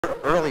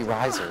Early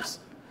risers.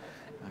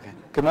 Okay.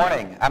 Good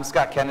morning. I'm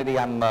Scott Kennedy.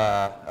 I'm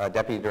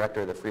Deputy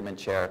Director of the Freeman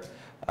Chair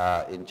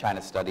in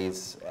China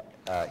Studies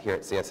here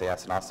at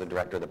CSIS and also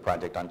Director of the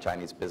Project on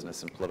Chinese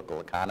Business and Political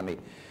Economy.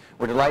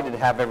 We're delighted to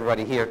have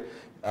everybody here.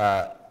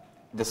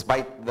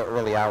 Despite the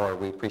early hour,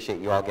 we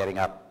appreciate you all getting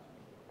up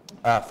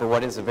for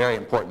what is a very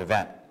important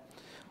event.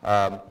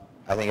 I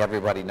think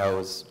everybody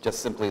knows, just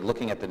simply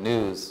looking at the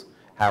news,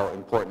 how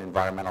important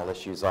environmental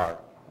issues are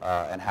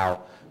and how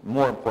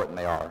more important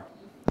they are.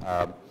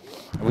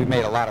 We've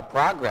made a lot of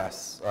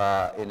progress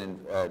in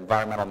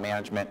environmental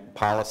management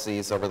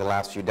policies over the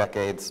last few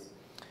decades.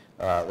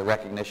 The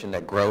recognition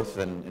that growth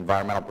and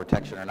environmental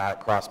protection are not at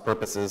cross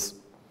purposes.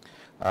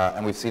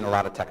 And we've seen a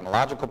lot of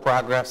technological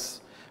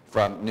progress,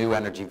 from new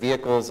energy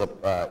vehicles, an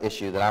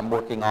issue that I'm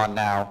working on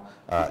now,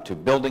 to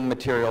building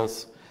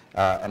materials.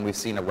 And we've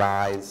seen a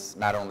rise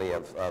not only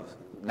of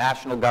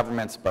national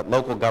governments, but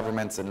local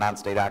governments and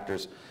non-state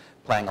actors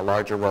playing a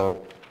larger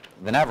role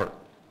than ever.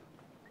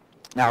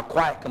 Now, a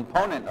quiet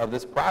component of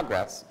this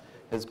progress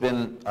has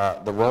been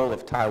the role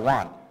of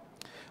Taiwan,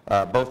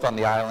 both on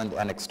the island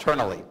and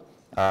externally.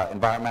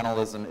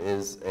 Environmentalism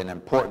is an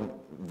important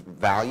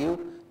value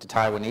to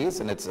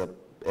Taiwanese, and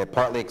it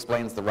partly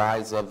explains the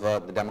rise of the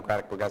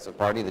Democratic Progressive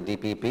Party, the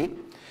DPP,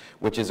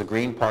 which is a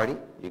green party.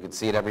 You can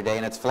see it every day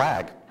in its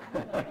flag.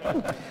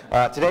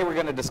 Today we're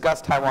going to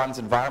discuss Taiwan's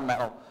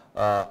environmental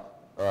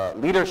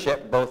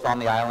leadership, both on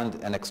the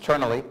island and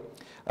externally.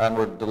 And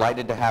we're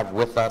delighted to have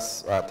with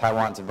us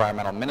Taiwan's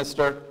Environmental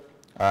Minister,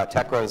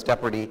 TECRO's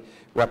Deputy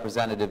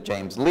Representative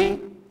James Lee,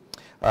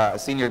 a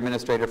Senior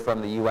Administrator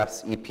from the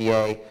U.S.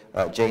 EPA,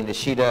 Jay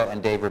Nishida,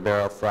 and David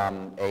Ribeiro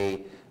from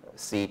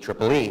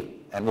ACEEE.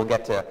 And we'll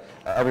get to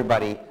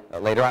everybody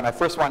later on. I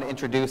first want to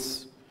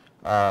introduce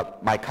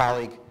my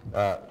colleague,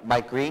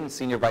 Mike Green,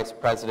 Senior Vice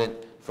President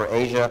for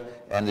Asia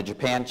and the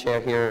Japan Chair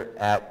here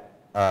at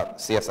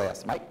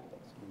CSIS. Mike?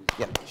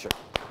 Yeah, sure.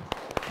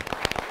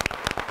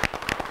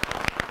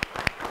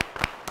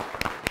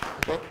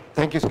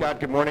 Thank you, Scott.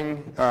 Good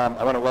morning.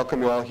 I want to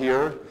welcome you all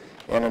here,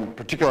 and in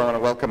particular, I want to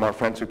welcome our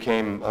friends who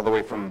came all the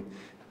way from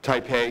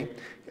Taipei.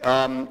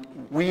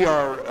 We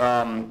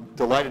are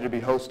delighted to be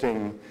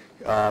hosting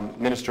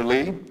Minister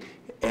Lee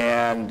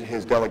and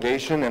his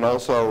delegation, and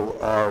also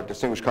our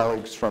distinguished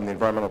colleagues from the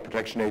Environmental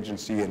Protection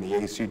Agency and the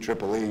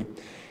ACEEE.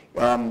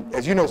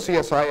 As you know,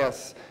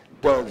 CSIS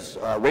does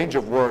a range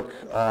of work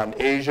on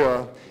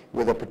Asia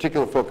with a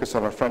particular focus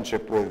on our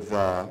friendship with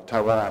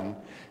Taiwan,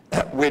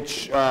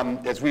 which,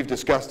 as we've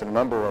discussed in a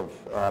number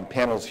of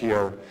panels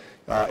here,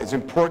 is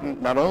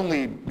important not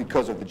only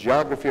because of the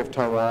geography of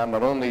Taiwan,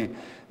 not only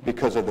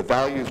because of the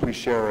values we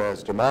share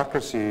as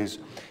democracies,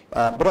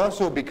 but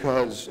also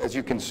because, as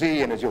you can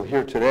see and as you'll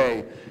hear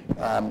today,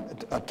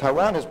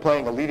 Taiwan is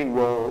playing a leading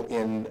role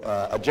in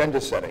agenda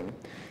setting,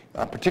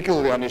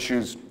 particularly on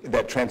issues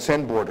that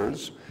transcend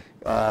borders,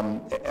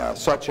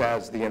 such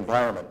as the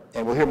environment.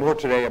 And we'll hear more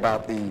today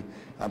about the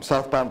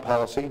southbound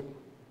policy,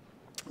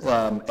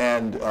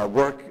 and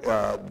work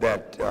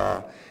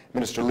that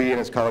Minister Lee and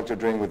his colleagues are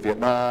doing with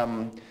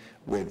Vietnam,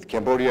 with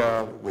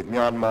Cambodia, with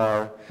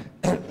Myanmar.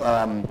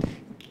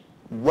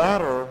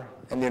 Water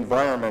and the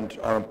environment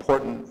are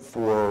important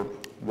for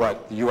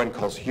what the UN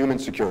calls human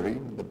security,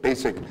 the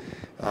basic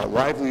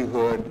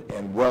livelihood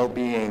and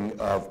well-being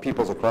of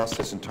peoples across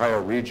this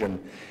entire region.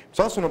 It's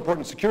also an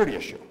important security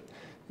issue.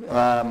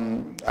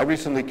 I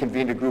recently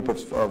convened a group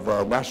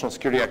of national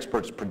security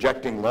experts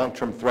projecting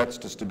long-term threats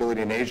to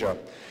stability in Asia.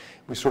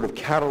 We sort of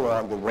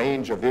catalog the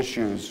range of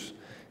issues,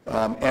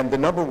 and the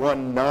number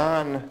one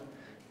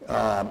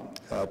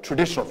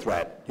non-traditional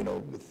threat,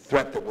 the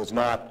threat that was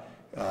not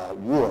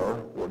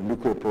war or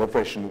nuclear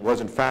proliferation,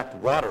 was in fact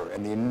water,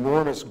 and the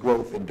enormous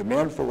growth in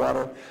demand for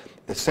water,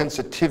 the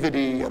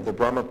sensitivity of the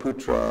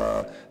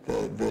Brahmaputra,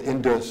 the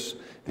Indus,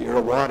 the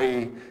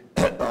Irrawaddy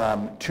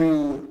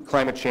to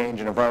climate change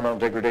and environmental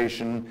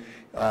degradation,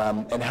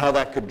 and how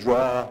that could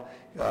draw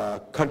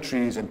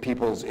countries and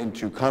peoples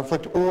into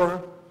conflict,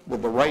 or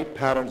with the right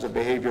patterns of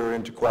behavior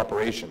into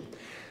cooperation.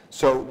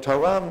 So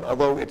Taiwan,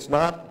 although it's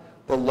not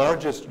the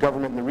largest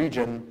government in the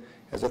region,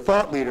 as a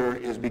thought leader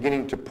is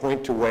beginning to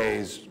point to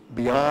ways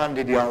beyond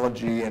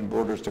ideology and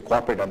borders to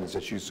cooperate on these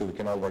issues so we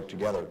can all work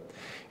together.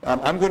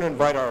 I'm going to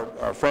invite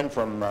our friend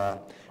from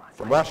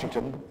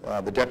Washington,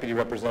 the Deputy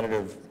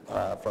Representative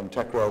from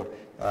TECRO,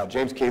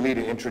 James K. Lee,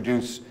 to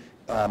introduce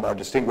our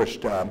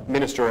distinguished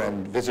minister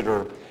and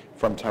visitor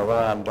from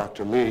Taiwan,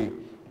 Dr. Lee.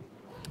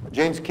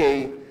 James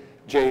K.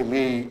 J.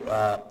 Lee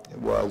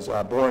was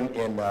born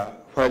in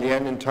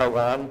Hualien in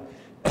Taiwan.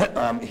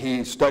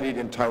 He studied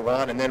in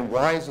Taiwan and then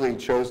wisely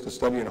chose to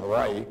study in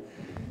Hawaii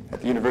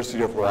at the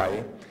University of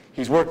Hawaii.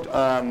 He's worked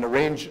on a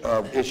range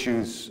of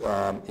issues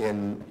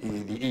in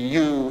the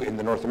EU, in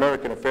the North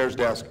American Affairs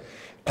Desk,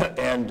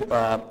 and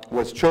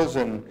was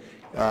chosen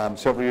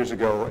several years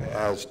ago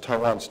as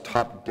Taiwan's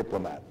top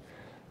diplomat.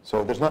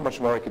 So there's not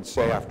much more I could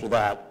say after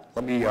that.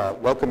 Let me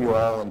welcome you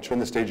all and turn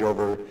the stage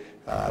over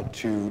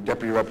to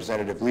Deputy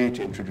Representative Lee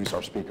to introduce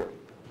our speaker.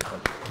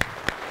 Thank you.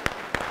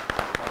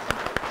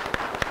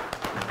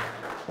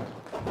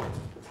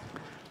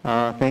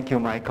 Thank you,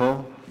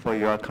 Michael, for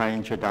your kind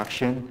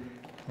introduction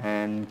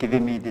and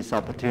giving me this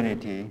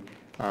opportunity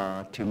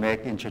to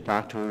make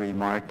introductory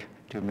remark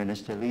to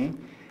Minister Lee.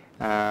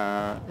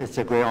 It's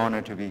a great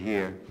honor to be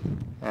here.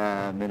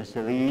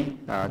 Minister Lee,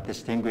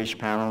 distinguished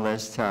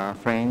panelists,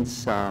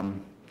 friends,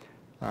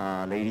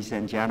 ladies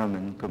and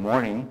gentlemen, good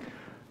morning.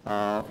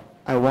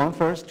 I want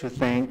first to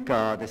thank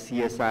the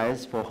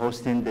CSIS for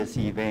hosting this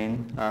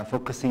event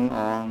focusing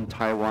on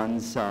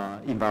Taiwan's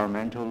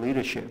environmental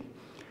leadership.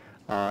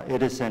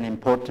 It is an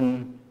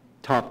important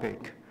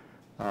topic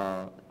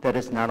that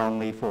is not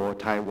only for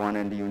Taiwan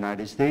and the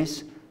United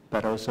States,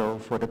 but also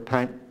for the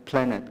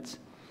planet.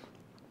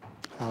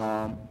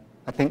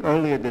 I think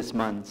earlier this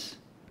month,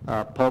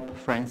 Pope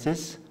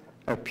Francis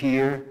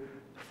appeared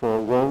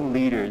for world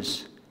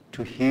leaders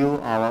to heal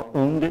our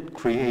wounded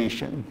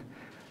creation.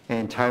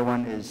 And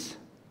Taiwan is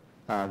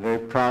very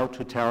proud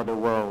to tell the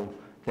world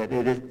that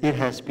it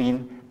has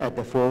been at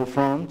the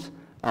forefront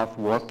of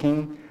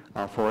working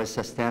for a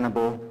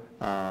sustainable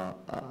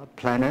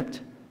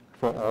planet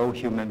for all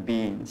human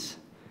beings.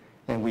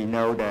 And we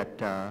know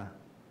that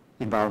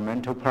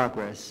environmental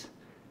progress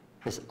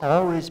is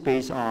always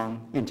based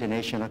on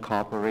international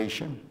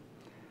cooperation.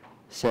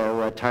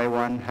 So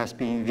Taiwan has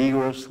been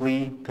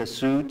vigorously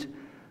pursued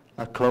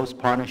a close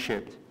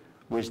partnership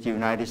with the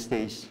United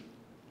States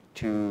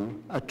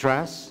to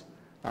address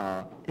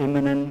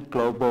imminent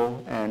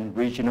global and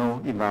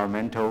regional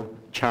environmental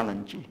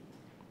challenges.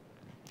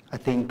 I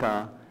think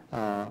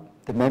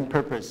the main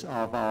purpose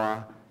of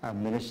our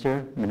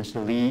Minister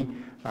Lee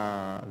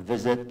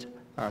visit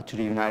to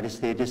the United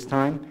States this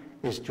time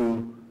is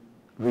to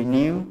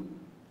renew,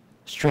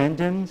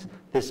 strengthen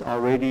this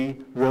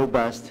already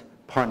robust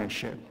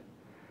partnership.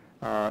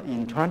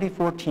 In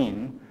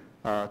 2014,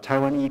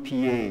 Taiwan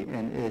EPA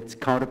and its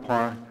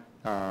counterpart,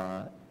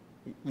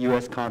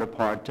 U.S.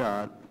 counterpart,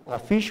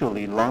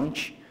 officially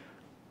launched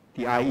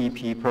the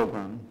IEP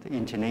program, the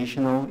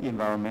International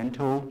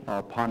Environmental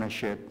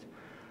Partnership,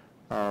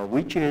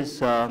 which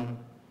is a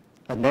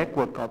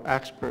network of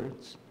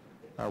experts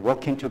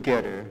working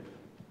together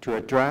to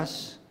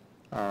address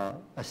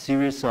a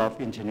series of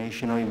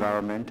international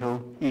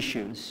environmental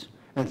issues.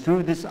 And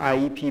through this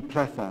IEP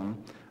platform,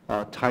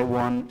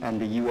 Taiwan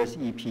and the U.S.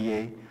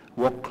 EPA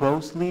work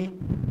closely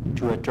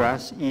to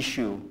address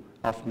issues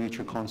of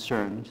mutual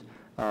concerns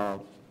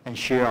and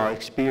share our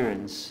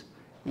experience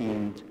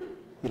in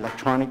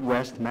electronic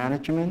waste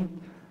management,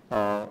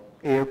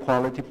 air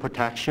quality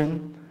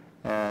protection,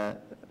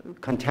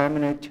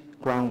 contaminant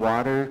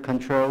groundwater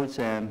controls,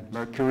 and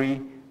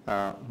mercury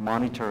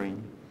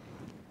monitoring.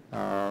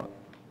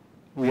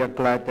 We are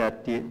glad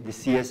that the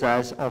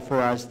CSIS offer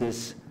us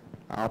this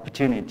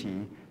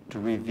opportunity to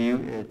review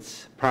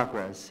its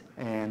progress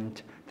and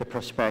the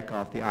prospect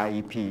of the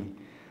IEP.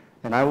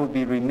 And I would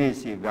be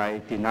remiss if I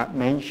did not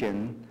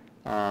mention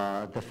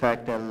the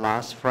fact that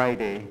last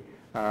Friday,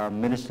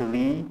 Minister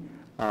Lee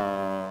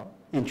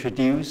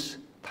introduced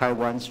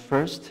Taiwan's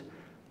first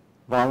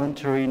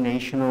voluntary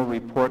national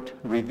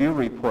review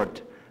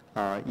report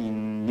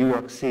in New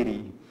York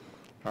City.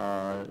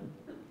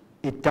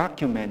 It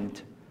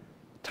documents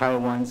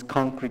Taiwan's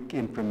concrete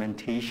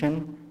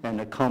implementation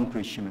and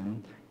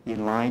accomplishment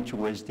in line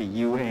with the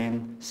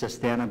UN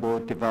Sustainable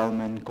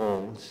Development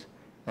Goals.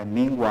 And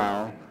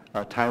meanwhile,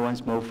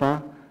 Taiwan's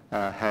MOFA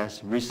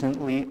has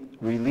recently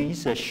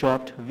released a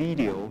short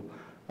video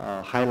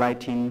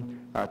highlighting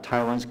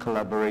Taiwan's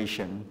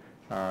collaboration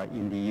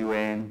in the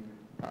UN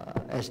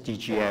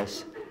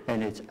SDGs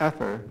and its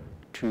effort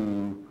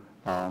to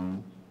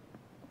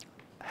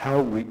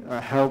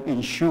help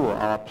ensure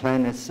our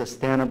planet's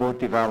sustainable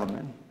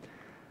development.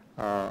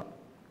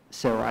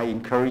 So I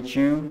encourage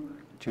you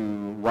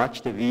to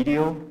watch the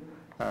video.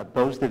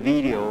 Both the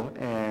video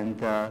and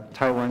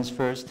Taiwan's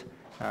first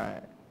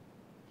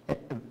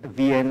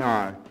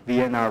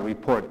VNR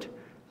report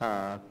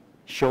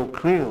show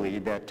clearly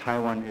that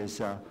Taiwan is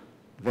a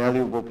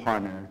valuable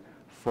partner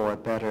for a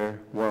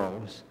better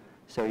world.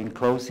 So in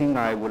closing,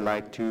 I would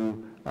like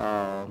to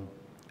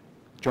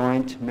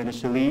join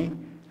Minister Lee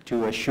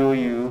to assure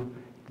you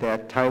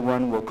that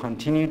Taiwan will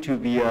continue to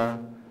be a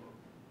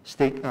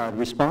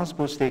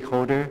responsible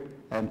stakeholder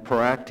and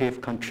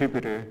proactive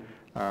contributor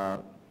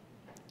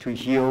to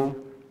heal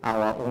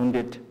our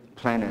wounded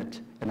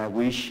planet. And I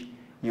wish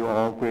you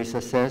all great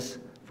success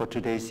for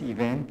today's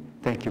event.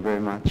 Thank you very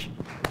much.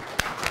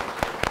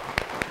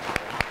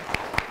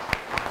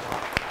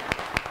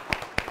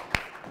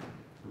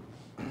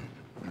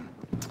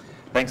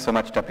 Thanks so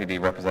much, Deputy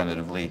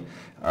Representative Lee.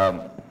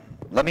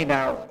 Let me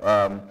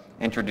now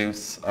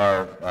introduce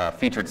our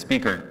featured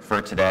speaker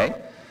for today.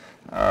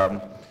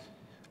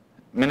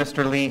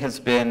 Minister Lee has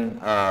been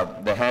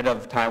the head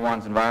of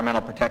Taiwan's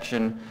Environmental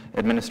Protection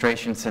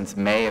Administration since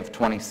May of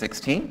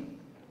 2016.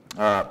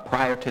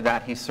 Prior to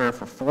that, he served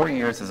for 4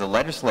 years as a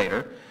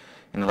legislator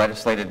in the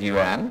Legislative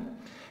Yuan,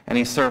 and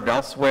he served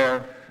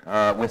elsewhere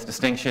with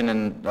distinction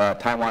in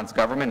Taiwan's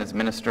government as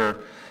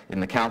minister in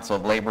the Council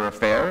of Labor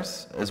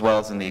Affairs, as well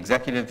as in the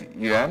Executive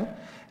Yuan,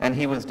 and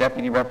he was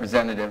deputy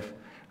representative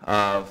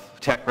of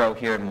Tech Row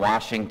here in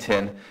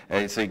Washington.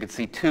 So you can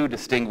see two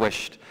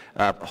distinguished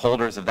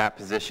holders of that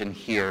position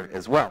here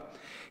as well.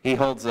 He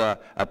holds a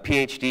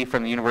PhD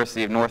from the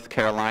University of North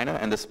Carolina,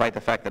 and despite the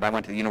fact that I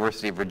went to the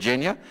University of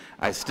Virginia,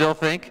 I still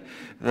think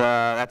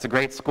that's a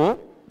great school.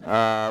 He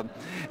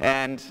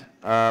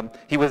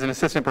was an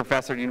assistant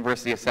professor at the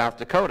University of South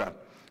Dakota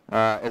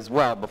as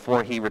well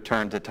before he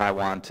returned to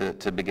Taiwan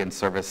to begin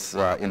service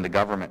in the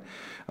government.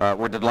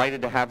 We're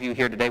delighted to have you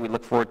here today. We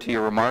look forward to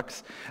your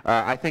remarks.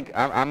 I think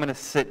I'm going to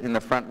sit in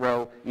the front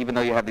row, even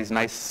though you have these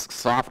nice,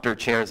 softer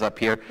chairs up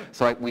here,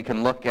 so we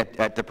can look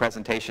at the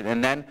presentation.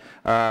 And then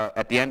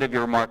at the end of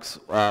your remarks,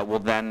 we'll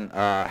then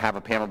have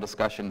a panel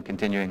discussion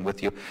continuing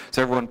with you.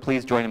 So everyone,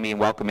 please join me in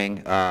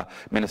welcoming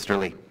Minister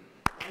Lee.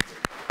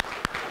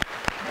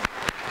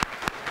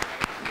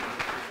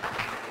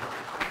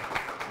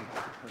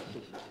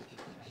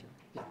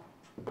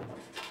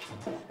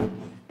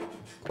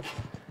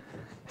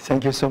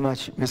 Thank you so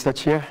much, Mr.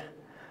 Chair.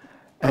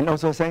 And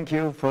also thank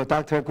you for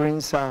Dr.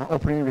 Green's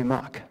opening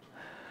remark.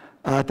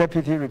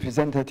 Deputy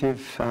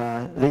Representative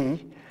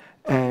Lee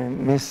and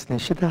Ms.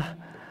 Nishida,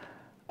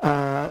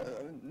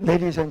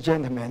 ladies and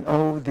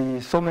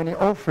gentlemen, so many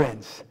old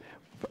friends.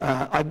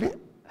 I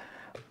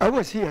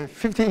was here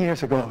 15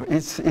 years ago.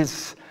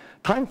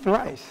 Time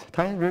flies,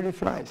 time really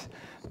flies.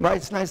 But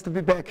it's nice to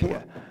be back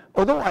here.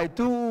 Although I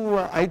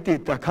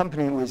did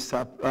accompany with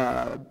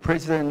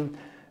President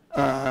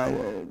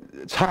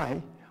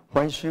Tsai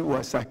when she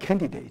was a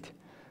candidate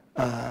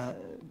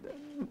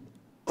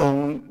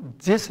on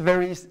this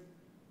very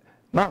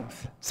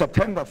month,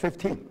 September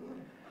 15,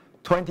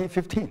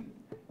 2015,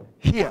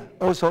 here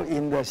also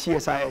in the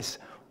CSIS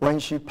when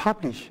she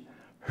published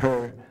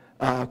her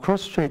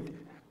cross-strait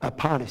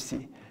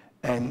policy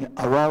and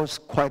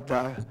aroused quite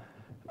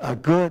a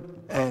good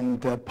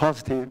and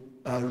positive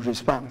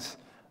response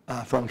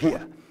from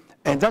here.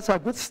 And that's a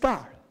good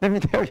start. Let me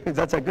tell you,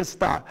 that's a good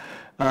start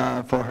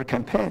for her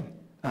campaign.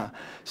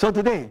 So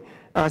today,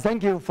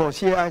 thank you for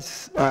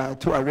CSIS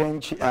to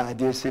arrange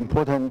this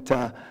important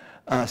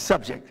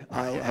subject.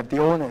 I have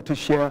the honor to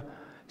share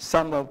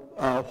some of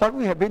what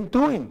we have been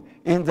doing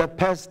in the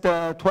past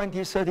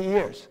 20, 30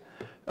 years.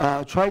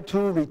 Try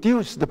to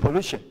reduce the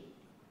pollution.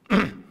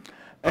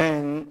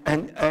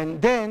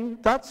 and then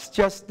that's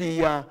just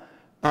the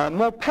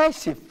more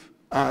passive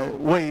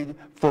way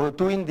for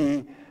doing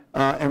the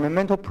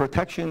environmental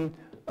protection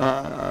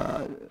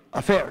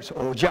affairs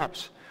or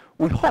jobs.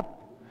 We hope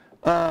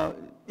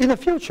in the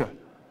future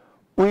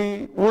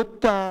we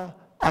would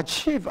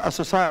achieve a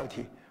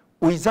society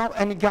without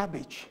any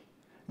garbage,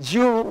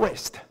 zero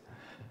waste,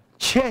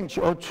 change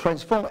or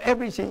transform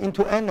everything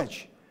into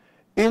energy,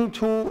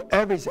 into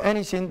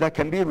anything that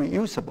can be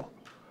reusable.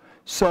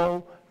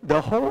 So the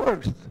whole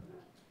earth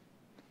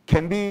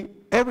can be,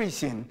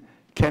 everything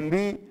can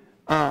be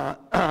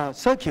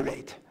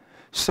circulate.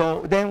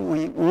 So then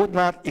we would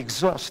not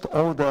exhaust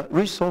all the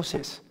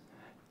resources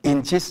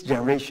in this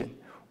generation.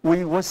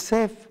 We will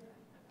save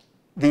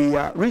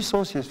the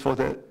resources for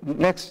the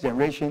next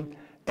generation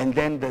and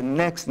then the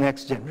next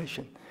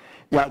generation.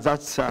 Yeah,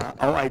 that's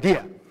our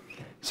idea.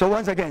 So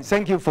once again,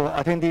 thank you for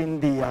attending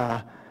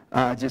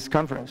this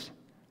conference.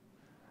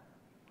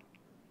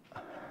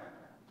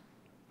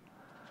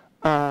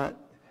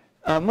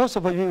 Most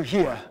of you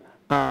here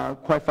are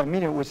quite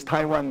familiar with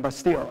Taiwan, but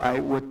still I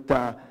would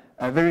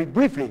very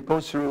briefly go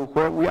through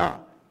where we are.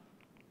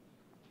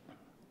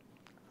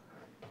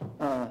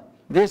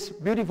 This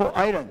beautiful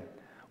island,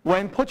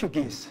 when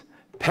Portuguese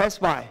passed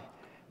by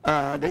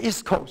the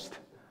east coast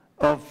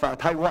of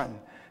Taiwan,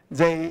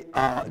 they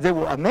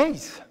were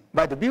amazed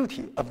by the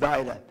beauty of the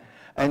island,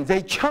 and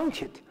they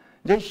chanted,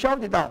 they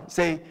shouted out,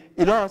 say,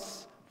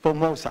 "Ilhas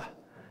Formosa,"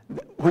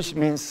 which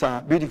means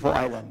beautiful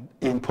island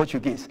in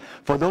Portuguese.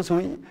 For those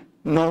who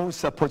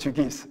knows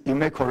Portuguese, you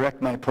may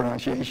correct my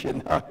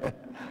pronunciation,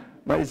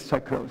 but it's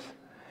quite close.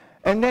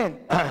 And then,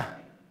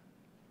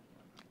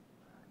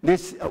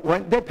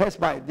 when they pass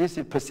by, this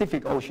is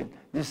Pacific Ocean,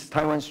 this is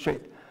Taiwan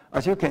Strait.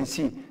 As you can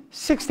see,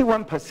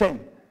 61%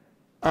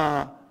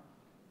 are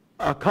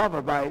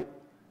covered by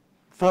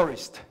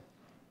forest.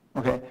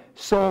 Okay,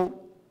 so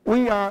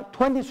we are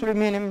 23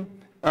 million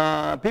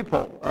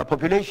people,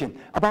 population,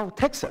 about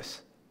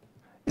Texas.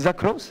 Is that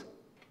close?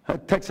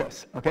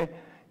 Texas, okay?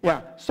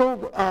 Yeah,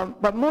 so,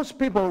 but most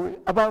people,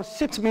 about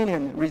 6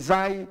 million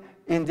reside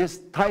in this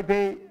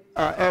Taipei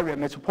area,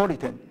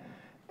 metropolitan.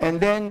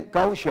 And then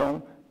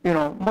Kaohsiung,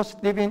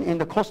 most living in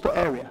the coastal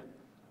area.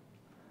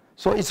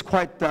 So it's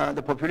quite,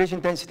 the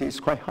population density is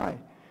quite high.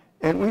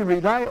 And we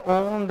rely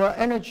on the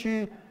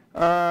energy,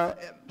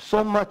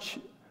 so much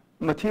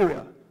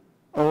material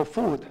or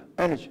food,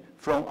 energy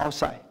from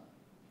outside.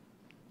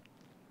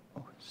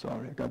 Oh,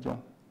 sorry, I got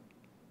wrong.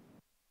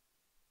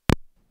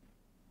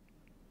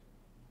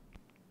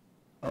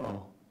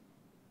 Uh-oh,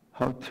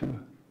 how to,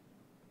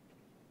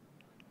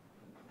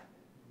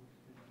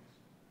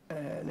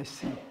 let's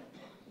see.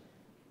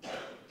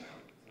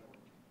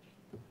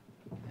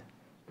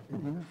 I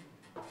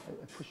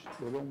pushed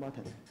the wrong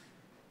button.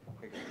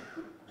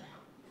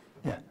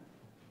 Yeah.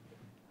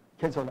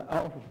 Cancel that.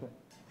 Oh,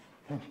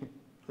 okay. Thank you.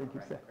 Thank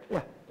you, sir.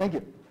 Yeah, thank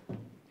you.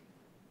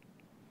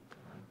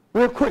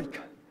 Real quick.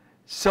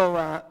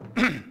 So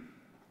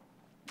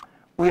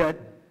we are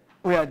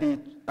the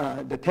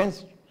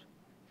 10th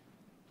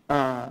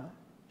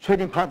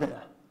trading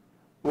partner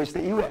with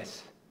the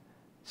U.S.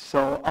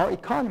 So our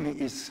economy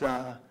is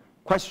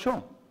quite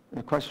strong,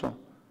 quite strong.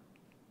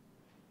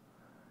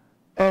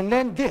 And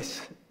then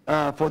this,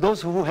 for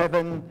those who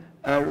haven't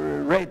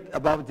read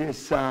about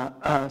this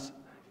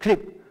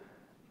clip,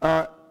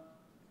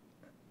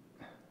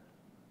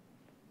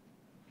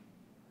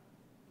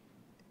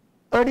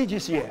 early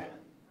this year,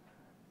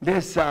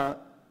 this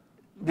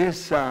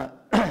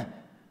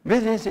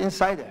Business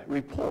Insider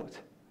report,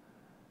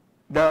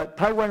 the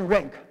Taiwan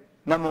ranked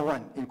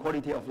 #1 in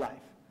quality of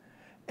life.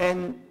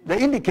 And the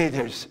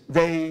indicators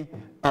they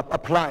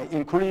apply,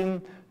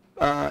 including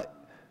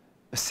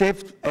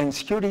safety and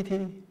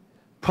security,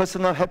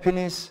 personal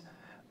happiness,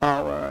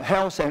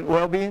 health and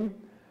well-being,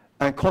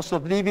 and cost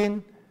of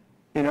living,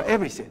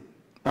 everything.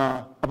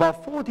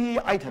 About 40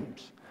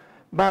 items.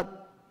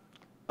 But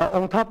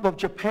on top of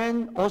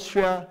Japan,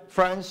 Austria,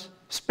 France,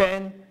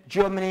 Spain,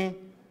 Germany,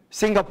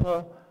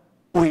 Singapore,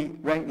 we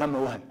rank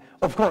 #1.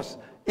 Of course,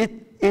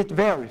 it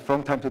varies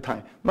from time to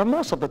time, but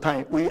most of the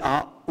time we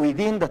are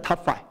within the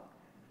top 5.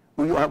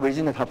 We are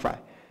within the top 5.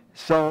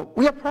 So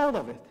we are proud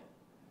of it.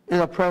 We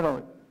are proud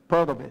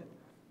of it.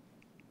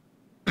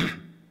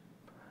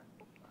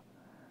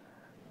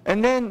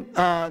 And then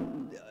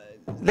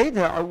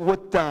later I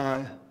would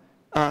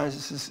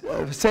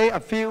say a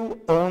few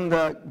on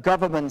the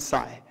government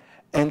side,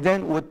 and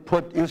then would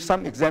put you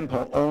some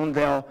example on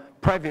the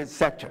private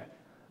sector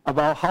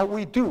about how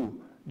we do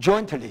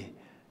jointly,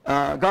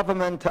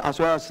 government as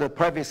well as the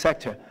private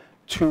sector,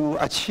 to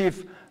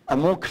achieve a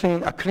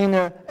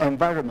cleaner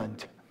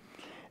environment.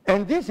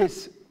 And this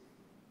is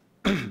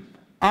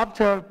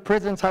after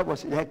President Tsai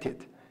was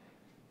elected.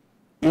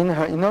 In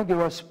her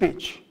inaugural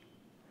speech,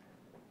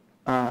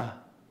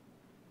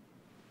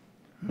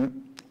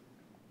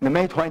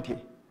 May 20,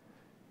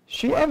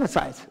 she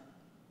emphasized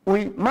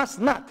we must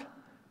not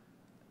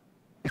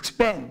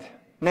expand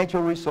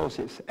natural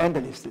resources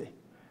endlessly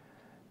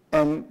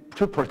and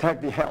to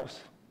protect the health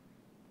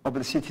of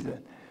the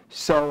citizen.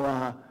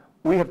 So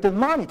we have to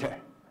monitor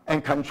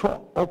and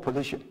control all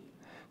pollution.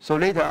 So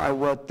later I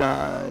would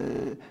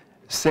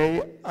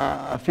say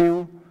a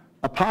few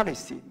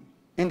policy,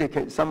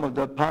 indicate some of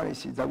the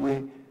policies that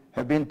we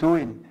have been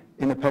doing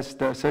in the past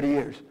 30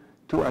 years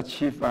to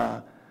achieve,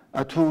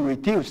 to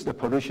reduce the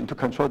pollution, to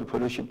control the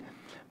pollution.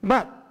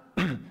 But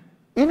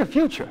in the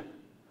future,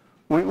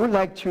 we would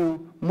like to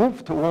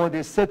move toward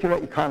a circular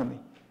economy.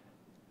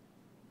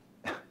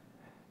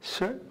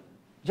 Sir,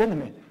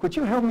 gentlemen, could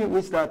you help me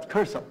with that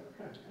cursor?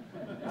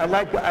 I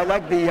like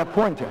the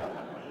pointer.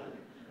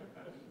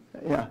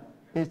 Yeah,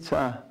 it's,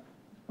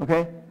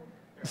 okay.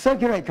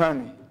 Circular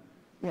economy,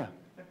 yeah.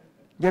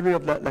 Get rid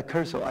of the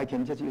cursor, I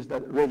can just use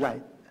that red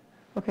light.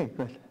 Okay,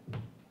 good.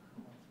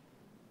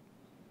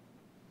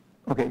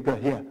 Okay,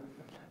 good, here.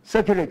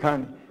 Circular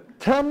economy.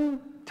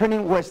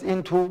 Turning waste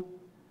into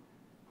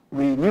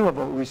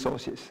renewable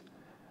resources.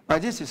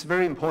 This is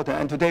very important,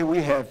 and today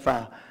we have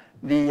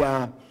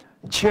the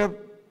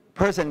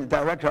chairperson,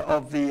 director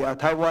of the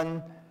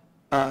Taiwan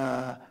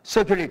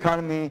Circular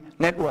Economy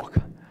Network,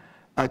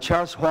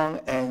 Charles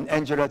Huang and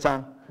Angela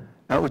Zhang.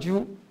 Would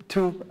you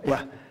two,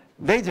 yeah.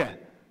 Later,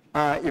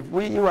 if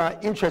you are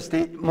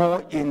interested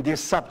more in this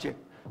subject,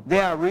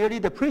 they are really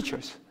the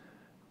preachers.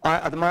 I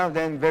admire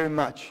them very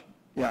much.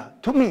 Yeah,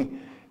 to me,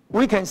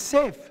 we can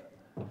save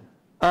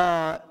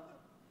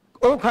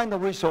all kinds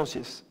of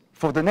resources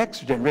for the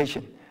next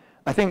generation.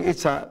 I think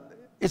it's a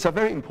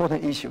very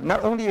important issue,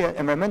 not only an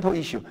environmental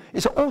issue,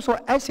 it's also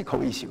an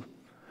ethical issue.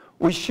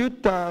 We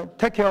should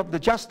take care of the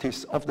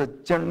justice of the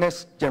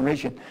next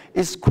generation.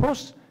 It's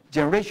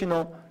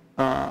cross-generational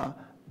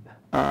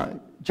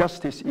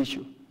justice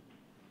issue.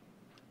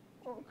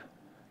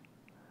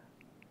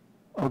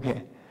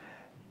 Okay.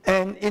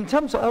 And in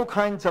terms of all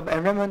kinds of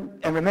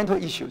environmental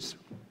issues,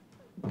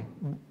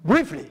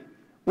 briefly,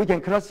 we can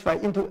classify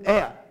into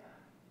air.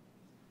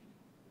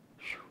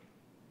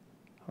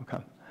 Okay.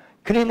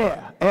 Clean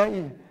air,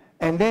 and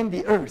then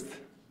the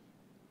earth,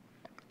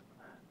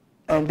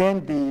 and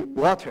then the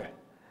water.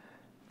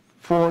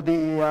 For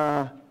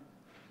the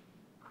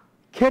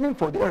caring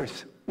for the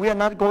earth, we are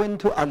not going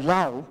to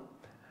allow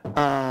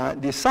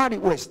the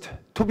solid waste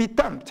to be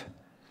dumped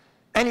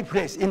any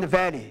place in the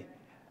valley,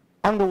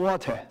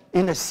 underwater,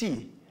 in the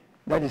sea.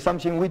 That is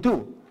something we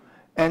do.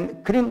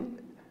 And clean,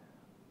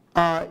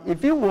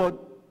 if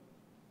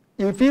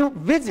you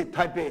visit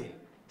Taipei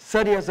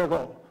 30 years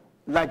ago,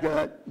 like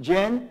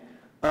Jen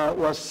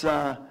was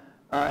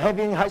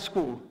having high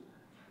school,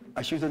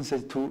 I shouldn't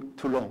say too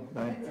long,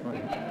 right?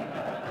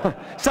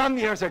 Some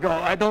years ago,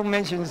 I don't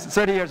mention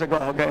 30 years ago,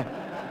 okay?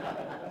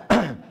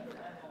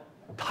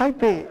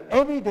 Taipei,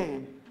 every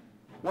day,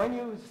 when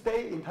you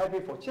stay in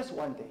Taipei for just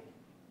one day,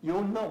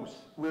 your nose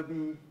will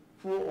be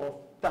full of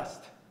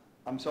dust.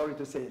 I'm sorry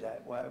to say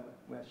that,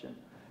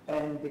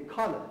 and the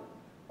color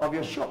of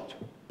your shirt,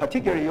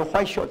 particularly your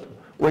white shirt,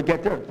 will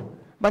get dirt.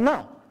 But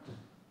now,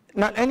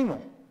 not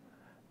anymore.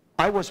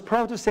 I was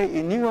proud to say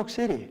in New York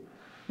City,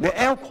 the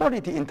air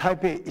quality in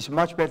Taipei is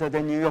much better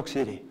than New York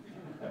City.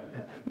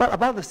 But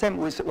about the same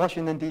with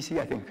Washington, D.C.,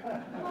 I think.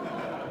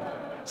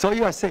 So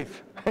you are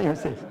safe. You're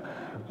safe.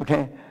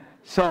 Okay?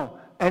 So,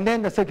 and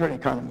then the circular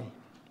economy.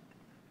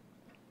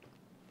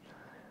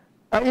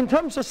 In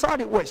terms of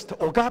solid waste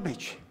or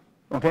garbage,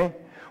 okay,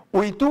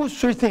 we do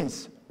three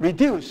things: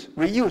 reduce,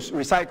 reuse,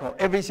 recycle.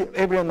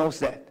 Everyone knows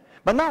that.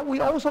 But now we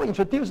also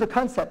introduce the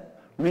concept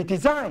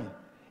redesign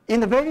in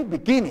the very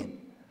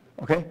beginning.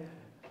 Okay.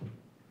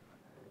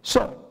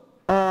 So,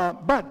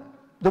 but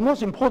the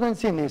most important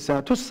thing is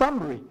to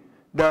summary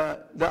the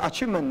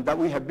achievement that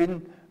we have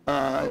been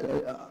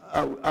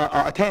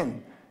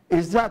attained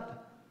is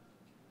that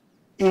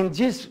in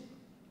this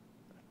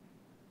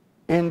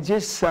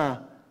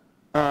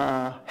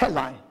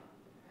headline,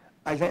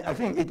 I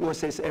think it will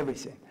say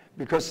everything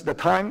because the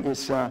time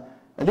is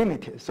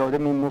limited. So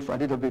let me move a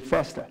little bit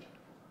faster.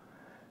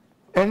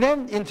 And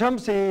then in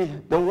terms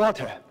of the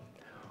water,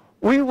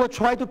 we will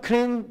try to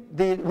clean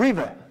the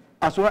river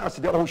as well as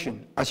the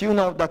ocean. As you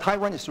know,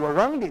 Taiwan is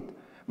surrounded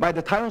by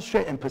the Taiwan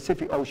Strait and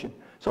Pacific Ocean.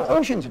 So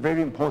ocean is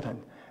very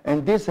important.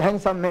 And this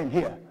handsome man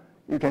here,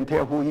 you can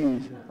tell who he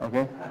is,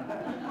 okay?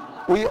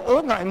 We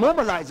organize,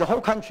 mobilize the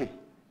whole country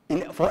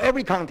for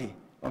every county,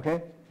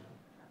 okay?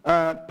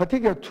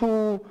 Particularly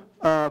to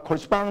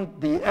correspond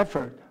the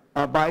effort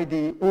by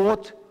the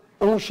World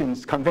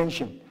Oceans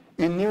Convention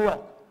in New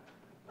York.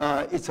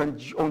 It's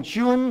on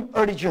June,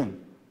 early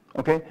June,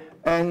 okay?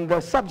 And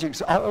the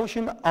subjects are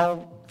ocean,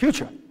 our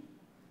future.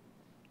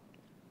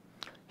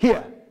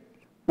 Here,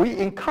 we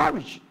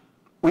encourage,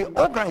 we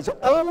organize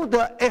all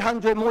the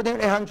 800, more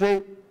than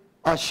 800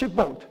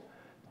 shipboats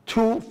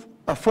to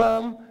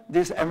form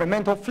this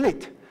environmental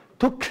fleet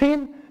to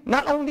clean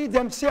not only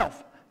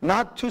themselves,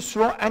 not to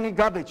throw any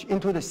garbage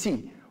into the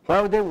sea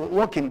while they were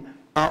working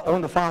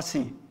on the far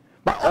sea,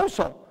 but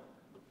also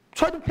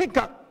try to pick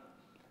up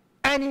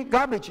any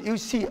garbage you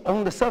see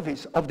on the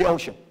surface of the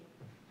ocean,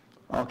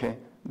 okay,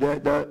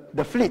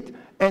 the fleet.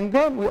 And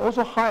then we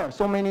also hire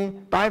so many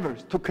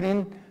divers to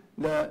clean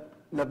the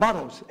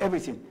bottles,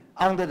 everything,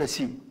 under the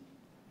sea.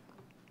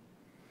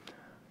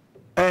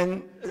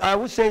 And I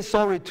would say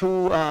sorry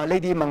to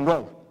Lady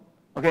Monroe,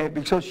 okay,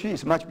 because she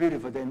is much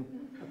beautiful than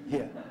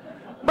here.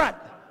 But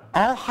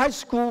our high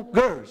school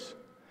girls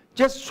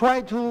just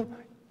try to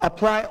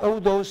apply all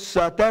those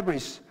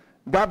debris,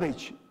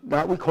 garbage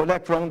that we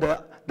collect from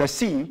the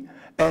sea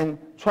and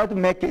try to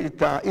make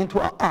it into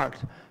an art,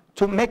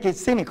 to make it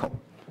cynical.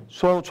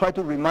 So try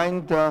to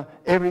remind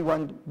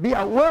everyone, be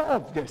aware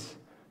of this.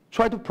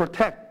 Try to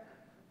protect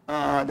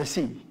the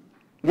sea,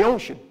 the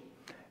ocean.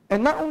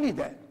 And not only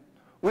that,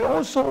 we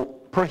also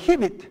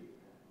prohibit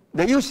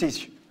the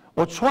usage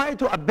or try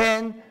to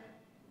ban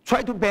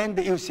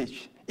the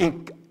usage,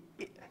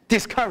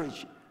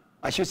 discourage,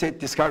 I should say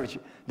discourage,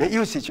 the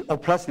usage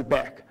of plastic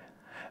bag.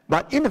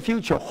 But in the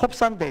future, hope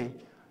someday,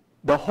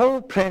 the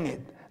whole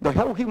planet, the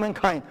whole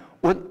humankind,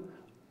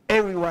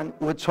 everyone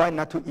would try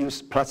not to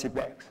use plastic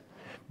bags.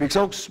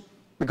 Because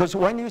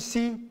when you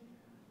see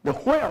the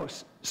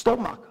whale's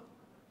stomach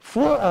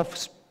full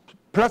of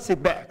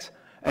plastic bags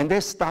and they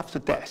starve to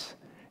death,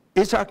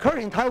 it's occurred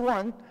in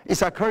Taiwan,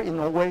 it's occurred in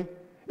Norway,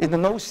 in the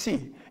North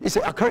Sea, it's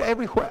occurred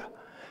everywhere.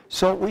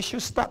 So we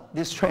should stop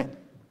this trend.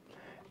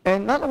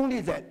 And not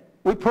only that,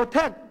 we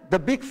protect the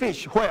big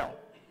fish, whale,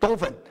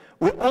 dolphin.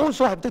 We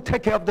also have to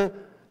take care of the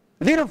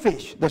little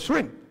fish, the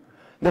shrimp.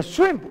 The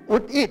shrimp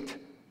would eat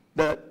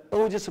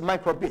all these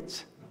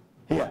microbits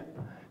here.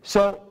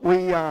 So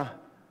we,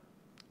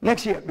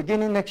 next year,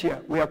 beginning next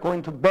year, we are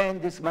going to ban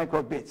these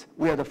microbits.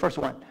 We are the first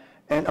one.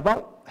 And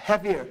about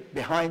half year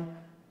behind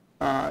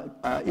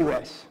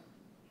US.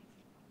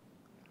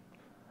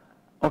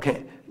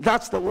 Okay,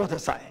 that's the water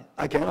side.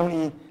 I can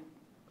only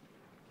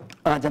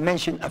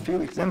mention a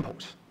few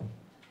examples.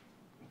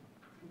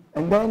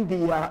 And then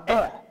the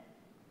air.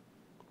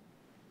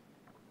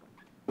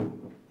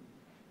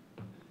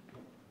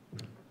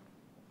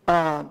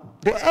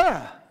 The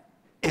air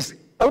is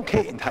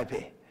okay in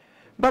Taipei,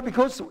 but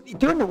because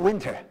during the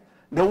winter,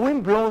 the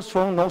wind blows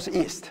from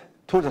northeast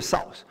to the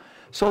south,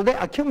 so they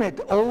accumulate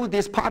all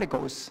these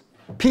particles,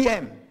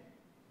 PM,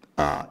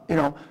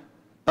 to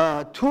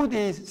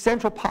the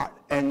central part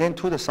and then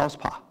to the south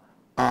part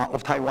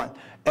of Taiwan,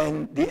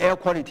 and the air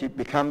quality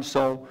becomes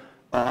so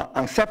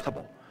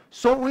unacceptable.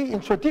 So we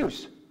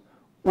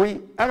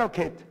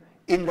allocate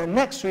in the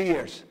next 3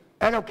 years,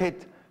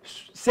 allocate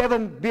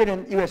 $7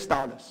 billion US,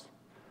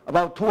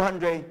 about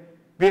 200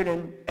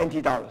 billion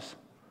NT dollars,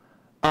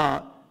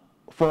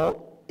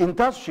 for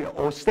industrial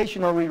or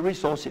stationary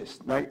resources,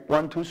 like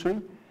 1, 2,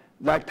 3,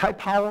 like Taiwan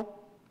Power,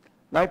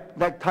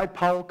 like Taiwan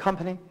Power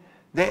Company.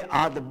 They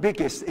are the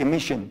biggest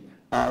emission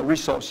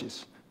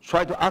resources.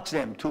 Try to ask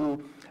them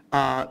to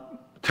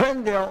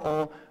turn their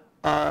or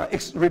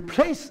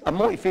replace a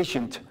more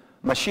efficient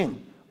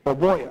machine or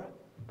boiler.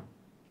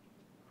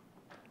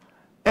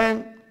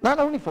 And not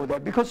only for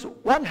that, because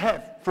one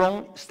half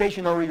from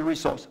stationary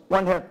resource,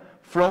 one half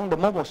from the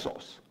mobile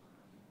source.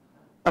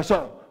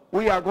 So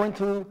we are going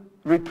to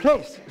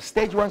replace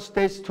stage 1,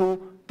 stage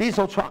 2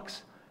 diesel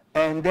trucks.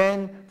 And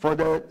then for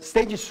the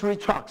stage 3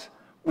 trucks,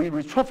 we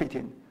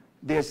retrofitting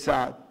these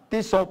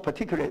diesel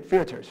particulate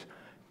filters.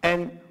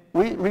 And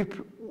we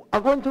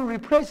are going to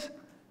replace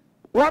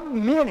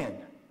 1 million,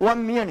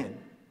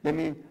 let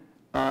me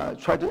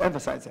try to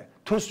emphasize that,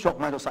 2-stroke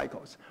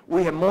motorcycles.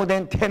 We have more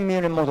than 10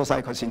 million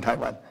motorcycles in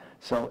Taiwan,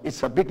 so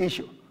it's a big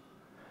issue.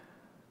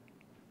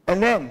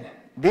 And then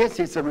this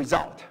is the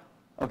result,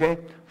 okay?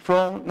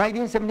 From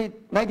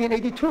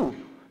 1982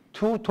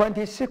 to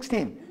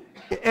 2016,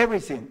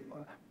 everything,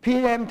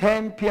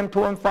 PM10,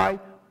 PM215,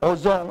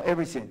 ozone,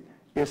 everything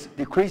is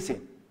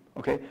decreasing,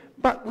 okay?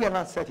 But we are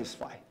not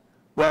satisfied.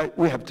 Well,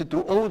 we have to do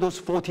all those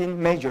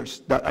 14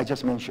 measures that I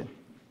just mentioned.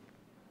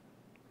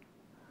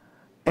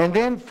 And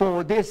then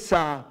for this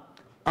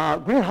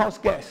greenhouse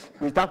gas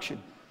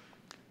reduction,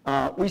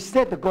 we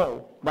set the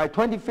goal by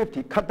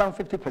 2050, cut down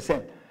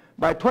 50%,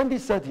 by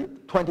 2030,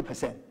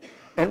 20%.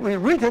 And we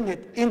written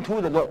it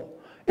into the law.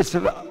 It's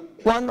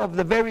one of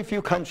the very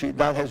few countries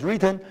that has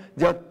written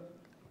their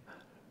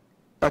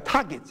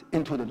targets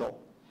into the law,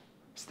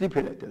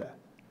 stipulated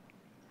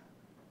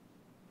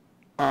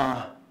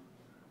that.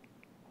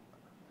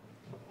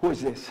 Who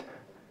is this?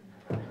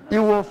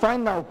 You will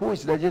find out who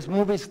is this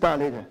movie star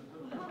later.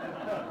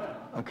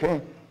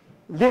 Okay,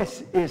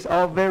 this is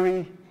our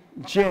very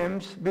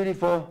James,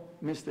 beautiful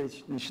Mr.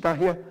 Nishida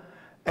here,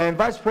 and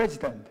Vice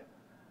President.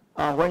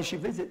 When she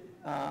visited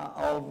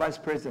our Vice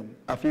President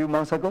a few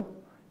months ago,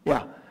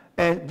 yeah.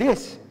 And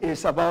this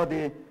is about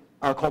the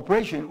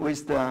cooperation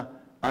with the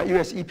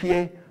U.S.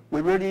 EPA.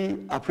 We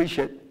really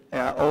appreciate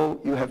all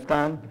you have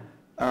done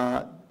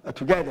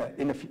together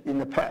in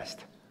the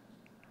past.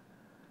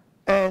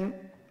 And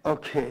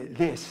okay,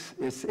 this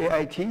is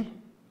AIT.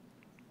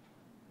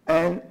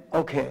 And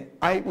okay,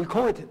 we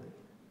call it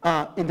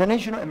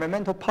International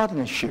Environmental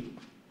Partnership.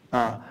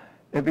 At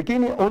the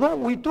beginning, although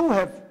we do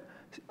have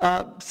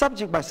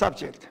subject by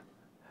subject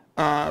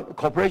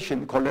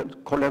cooperation,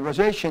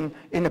 collaboration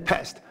in the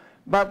past,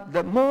 but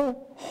the more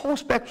whole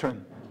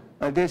spectrum,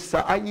 this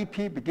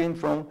IEP began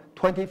from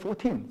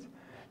 2014.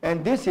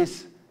 And this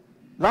is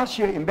last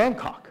year in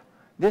Bangkok.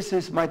 This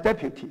is my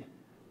deputy,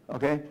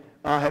 okay?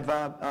 I have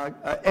an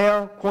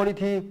air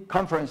quality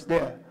conference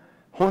there,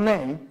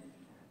 Honei,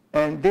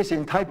 and this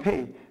in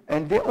Taipei.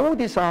 And all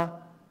these are,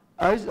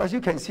 as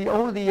you can see,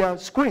 all the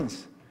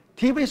screens,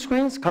 TV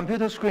screens,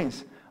 computer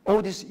screens,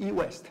 all this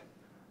e-waste,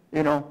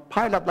 you know,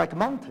 piled up like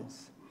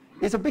mountains.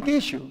 It's a big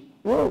issue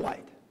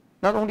worldwide,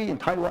 not only in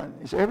Taiwan,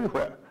 it's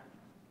everywhere.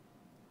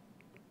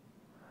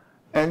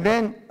 And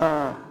then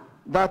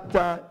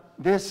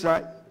this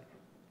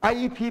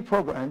IEP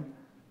program,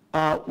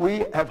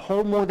 we have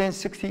held more than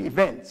 60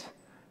 events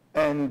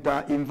and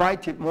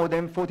invited more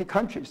than 40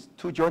 countries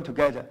to join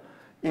together,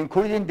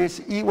 including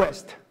this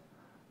e-waste,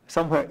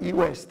 somewhere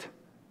e-waste.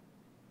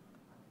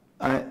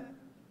 And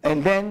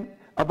then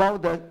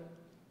about the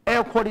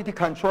air quality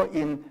control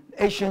in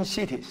Asian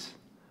cities,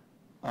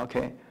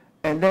 okay?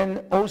 And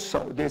then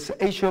also this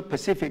Asia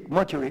Pacific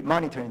Mercury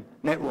Monitoring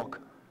Network.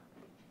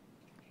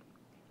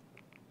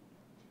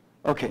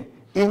 Okay,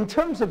 in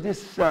terms of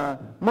this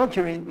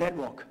Mercury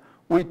network,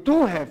 we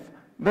do have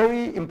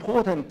very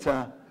important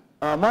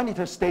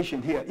monitor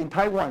station here in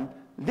Taiwan.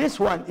 This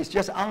one is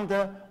just on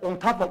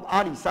top of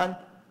Alishan,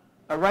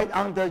 right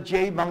under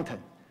J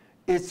Mountain.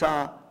 It's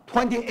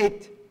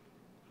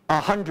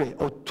 2,800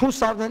 or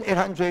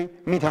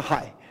 2,800 meter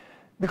high.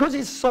 Because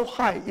it's so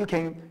high, you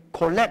can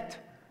collect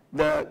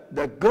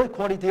the good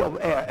quality of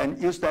air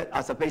and use that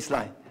as a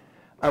baseline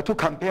to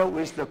compare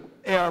with the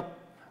air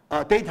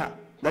data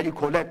that you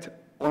collect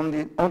on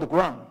the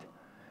ground.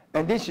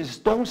 And this is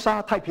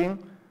Dongsha Taiping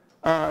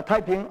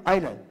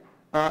Island.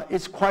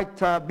 It's quite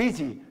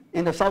busy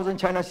in the southern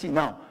China Sea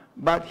now,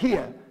 but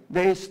here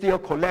they still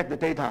collect the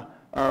data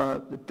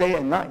day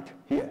and night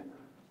here.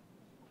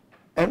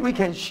 And we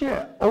can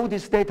share all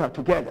this data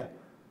together.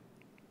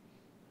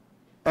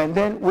 And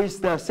then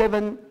with the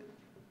 7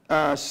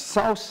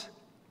 Southeast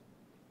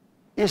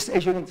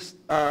Asian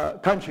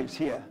countries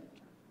here,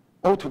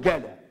 all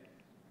together.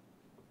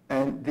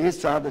 And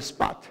these are the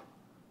spots.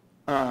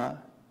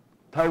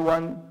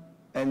 Taiwan,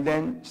 and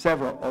then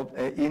several of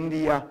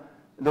India,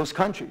 those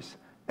countries.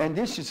 And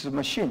this is the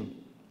machine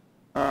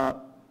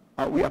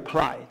we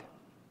applied.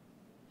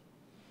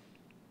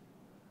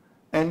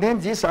 And then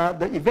these are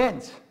the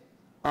events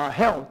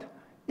held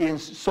in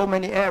so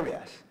many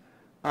areas.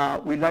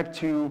 We like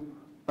to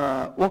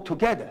work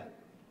together.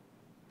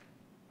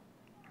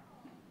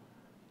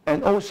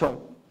 And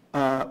also,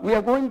 we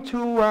are going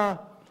to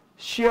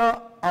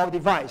share our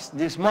device,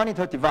 this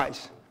monitor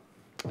device,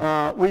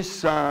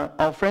 with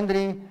our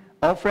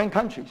friend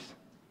countries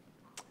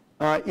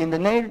in the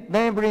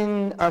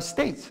neighboring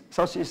states,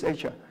 Southeast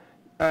Asia.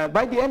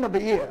 By the end of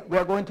the year, we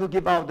are going to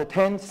give out the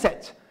 10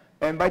 sets,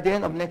 and by the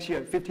end of next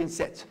year, 15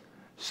 sets.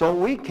 So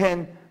we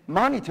can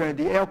monitor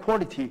the air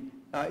quality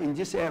in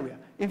this area.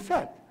 In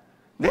fact,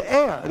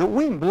 the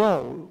wind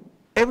blows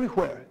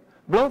everywhere,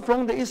 blow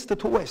from the east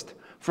to west,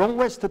 from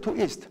west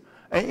to east.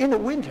 And in the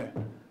winter,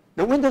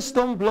 The winter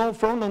storm blows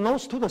from the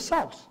north to the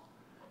south.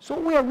 So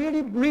we are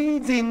really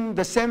breathing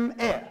the same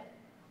air.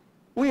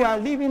 We are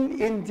living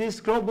in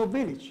this global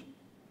village.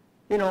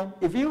 You know,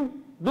 if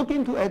you look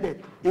into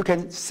it, you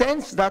can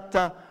sense that,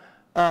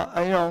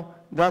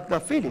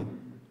 that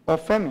feeling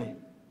of family.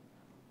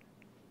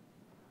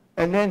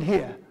 And then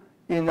here,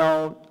 you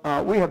know,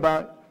 we have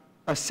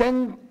a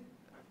central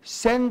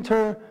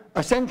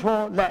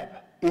lab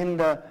in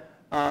the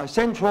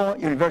Central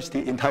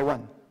University in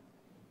Taiwan.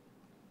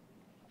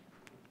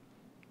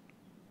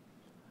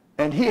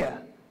 And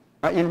here,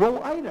 in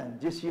Rhode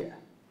Island this year,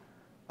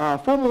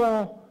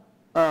 former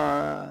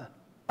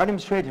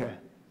administrator,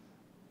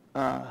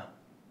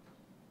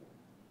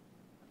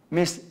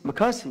 Ms.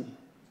 McCarthy,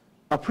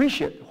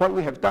 appreciate what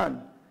we have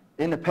done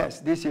in the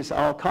past. This is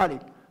our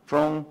colleague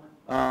from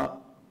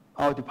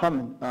our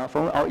department,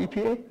 from our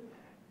EPA,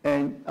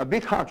 and a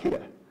big hug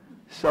here.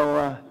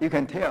 So you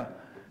can tell,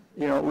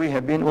 you know, we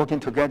have been working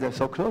together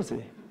so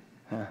closely.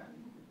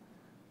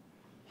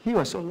 He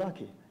was so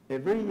lucky, a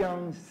very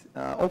young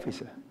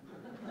officer.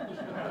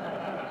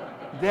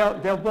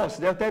 Their boss,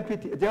 their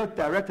deputy, their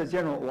director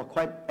general were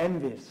quite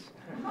envious.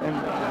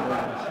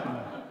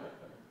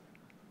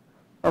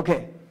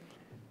 Okay,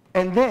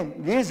 and then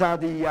these are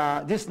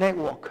the this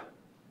network,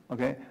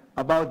 okay,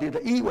 about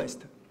the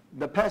E-West.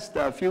 The past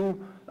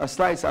few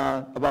slides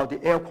are about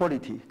the air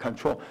quality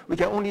control. We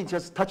can only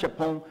just touch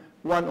upon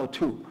one or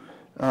two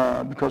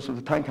because of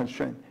the time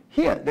constraint.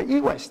 Here, the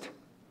E-West,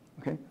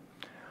 okay.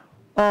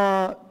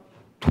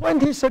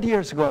 20, 30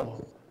 years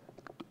ago,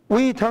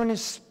 we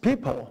Taiwanese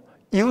people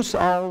use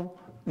our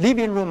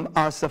living room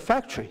as a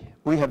factory.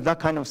 We have that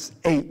kind of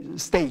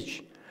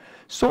stage.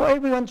 So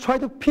everyone try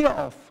to peel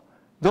off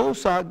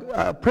those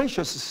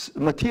precious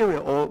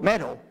material or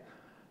metal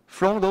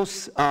from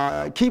those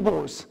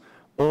keyboards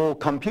or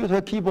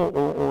computer keyboard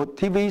or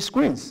TV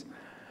screens,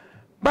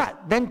 but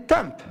then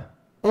dump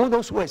all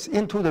those waste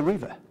into the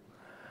river.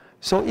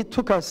 So it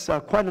took us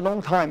quite a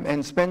long time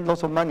and spent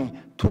lots of money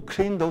to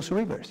clean those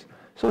rivers.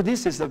 So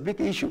this is a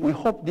big issue. We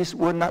hope this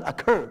will not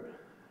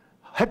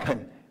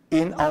happen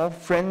in our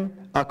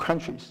friend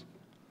countries.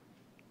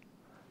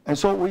 And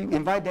so we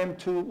invite them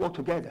to work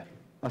together,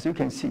 as you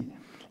can see.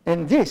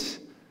 And this,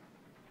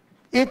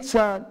 it's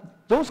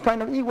those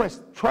kind of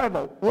e-waste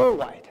travel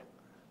worldwide,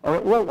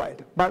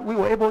 But we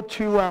were able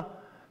to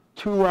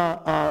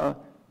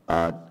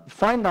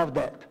find out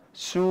that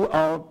through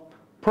our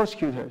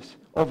prosecutor's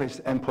office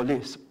and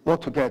police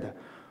work together.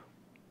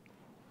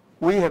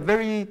 We have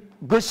very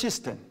good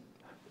system.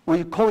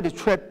 We call it a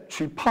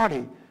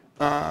tri-party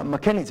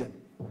mechanism.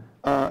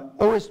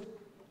 Always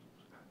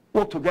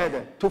work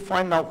together to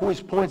find out who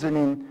is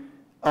poisoning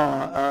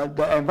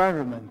the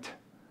environment.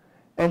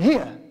 And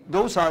here,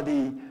 those are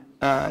the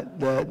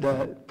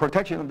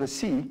protection of the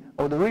sea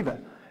or the river.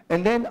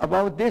 And then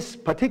about this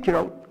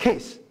particular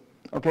case,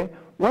 okay,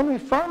 when we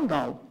found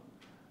out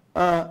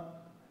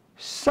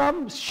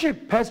some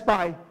ship passed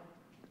by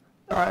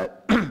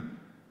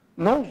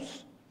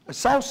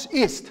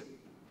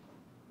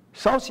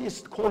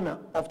southeast corner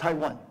of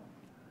Taiwan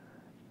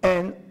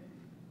and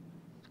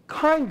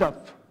kind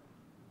of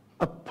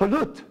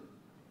pollute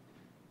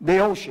the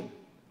ocean.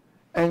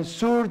 And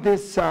through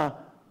this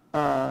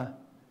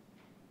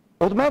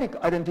automatic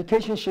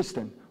identification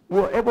system, we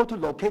were able to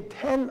locate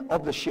 10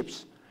 of the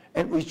ships,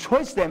 and we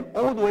traced them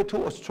all the way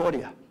to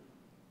Australia.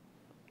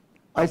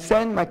 I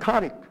sent my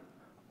colleague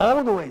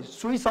all the way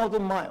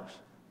 3,000 miles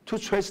to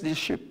trace this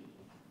ship.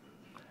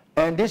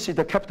 And this is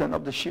the captain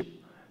of the ship.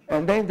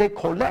 And then they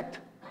collect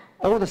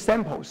all the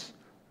samples,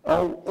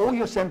 all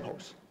your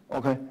samples,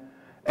 okay?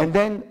 And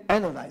then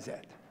analyze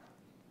that.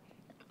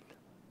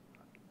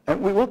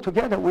 And we work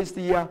together with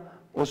the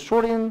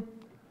Australian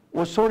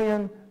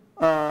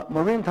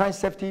Maritime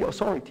Safety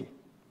Authority.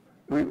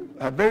 We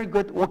have very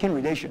good working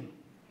relation.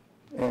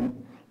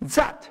 And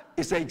that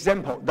is an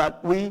example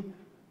that we,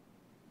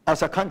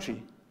 as a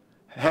country,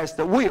 has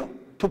the will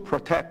to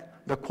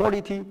protect the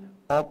quality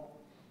of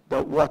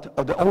the water,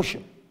 of the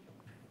ocean.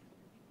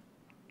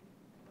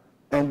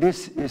 And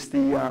this is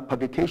the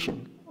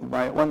publication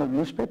by one of the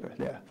newspapers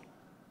there.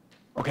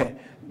 Okay,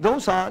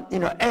 those are,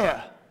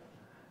 air,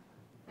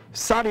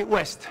 solid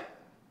waste,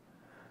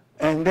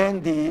 and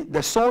then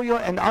the soil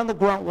and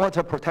underground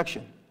water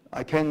protection.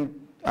 I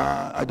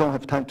don't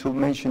have time to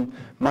mention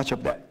much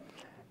of that.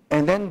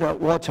 And then the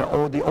water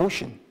or the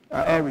ocean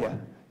area,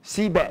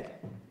 seabed.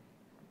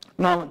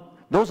 Now,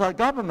 those are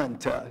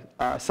government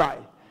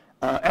side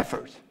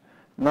efforts.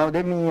 Now,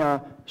 let me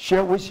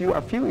share with you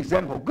a few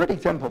examples, good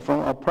examples from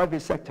our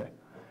private sector.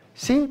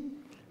 See,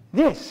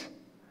 this,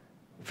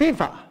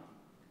 FIFA,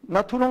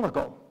 not too long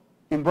ago,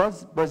 in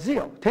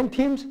Brazil, 10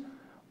 teams,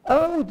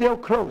 all their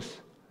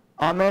clothes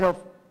are made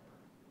of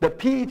the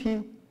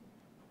PET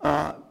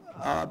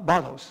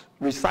bottles,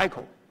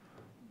 recycled,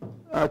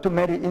 to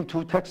make it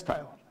into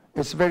textile.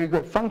 It's very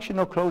good,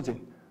 functional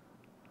clothing.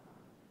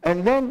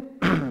 And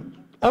then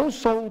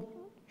also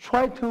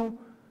try to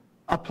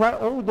apply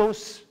all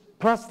those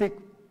plastic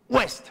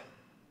waste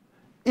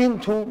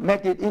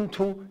make it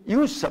into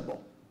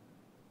usable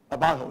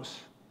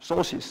bottles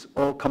sources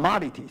or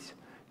commodities.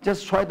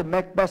 Just try to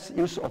make best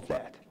use of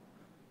that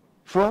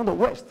from the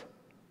West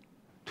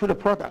to the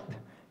product.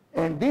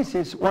 And this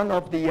is one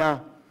of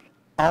the,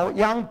 our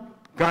young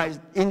guys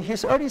in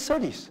his early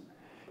 30s.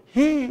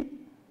 He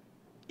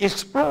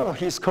explored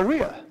his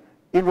career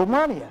in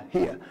Romania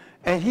here,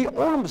 and he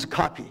almost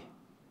copied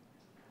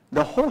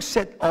the whole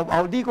set of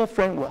our legal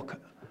framework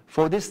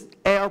for this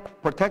air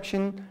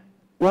protection,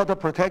 water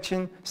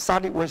protection,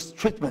 solid waste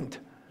treatment,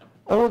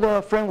 all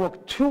the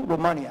framework to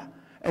Romania.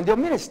 And the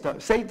minister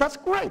said, that's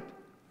great.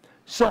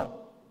 So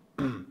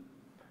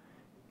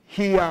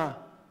he,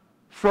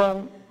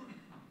 from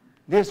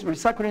this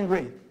recycling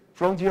rate,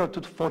 from 0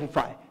 to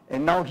 45,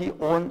 and now he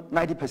owns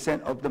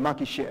 90% of the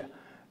market share.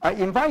 I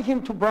invite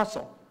him to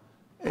Brussels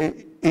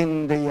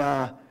in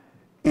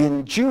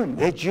June,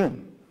 late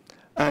June,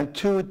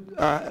 to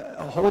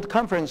hold a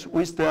conference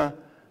with the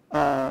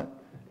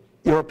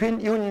European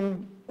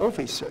Union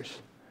officers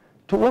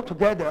to work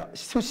together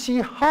to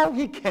see how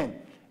he can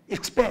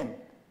expand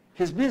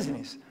his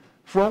business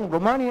from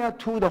Romania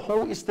to the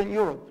whole Eastern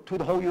Europe, to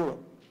the whole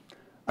Europe.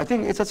 I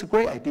think it's just a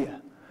great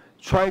idea.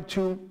 Try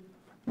to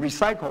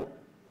recycle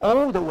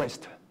all the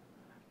waste.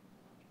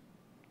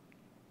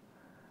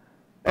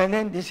 And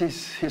then this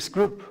is his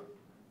group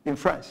in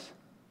France.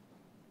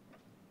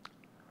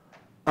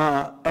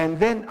 And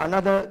then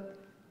another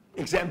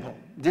example,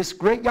 this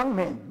great young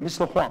man,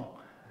 Mr. Huang,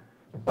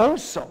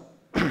 also,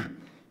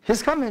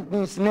 his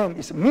company's name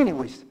is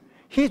Miniwaste.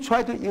 He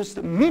tried to use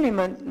the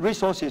minimum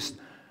resources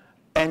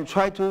and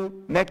try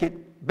to make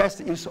it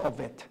best use of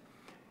it.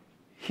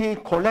 He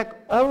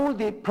collect all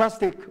the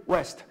plastic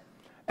waste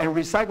and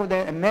recycle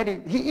them and made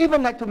it. He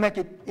even like to make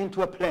it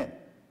into a plane,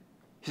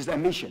 his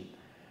ambition.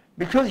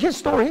 Because his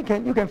story,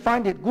 you can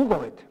find it,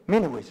 Google it,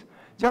 Miniwaste.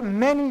 There are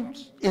many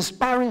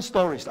inspiring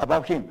stories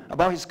about him,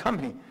 about his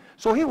company.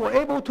 So he was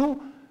able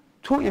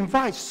to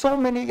invite so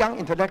many young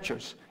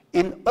intellectuals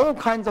in all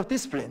kinds of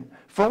disciplines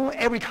from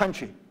every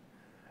country.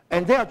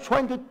 And they are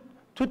trying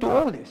to do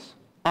all this.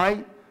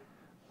 I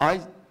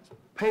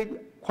paid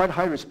quite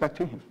high respect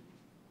to him.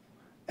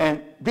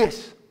 And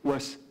this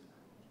was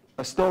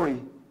a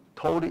story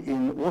told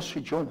in Wall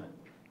Street Journal.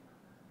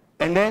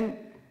 And then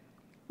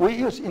we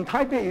use in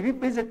Taipei, if you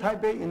visit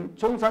Taipei in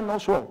Zhongshan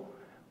North Road,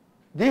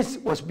 this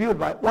was built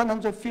by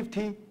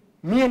 150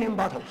 million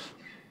bottles.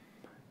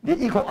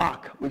 The Eco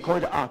Ark, we call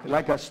it the Ark,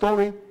 like a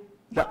story,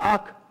 the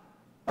Ark,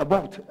 a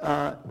boat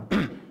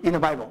in the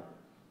Bible.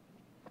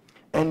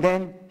 And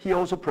then he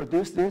also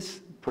produced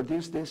this.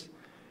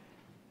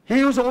 He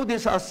used all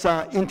this as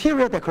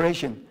interior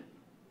decoration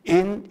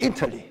in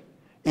Italy,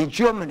 in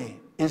Germany,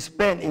 in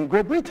Spain, in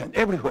Great Britain,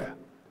 everywhere.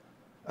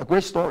 A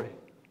great story.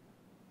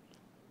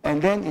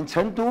 And then in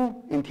Chengdu,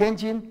 in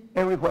Tianjin,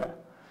 everywhere.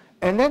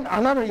 And then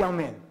another young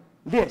man,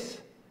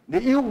 this,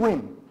 the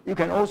Ying-yuan, you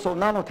can also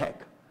nanotech,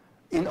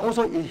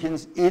 also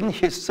in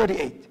his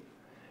 38.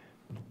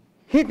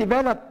 He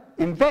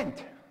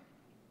invent,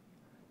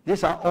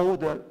 these are all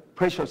the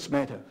precious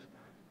metals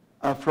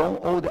from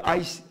all the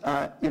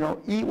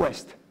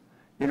e-waste,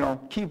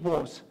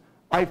 keyboards,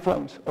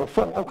 iPhones, or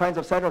phone, all kinds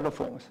of cellular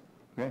phones,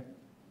 okay?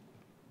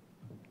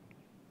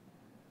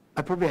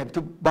 I probably have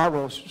to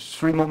borrow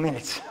 3 more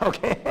minutes,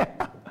 okay?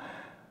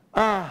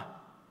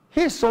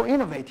 He's so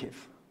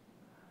innovative.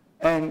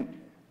 And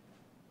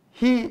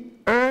he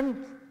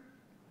earned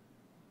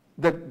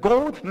the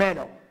gold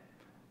medal,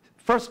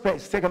 first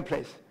place, second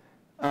place,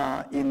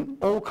 in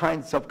all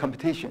kinds of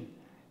competition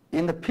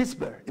in the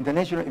Pittsburgh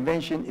International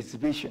Invention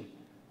Exhibition.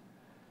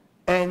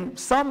 And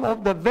some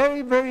of the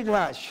very, very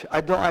large,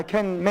 I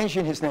can't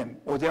mention his name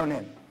or their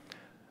name,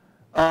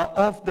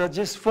 of the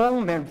just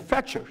phone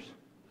manufacturers,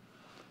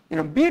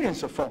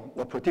 billions of phones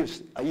were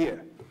produced a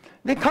year.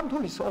 They come to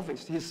his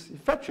office, his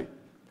factory,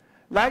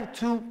 like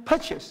to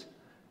purchase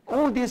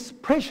all these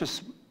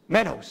precious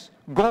metals,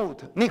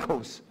 gold,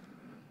 nickels,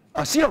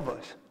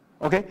 silvers,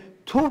 okay,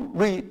 to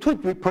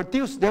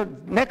reproduce their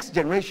next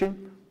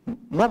generation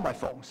mobile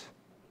phones.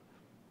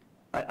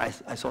 I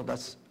thought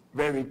that's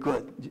very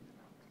good,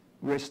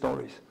 great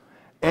stories.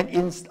 And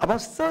in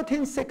about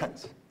 13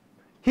 seconds,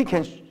 he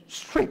can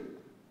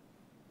strip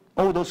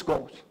all those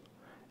golds.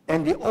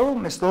 And the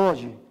old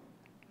methodology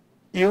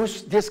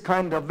used this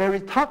kind of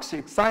very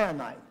toxic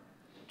cyanide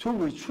to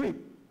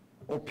retrieve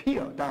or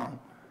peel down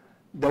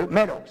the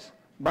metals.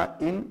 But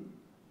in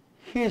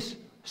his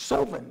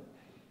solvent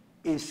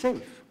is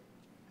safe.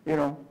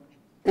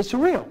 It's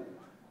real.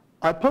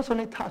 I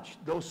personally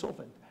touched those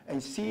solvents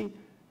and see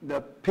the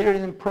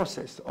peeling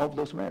process of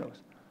those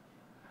metals.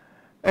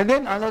 And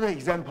then another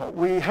example,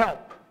 we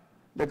help,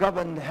 the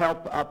government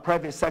help our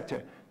private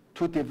sector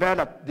to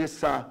develop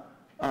this app.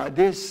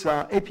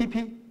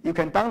 You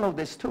can download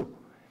this too.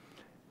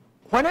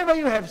 Whenever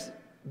you have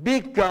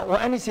big or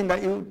anything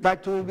that you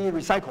like to be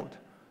recycled,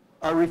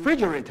 a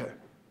refrigerator,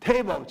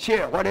 table,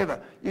 chair,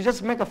 whatever, you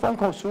just make a phone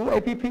call through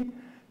app,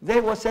 they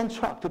will send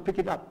truck to pick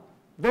it up.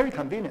 Very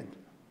convenient.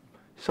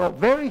 So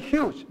very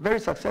huge, very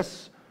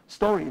success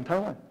story in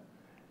Taiwan.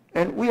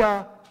 And we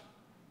are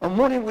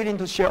more than willing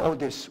to share all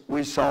this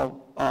with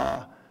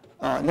our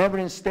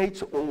neighboring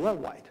states or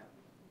worldwide?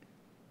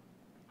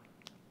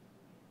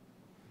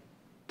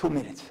 2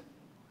 minutes.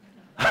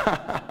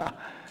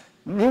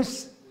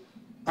 News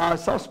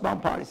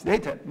southbound policy.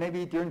 Later,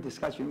 maybe during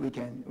discussion, we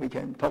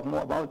can talk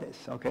more about this,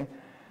 okay?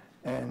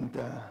 And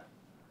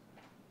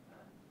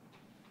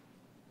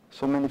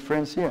so many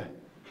friends here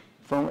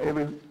from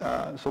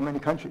so many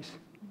countries.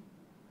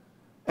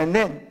 And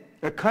then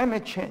the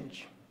climate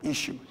change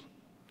issues.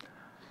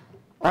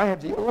 I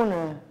have the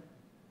honor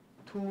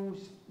to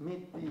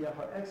meet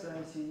Her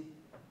Excellency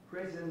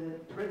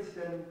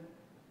President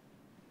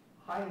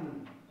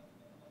Hyman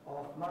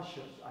of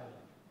Marshall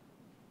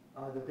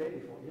Island the day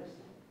before yesterday.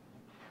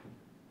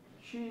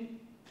 She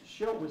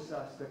shared with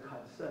us the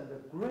concern, the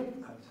great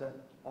concern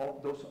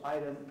of those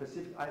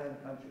Pacific Island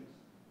countries.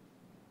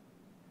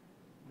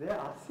 They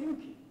are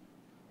thinking,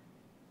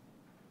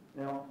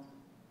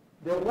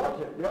 their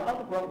water, their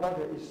underground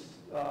water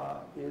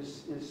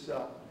is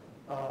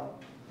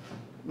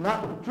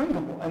not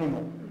drinkable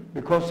anymore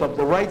because of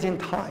the rising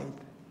tide.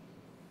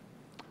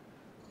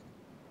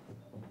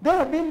 They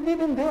have been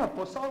living there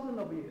for thousands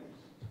of years.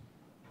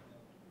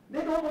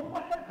 They don't know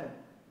what happened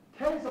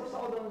tens of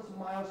thousands of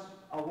miles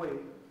away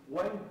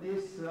when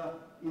this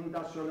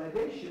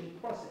industrialization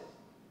process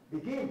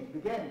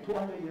began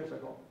 200 years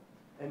ago.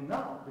 And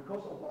now,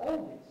 because of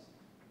all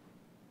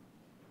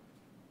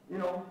this,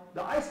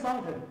 the ice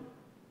mountain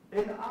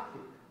in the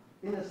Arctic,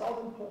 in the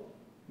southern pole,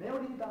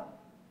 melting down.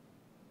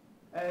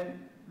 And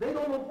they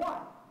don't know why,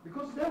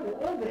 because they were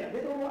all there.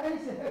 They don't know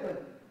anything happened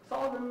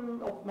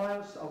thousands of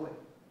miles away.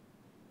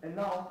 And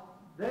now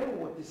they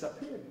were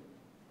disappearing.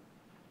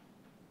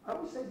 I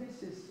would say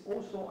this is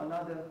also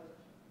another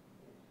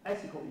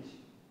ethical issue,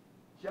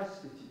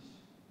 justice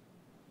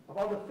issue,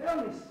 about the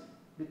fairness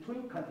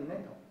between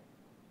continental.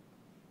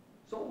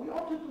 So we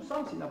ought to do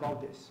something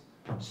about this.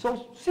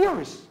 So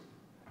serious.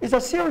 It's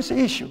a serious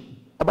issue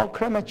about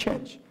climate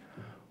change.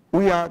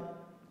 I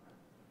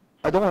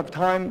don't have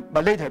time,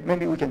 but later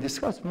maybe we can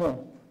discuss more,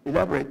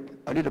 elaborate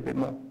a little bit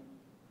more.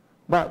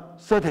 But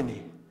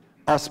certainly,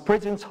 as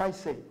President Tsai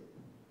said,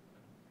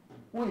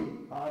 we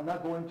are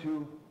not going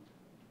to,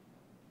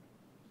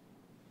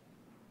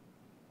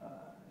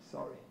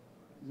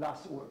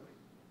 last word.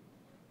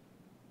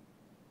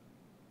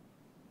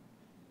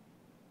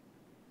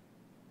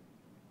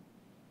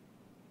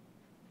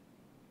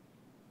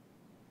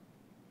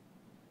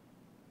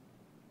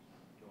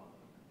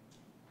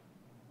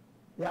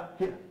 Yeah,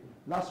 here,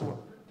 last word.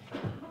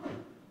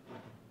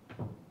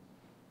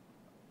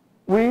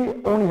 We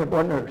only have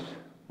one Earth.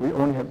 We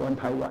only have one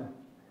Taiwan.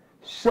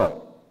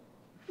 So,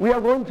 we are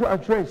going to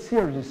address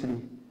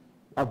seriously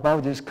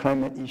about these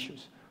climate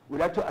issues. We'd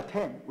like to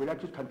attend, we'd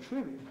like to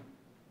contribute,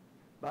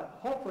 but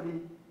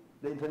hopefully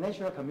the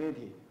international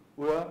community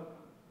will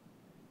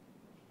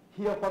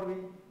hear what we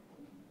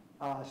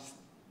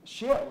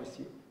share with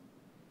you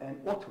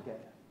and work together.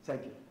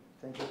 Thank you.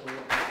 Thank you for your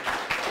attention.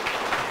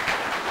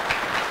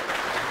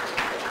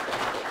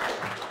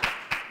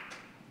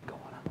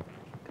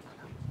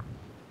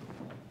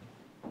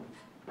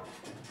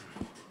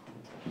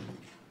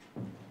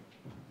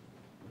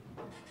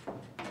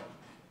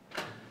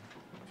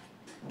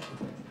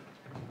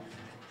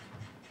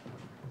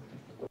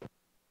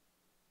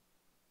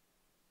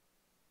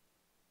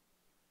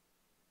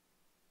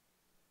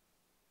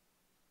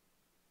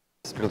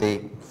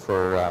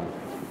 For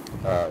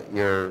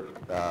your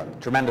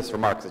tremendous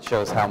remarks. It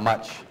shows how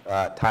much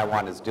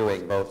Taiwan is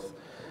doing both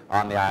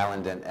on the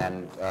island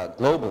and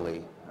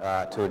globally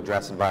to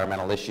address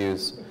environmental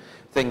issues,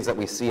 things that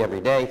we see every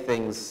day,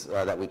 things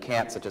that we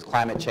can't, such as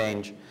climate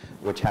change,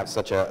 which have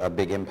such a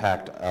big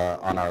impact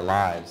on our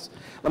lives.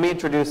 Let me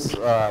introduce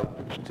to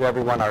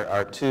everyone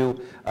our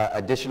two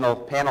additional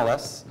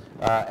panelists,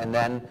 and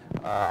then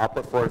I'll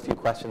put forward a few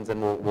questions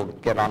and we'll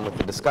get on with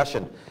the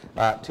discussion.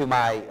 To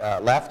my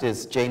left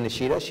is Jane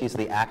Nishida. She's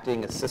the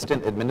Acting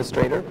Assistant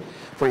Administrator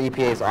for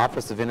EPA's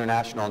Office of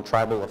International and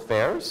Tribal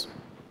Affairs.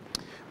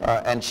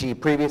 And she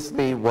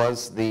previously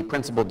was the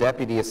Principal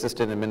Deputy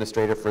Assistant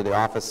Administrator for the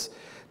Office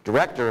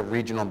Director of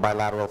Regional and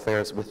Bilateral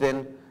Affairs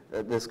within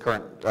this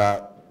current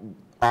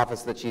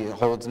office that she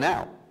holds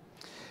now.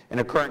 In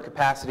her current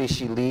capacity,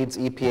 she leads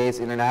EPA's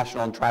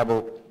international and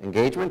tribal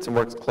engagements and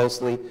works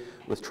closely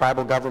with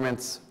tribal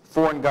governments,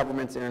 foreign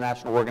governments,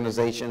 international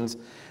organizations,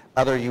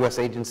 other U.S.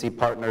 agency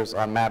partners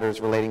on matters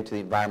relating to the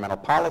environmental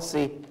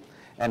policy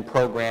and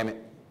program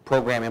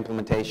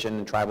implementation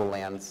in tribal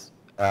lands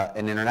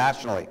and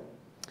internationally.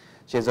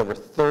 She has over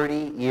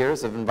 30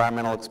 years of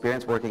environmental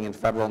experience working in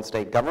federal and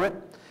state government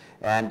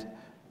and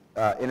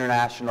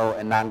international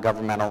and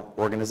non-governmental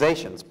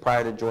organizations.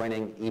 Prior to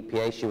joining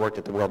EPA, she worked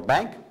at the World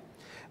Bank,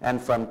 and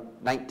from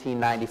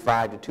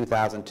 1995 to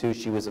 2002,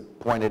 she was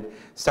appointed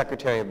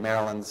Secretary of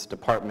Maryland's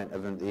Department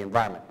of the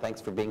Environment.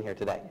 Thanks for being here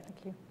today.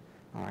 Thank you.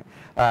 All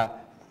right.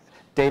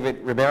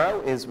 David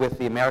Ribeiro is with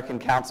the American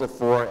Council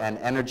for an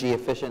Energy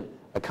Efficient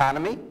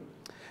Economy.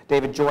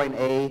 David joined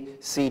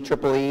ACEEE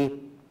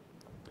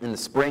In the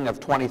spring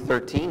of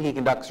 2013, he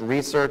conducts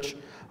research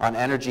on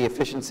energy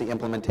efficiency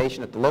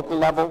implementation at the local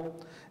level,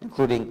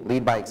 including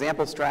lead by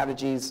example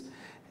strategies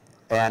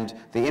and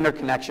the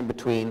interconnection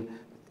between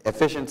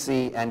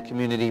efficiency and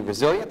community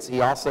resilience.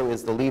 He also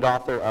is the lead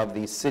author of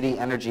the City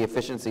Energy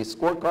Efficiency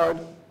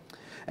Scorecard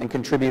and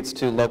contributes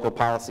to local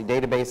policy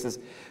databases.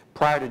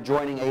 Prior to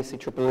joining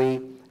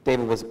ACEEE,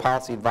 David was a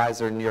policy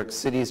advisor in New York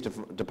City's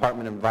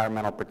Department of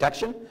Environmental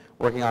Protection,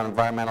 working on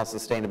environmental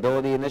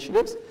sustainability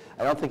initiatives.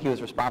 I don't think he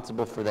was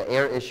responsible for the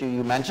air issue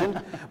you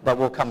mentioned, but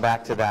we'll come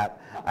back to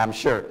that, I'm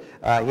sure.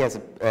 He has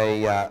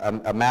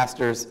a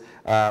master's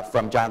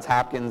from Johns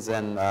Hopkins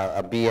and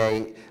a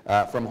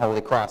BA from Holy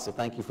Cross, so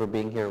thank you for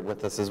being here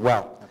with us as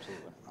well.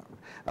 Absolutely.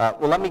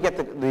 Well, let me get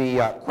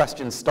the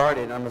questions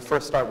started. I'm going to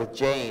first start with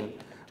Jane.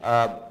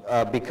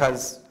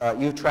 Because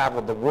you've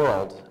traveled the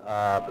world,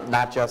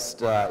 not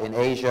just in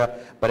Asia,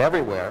 but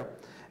everywhere.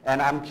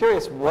 And I'm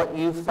curious what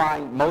you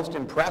find most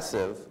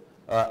impressive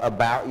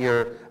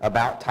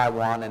about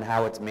Taiwan and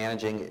how it's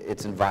managing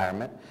its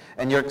environment,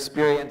 and your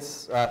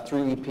experience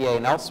through EPA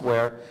and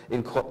elsewhere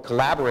in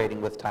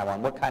collaborating with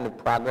Taiwan. What kind of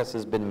progress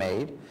has been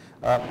made?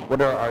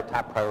 What are our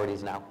top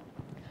priorities now?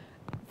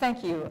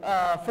 Thank you.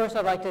 First,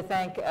 I'd like to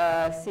thank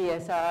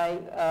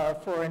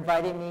CSI for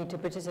inviting me to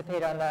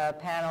participate on the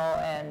panel,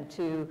 and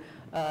to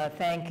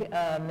thank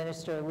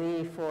Minister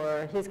Lee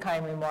for his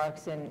kind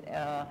remarks.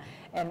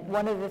 And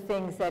one of the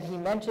things that he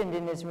mentioned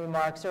in his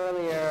remarks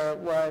earlier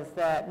was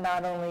that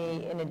not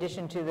only, in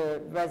addition to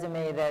the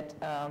resume that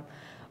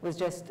was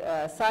just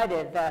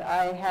cited, that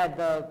I had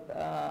the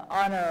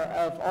honor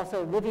of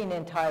also living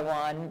in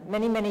Taiwan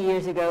many, many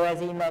years ago, as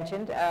he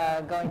mentioned,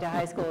 going to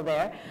high school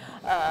there.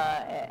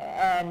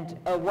 And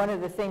one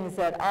of the things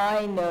that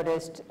I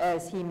noticed,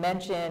 as he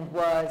mentioned,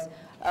 was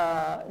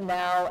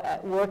now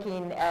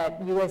working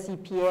at US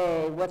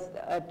EPA,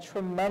 what a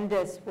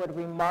tremendous, what a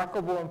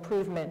remarkable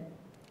improvement,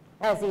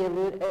 as he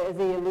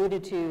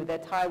alluded to,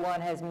 that Taiwan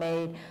has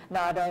made,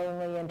 not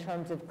only in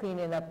terms of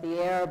cleaning up the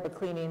air, but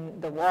cleaning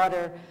the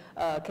water,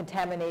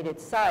 contaminated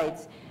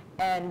sites.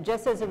 And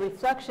just as a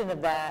reflection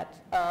of that,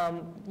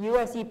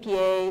 US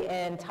EPA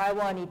and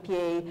Taiwan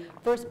EPA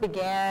first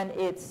began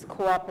its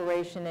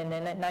cooperation in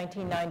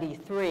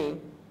 1993,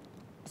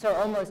 so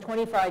almost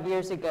 25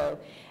 years ago.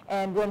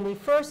 And when we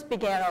first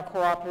began our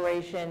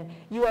cooperation,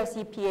 US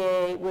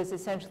EPA was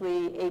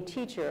essentially a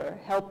teacher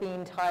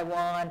helping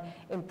Taiwan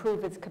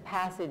improve its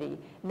capacity.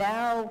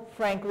 Now,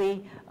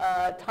 frankly,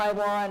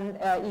 Taiwan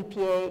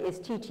EPA is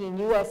teaching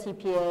US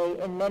EPA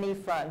in many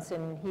fronts,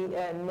 and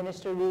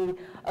Minister Lee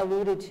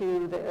alluded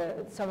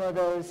to some of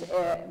those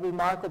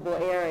remarkable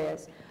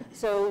areas.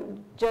 So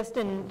just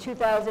in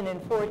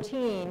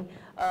 2014,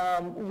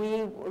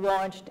 we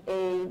launched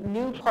a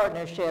new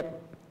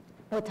partnership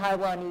with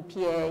Taiwan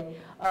EPA,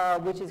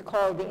 which is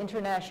called the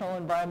International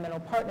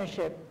Environmental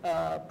Partnership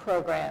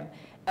Program.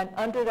 And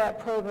under that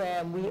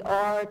program, we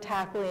are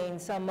tackling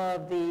some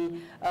of the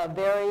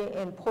very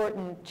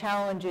important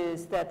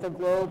challenges that the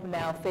globe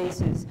now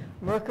faces.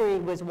 Mercury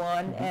was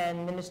one,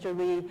 and Minister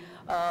Lee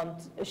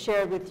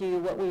shared with you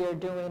what we are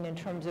doing in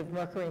terms of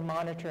mercury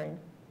monitoring.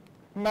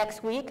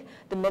 Next week,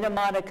 the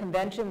Minamata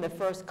Convention, the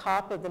first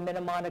COP of the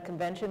Minamata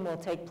Convention, will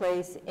take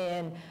place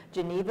in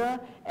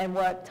Geneva. And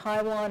what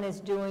Taiwan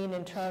is doing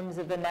in terms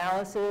of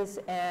analysis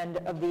and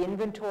of the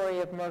inventory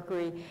of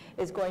mercury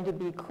is going to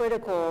be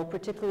critical,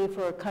 particularly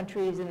for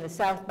countries in the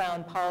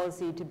southbound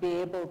policy, to be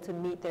able to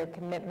meet their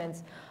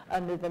commitments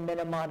under the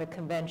Minamata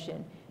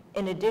Convention.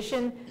 In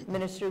addition,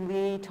 Minister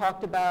Lee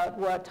talked about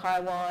what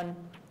Taiwan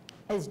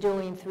is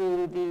doing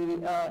through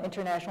the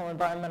International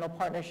Environmental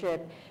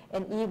Partnership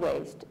and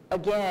e-waste.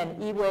 Again,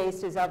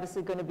 e-waste is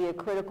obviously going to be a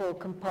critical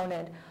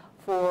component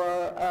for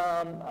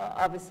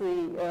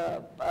obviously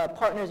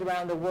partners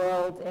around the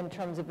world in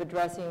terms of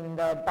addressing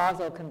the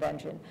Basel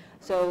Convention.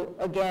 So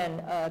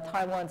again,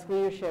 Taiwan's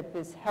leadership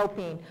is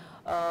helping,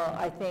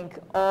 I think,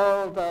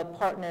 all the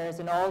partners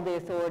and all the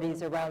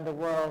authorities around the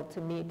world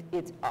to meet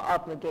its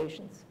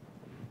obligations.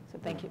 So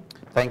thank you.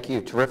 Thank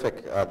you.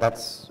 Terrific.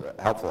 That's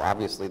helpful.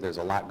 Obviously, there's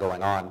a lot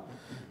going on.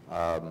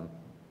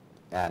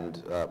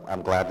 And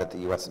I'm glad that the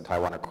U.S. and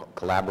Taiwan are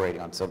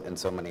collaborating on in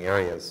so many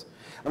areas.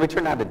 Let me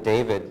turn now to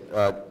David.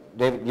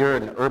 David, you're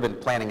an urban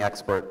planning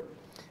expert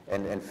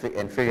and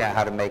figuring out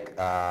how to make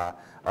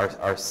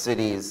our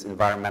cities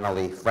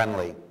environmentally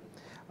friendly.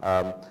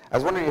 I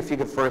was wondering if you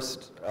could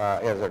first,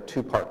 as a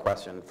two-part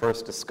question,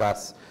 first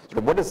discuss sort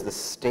of what is the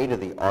state of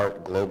the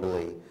art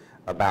globally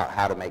about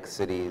how to make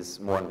cities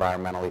more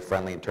environmentally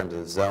friendly in terms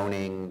of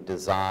zoning,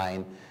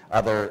 design,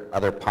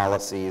 other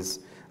policies,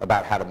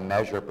 about how to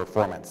measure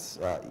performance.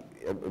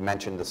 You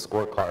mentioned the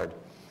scorecard.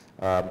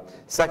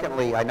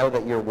 Secondly, I know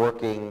that you're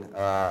working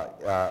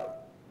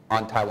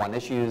on Taiwan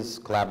issues,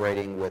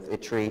 collaborating with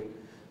ITRI,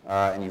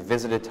 and you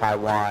visited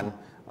Taiwan.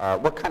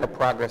 What kind of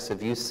progress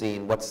have you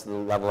seen? What's the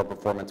level of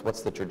performance?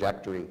 What's the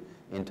trajectory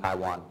in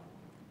Taiwan?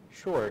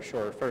 Sure.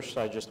 First,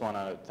 I just want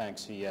to thank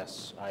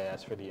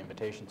CSIS for the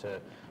invitation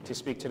to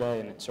speak today,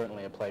 and it's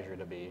certainly a pleasure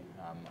to be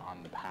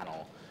on the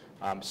panel.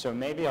 So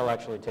maybe I'll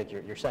actually take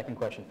your second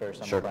question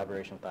first on Sure. the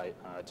collaboration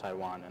with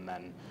Taiwan, and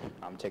then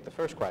take the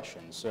first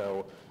question.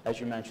 So as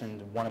you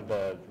mentioned, one of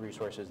the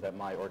resources that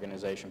my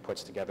organization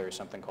puts together is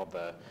something called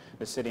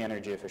the City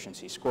Energy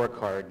Efficiency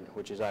Scorecard,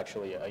 which is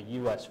actually a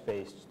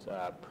US-based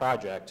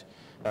project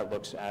that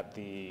looks at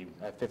the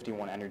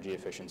 51 energy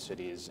efficient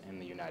cities in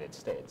the United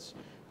States.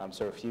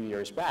 So a few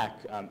years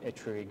back,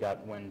 ITRI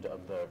got wind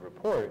of the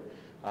report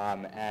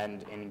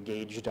and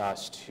engaged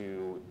us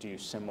to do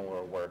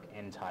similar work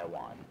in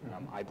Taiwan.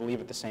 I believe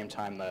at the same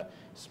time the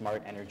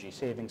Smart Energy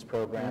Savings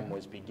Program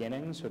was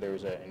beginning, so there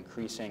was an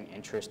increasing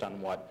interest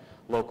on what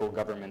local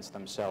governments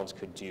themselves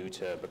could do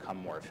to become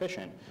more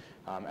efficient.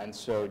 And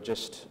so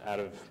just out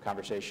of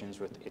conversations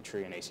with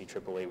ITRI and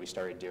ACAAA, we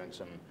started doing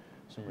some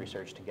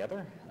research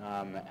together.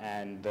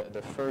 And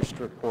the first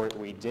report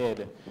we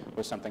did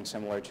was something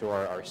similar to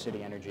our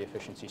City Energy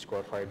Efficiency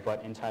Scorecard,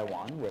 but in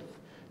Taiwan, with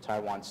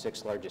Taiwan's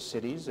 6 largest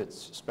cities, its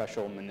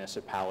special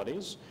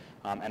municipalities.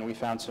 And we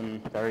found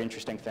some very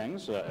interesting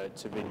things.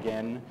 To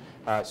begin,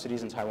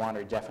 cities in Taiwan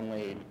are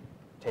definitely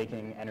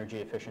taking energy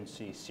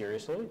efficiency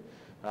seriously.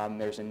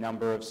 There's a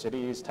number of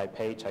cities,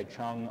 Taipei,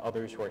 Taichung,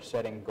 others who are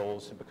setting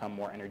goals to become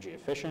more energy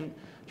efficient,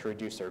 to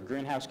reduce their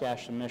greenhouse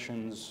gas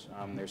emissions.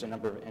 There's a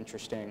number of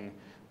interesting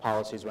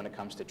policies when it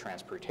comes to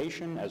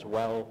transportation as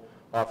well,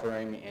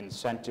 offering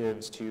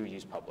incentives to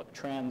use public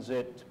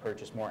transit, to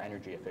purchase more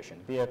energy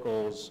efficient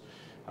vehicles,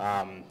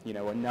 you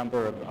know, a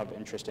number of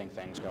interesting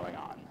things going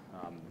on.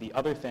 The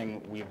other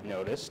thing we've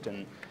noticed,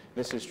 and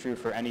this is true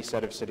for any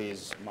set of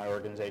cities my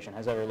organization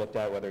has ever looked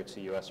at, whether it's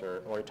the US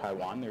or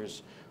Taiwan,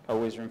 there's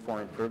always room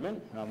for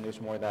improvement.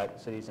 There's more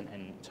that cities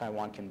in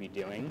Taiwan can be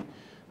doing,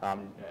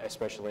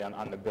 especially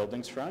on the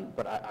buildings front.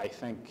 But I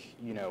think,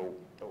 you know,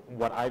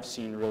 what I've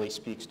seen really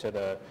speaks to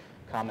the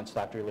comments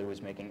Dr. Lee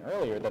was making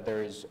earlier, that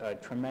there is a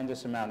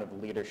tremendous amount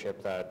of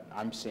leadership that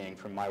I'm seeing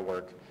from my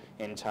work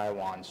in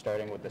Taiwan,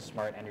 starting with the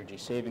Smart Energy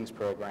Savings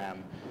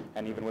Program,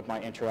 and even with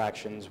my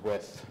interactions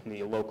with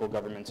the local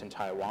governments in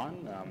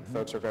Taiwan.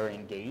 Folks are very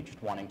engaged,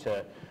 wanting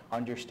to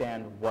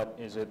understand what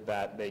is it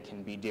that they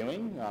can be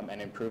doing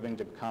and improving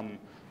to become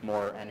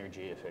more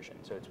energy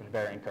efficient. So it's been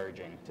very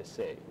encouraging to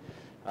see.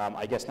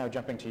 I guess now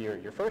jumping to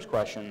your first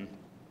question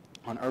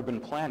on urban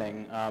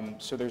planning,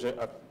 so there's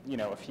a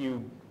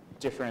few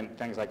different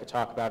things I could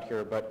talk about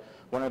here, but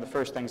one of the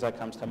first things that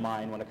comes to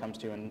mind when it comes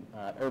to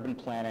urban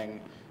planning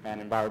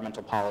and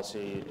environmental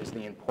policy is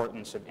the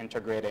importance of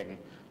integrating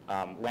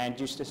land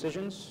use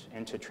decisions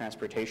into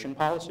transportation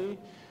policy.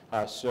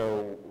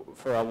 So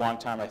for a long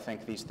time, I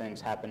think these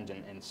things happened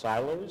in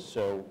silos.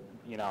 So,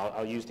 you know,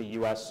 I'll use the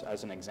US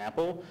as an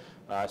example.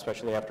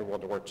 Especially after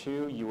World War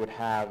II, you would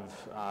have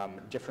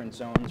different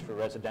zones for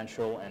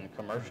residential and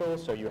commercial.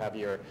 So you have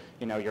your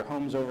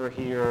homes over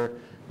here,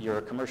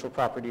 your commercial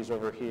properties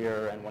over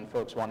here, and when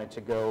folks wanted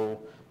to go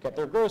get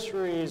their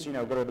groceries, you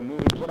know, go to the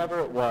movies, whatever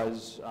it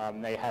was,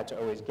 they had to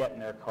always get in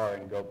their car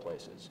and go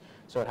places.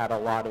 So it had a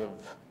lot of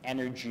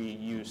energy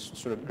use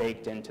sort of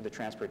baked into the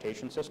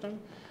transportation system.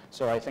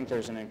 So I think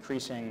there's an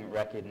increasing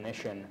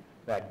recognition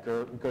that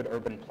good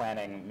urban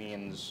planning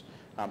means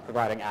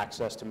providing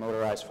access to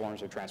motorized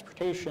forms of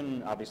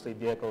transportation, obviously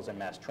vehicles and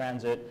mass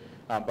transit,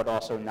 but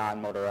also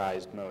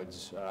non-motorized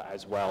modes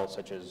as well,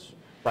 such as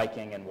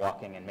biking and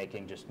walking and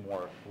making just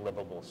more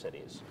livable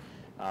cities.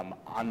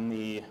 On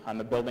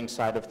the building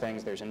side of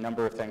things, there's a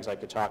number of things I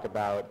could talk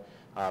about.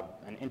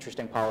 An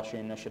interesting policy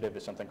initiative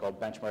is something called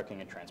benchmarking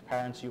and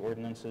transparency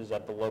ordinances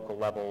at the local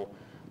level,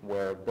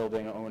 where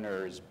building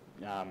owners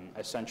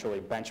essentially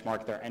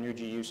benchmark their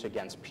energy use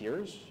against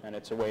peers, and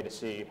it's a way to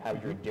see how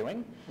you're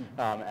doing,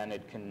 and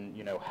it can,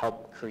 you know,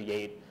 help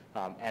create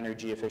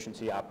energy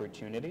efficiency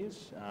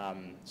opportunities.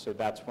 So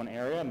that's one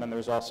area, and then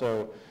there's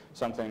also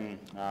something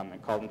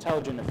called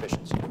intelligent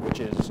efficiency, which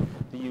is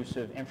the use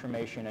of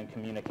information and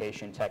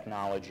communication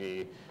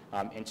technology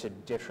into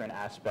different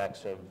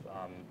aspects of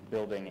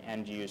building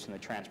end use in the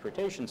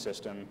transportation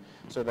system,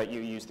 so that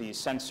you use these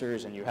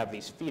sensors and you have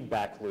these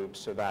feedback loops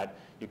so that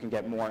you can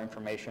get more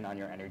information on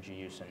your energy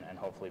use and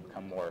hopefully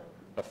become more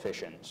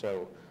efficient.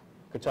 So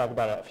could talk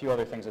about a few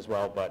other things as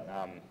well, but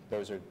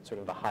those are sort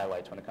of the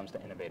highlights when it comes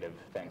to innovative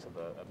things at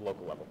the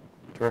local level.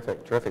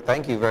 Terrific, terrific.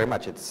 Thank you very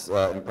much. It's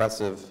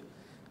impressive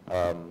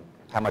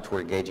how much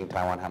we're engaging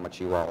Taiwan, how much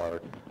you all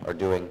are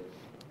doing,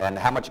 and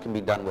how much can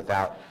be done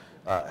without,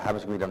 how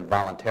much can be done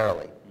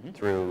voluntarily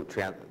through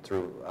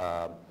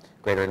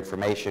greater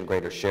information,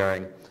 greater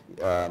sharing.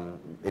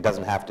 It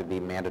doesn't have to be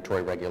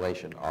mandatory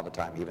regulation all the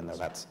time, even though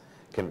that's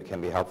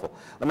can be helpful.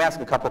 Let me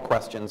ask a couple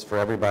questions for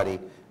everybody.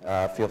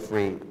 Feel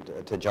free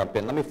to jump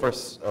in. Let me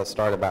first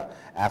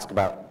ask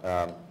about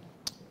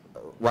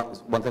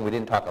one thing we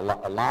didn't talk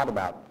a lot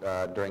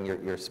about during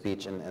your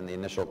speech and the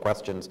initial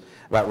questions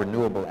about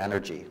renewable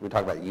energy. We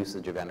talked about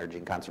usage of energy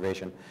and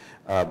conservation,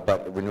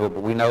 but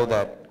renewable. We know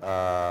that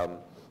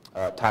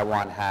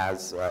Taiwan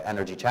has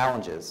energy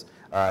challenges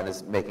and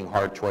is making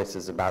hard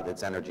choices about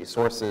its energy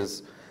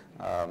sources.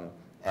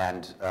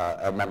 And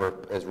I remember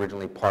as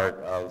originally part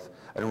of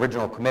an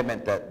original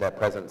commitment that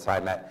President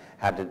Tsai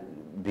had to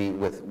be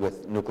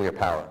with nuclear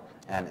power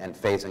and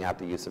phasing out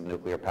the use of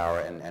nuclear power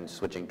and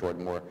switching toward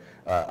more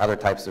other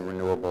types of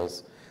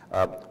renewables.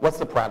 What's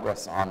the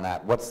progress on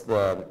that? What's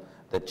the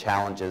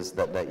challenges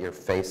that you're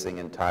facing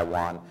in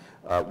Taiwan?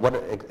 What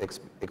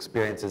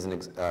experiences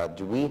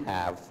do we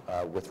have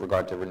with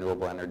regard to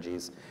renewable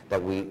energies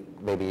that we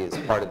maybe is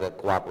part of the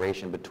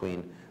cooperation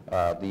between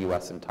the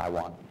U.S. and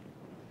Taiwan?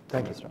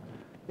 Thank you, sir.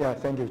 Yeah,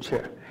 thank you,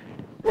 Chair.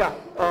 Yeah,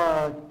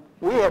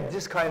 we have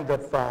this kind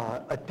of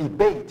a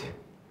debate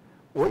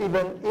or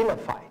even in a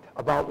fight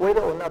about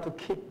whether or not to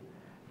keep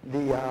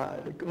the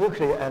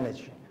nuclear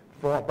energy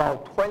for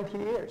about 20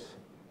 years,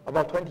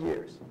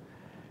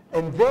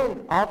 And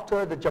then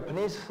after the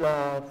Japanese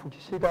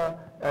Fukushima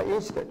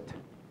incident,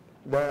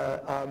 the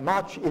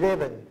March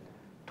 11,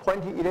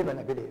 2011,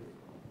 I believe,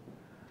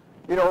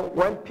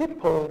 when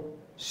people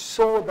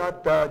saw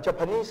that the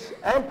Japanese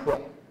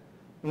emperor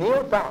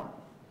kneel down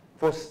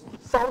for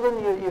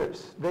 1,000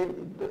 years. The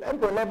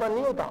emperor never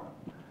kneeled down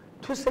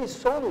to say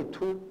sorry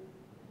to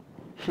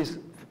his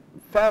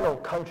fellow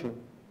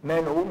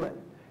countrymen or women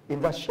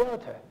in that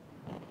shelter.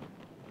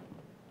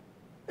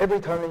 Every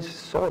time we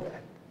saw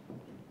that.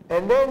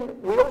 And then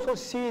we also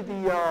see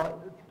the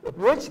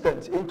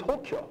residents in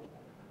Tokyo,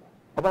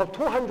 about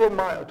 200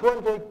 miles,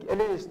 200 at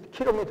least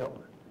kilometers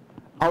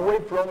away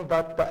from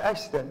that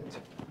accident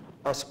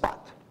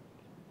spot.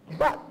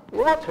 But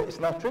water is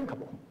not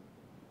drinkable.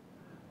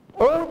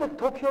 All the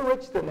Tokyo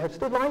residents have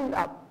to line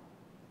up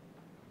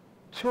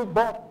to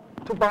buy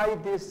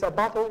this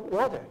bottled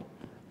water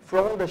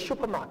from the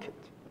supermarket.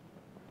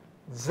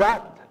 Those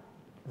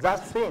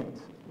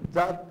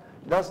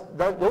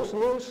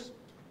news,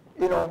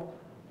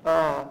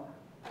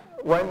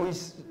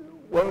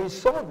 when we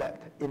saw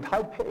that in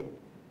Taipei,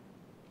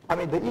 I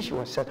mean, the issue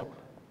was settled.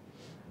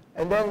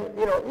 And then,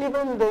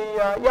 even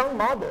the young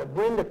mother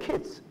bring the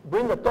kids,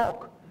 bring the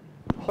dog,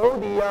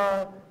 hold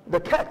the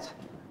cat.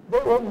 They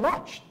all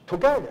marched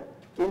together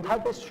in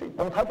Taipei Street,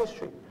 on Taipei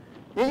Street.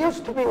 It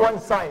used to be one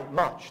side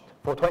marched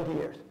for 20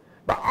 years.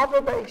 But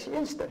after the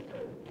incident,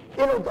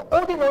 the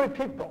ordinary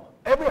people,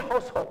 every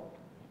household,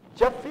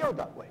 just feel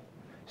that way.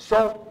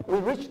 So we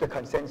reached the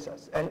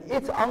consensus, and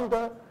it's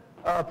under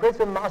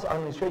President Ma's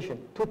administration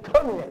to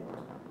terminate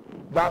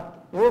that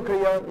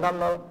nuclear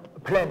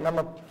plan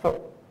number 4,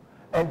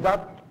 and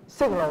that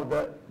signal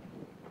the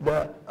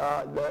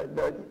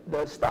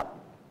stop.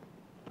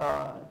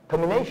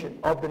 Termination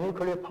of the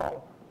nuclear power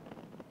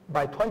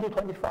by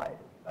 2025,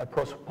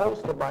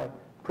 proposed by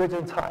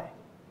President Tsai.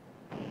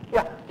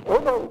 Yeah,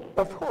 although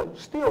of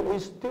course, we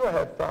still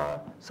have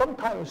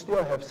sometimes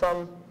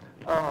some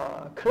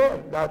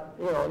claim that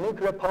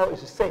nuclear power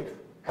is safe.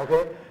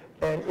 Okay,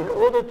 and in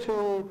order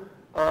to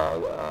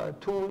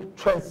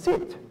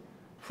transit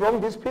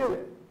from this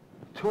period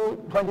to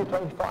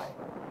 2025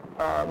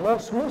 more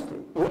smoothly,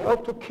 we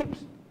ought to keep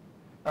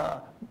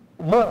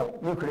more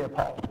nuclear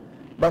power.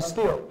 But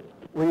still,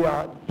 we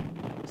are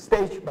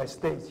stage by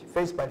stage,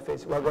 phase by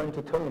phase, we are going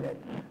to terminate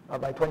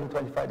by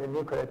 2025 the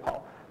nuclear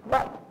power.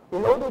 But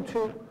in order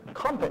to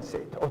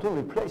compensate or to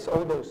replace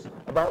all those,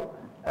 about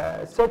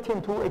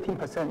 13 to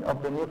 18%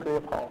 of the nuclear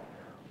power,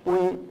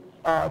 we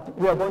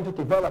are going to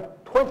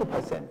develop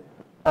 20%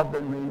 of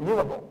the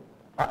renewable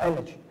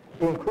energy,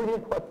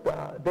 including what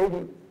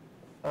David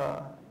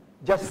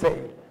just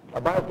said,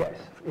 biogas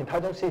in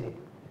Taiwan City.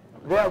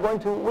 We are going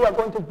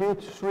to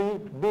build 3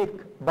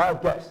 big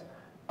biogas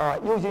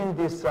using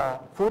this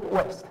food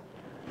waste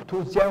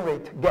to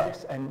generate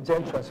gas and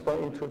then transfer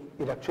into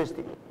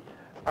electricity.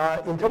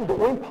 In terms of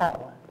wind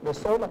power, the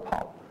solar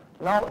power,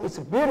 now it's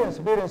billions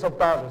of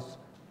dollars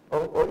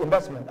or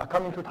investment are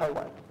coming to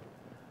Taiwan.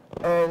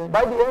 And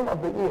by the end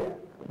of the year,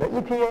 the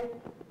EPA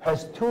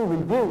has to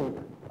review,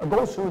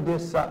 go through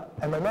this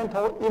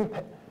environmental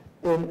impact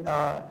in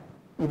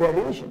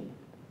evaluation,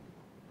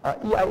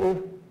 EIA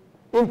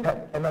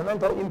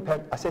environmental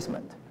impact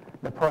assessment,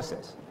 the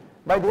process.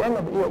 By the end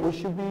of the year, we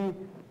should be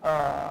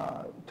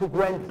to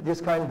grant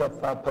this kind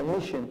of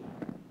permission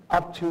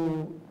up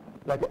to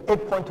like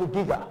 8.2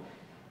 giga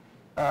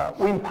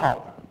wind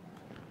power.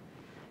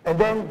 And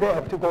then they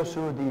have to go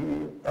through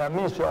the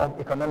Ministry of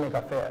Economic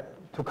Affairs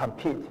to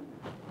compete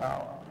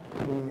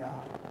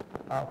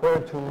where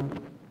to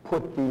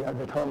put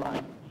the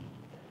turbine.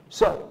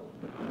 So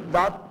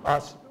that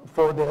is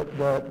for the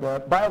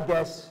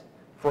biogas,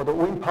 for the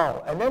wind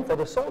power, and then for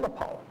the solar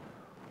power.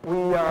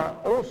 We are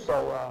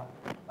also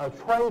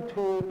trying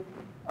to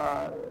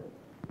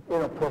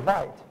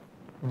provide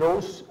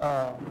those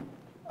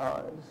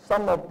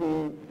some of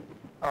the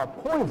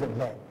poison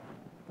land.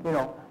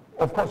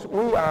 Of course,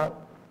 we are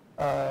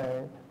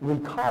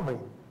recovering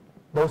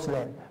those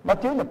land,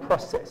 but during the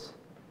process,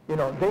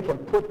 they can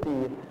put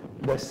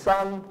the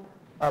sun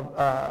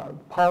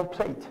power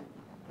plate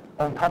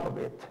on top of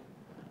it.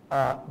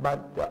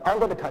 But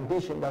under the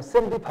condition that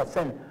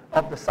 70%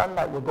 of the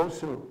sunlight will go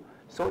through,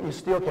 so you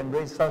still can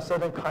raise some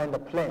certain kind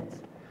of plants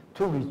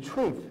to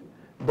retrieve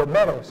the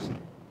metals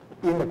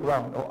in the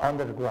ground or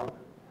under the ground.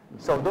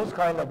 So those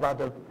kind of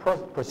the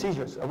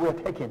procedures we are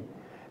taking,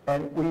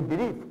 and we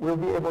believe we'll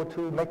be able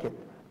to make it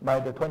by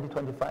the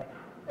 2025.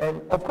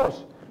 And of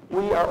course,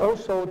 we are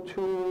also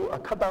to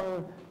cut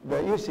down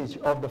the usage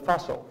of the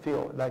fossil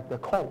fuel, like the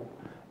coal,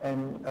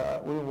 and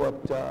we would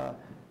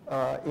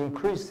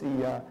increase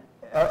the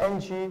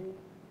LNG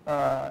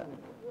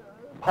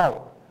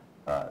power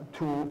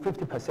to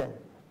 50%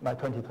 by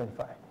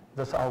 2025.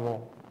 That's our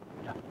goal.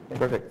 Yeah.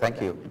 Perfect,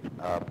 thank you.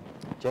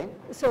 Jane?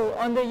 So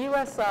on the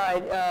U.S.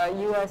 side,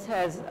 U.S.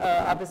 has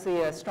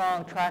obviously a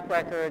strong track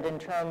record in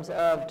terms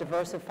of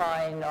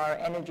diversifying our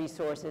energy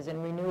sources, and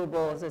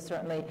renewables is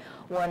certainly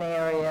one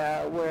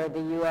area where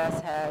the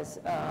U.S. has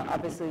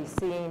obviously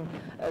seen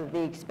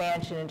the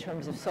expansion in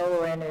terms of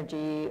solar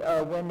energy,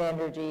 wind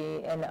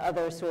energy, and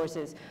other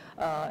sources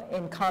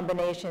in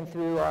combination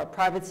through our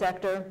private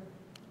sector.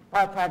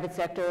 Our private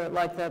sector,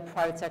 like the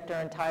private sector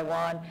in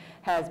Taiwan,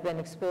 has been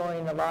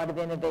exploring a lot of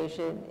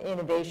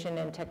innovation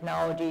and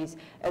technologies,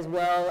 as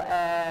well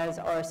as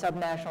our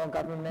subnational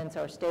governments,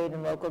 our state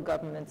and local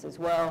governments as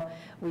well.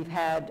 We've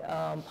had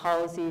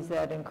policies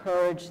that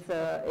encourage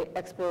the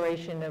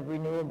exploration of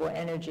renewable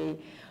energy.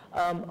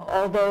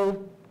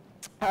 Although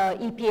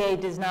EPA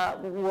does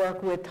not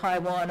work with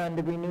Taiwan on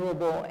the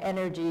renewable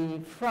energy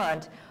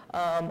front,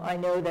 I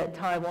know that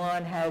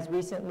Taiwan has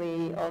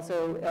recently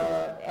also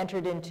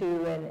entered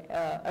into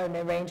an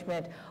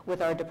arrangement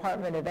with our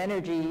Department of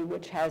Energy,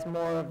 which has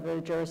more of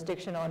the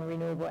jurisdiction on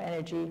renewable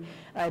energy.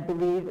 I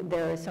believe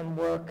there is some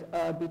work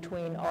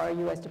between our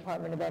U.S.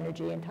 Department of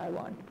Energy and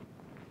Taiwan.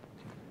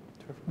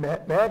 May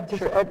I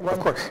just add one? Of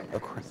course,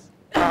 of course.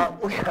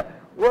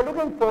 We're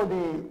looking for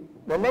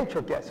the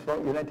natural gas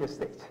from the United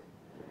States.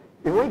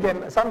 If we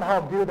can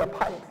somehow build a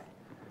pipe,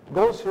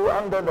 go through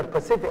under the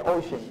Pacific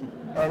Ocean,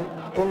 and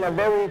in a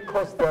very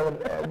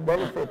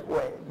cost-benefit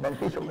way,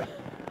 beneficial way,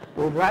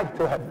 we'd like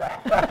to have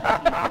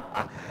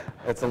that.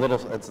 It's a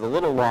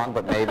little long,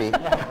 but maybe we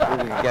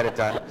can get it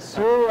done.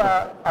 Through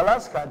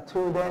Alaska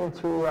to then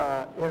to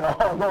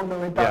all the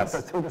way down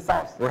to the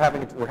south. We're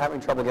having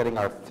trouble getting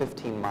our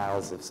 15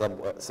 miles of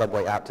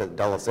subway out to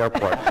Dulles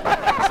Airport.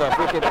 So if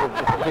we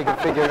could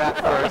figure that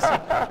first,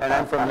 and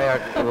then from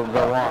there we'll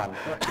go on.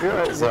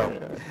 So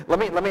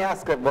let me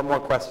ask one more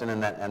question,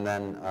 and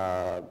then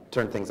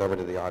turn things over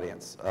to the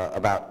audience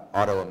about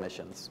auto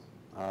emissions.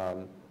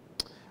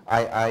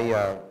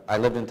 I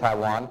lived in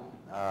Taiwan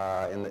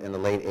in the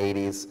late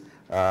 80s,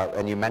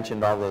 and you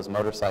mentioned all those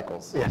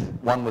motorcycles. Yes.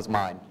 One was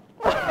mine.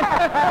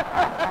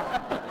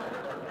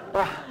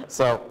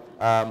 So,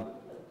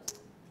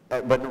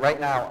 but right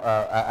now,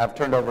 I've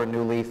turned over a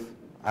new leaf.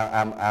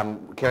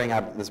 I'm carrying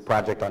out this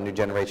project on new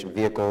generation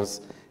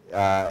vehicles,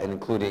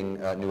 including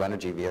new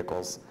energy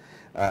vehicles.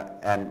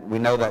 And we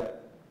know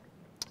that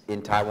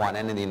in Taiwan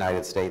and in the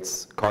United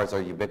States, cars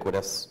are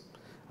ubiquitous,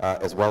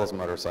 as well as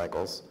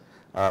motorcycles.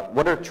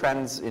 What are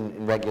trends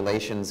in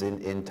regulations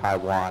in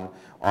Taiwan,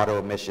 auto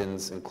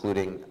emissions,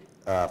 including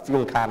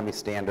fuel economy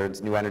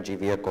standards, new energy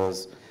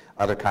vehicles,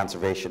 other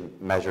conservation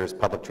measures,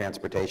 public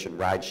transportation,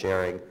 ride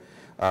sharing?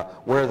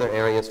 Where are there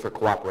areas for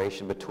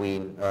cooperation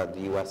between the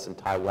U.S. and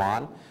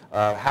Taiwan?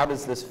 How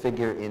does this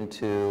figure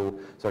into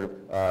sort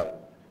of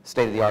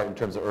state-of-the-art in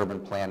terms of urban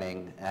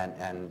planning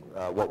and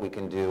what we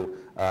can do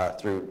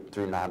through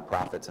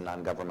nonprofits and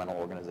non-governmental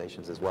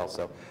organizations as well?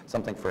 So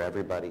something for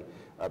everybody.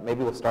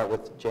 Maybe we'll start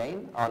with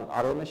Jane on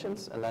auto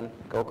emissions and then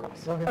go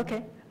across.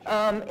 Okay.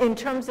 In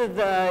terms of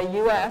the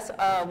U.S.,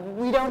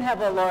 we don't have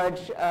a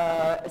large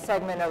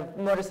segment of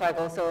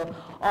motorcycles, so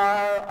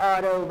our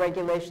auto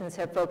regulations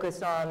have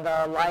focused on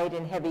the light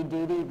and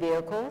heavy-duty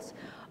vehicles.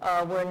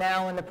 We're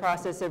now in the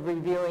process of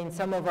reviewing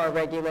some of our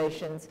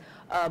regulations,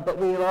 but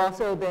we've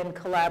also been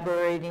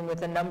collaborating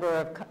with a number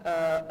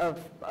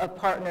of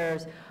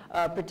partners,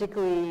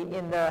 particularly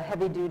in the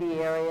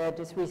heavy-duty area.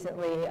 Just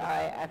recently,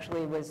 I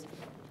actually was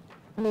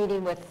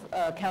meeting with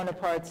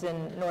counterparts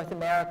in North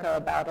America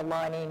about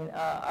aligning,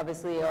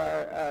 obviously,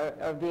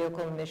 our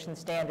vehicle emission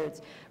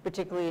standards,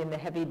 particularly in the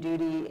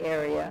heavy-duty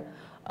area.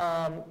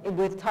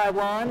 With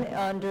Taiwan,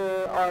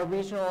 under our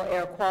regional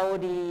air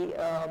quality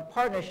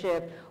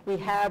partnership, we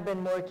have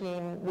been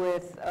working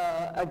with,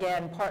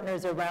 again,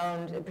 partners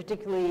around,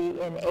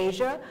 particularly in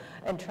Asia,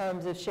 in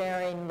terms of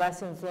sharing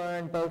lessons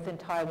learned both in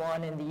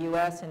Taiwan and the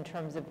U.S. in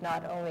terms of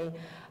not only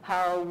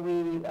how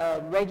we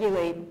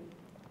regulate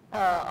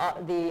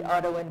the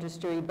auto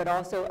industry, but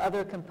also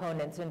other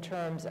components in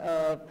terms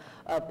of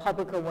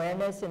public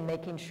awareness and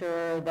making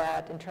sure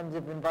that in terms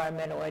of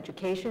environmental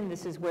education,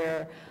 this is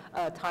where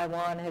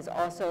Taiwan has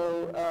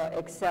also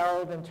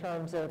excelled in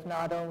terms of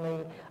not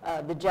only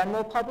the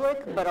general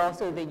public, but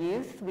also the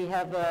youth. We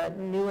have a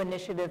new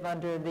initiative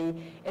under the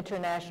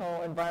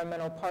International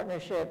Environmental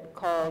Partnership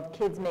called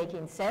Kids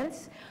Making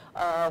Sense,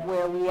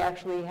 where we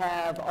actually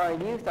have our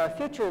youth, our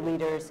future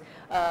leaders,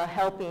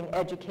 helping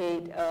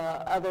educate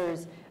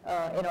others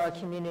in our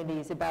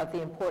communities about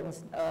the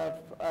importance of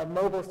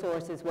mobile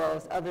sources as well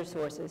as other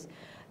sources.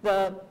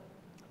 The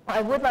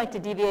I would like to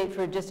deviate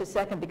for just a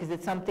second because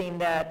it's something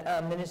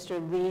that Minister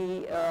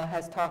Li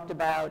has talked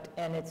about,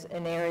 and it's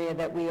an area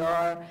that we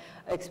are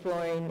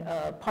exploring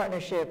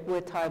partnership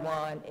with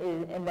Taiwan,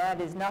 and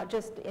that is not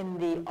just in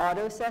the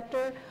auto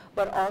sector,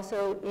 but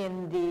also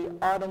in the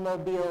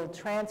automobile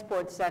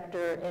transport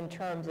sector in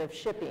terms of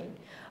shipping,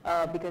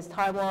 because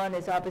Taiwan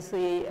is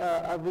obviously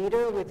a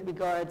leader with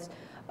regards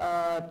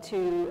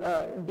to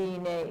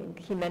being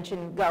he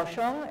mentioned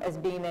Kaohsiung as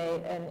being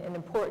an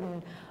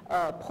important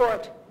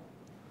port.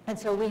 And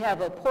so we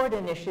have a port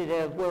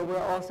initiative where we're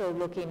also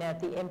looking at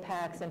the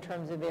impacts in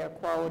terms of air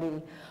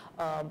quality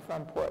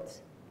from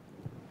ports.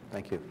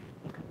 Thank you.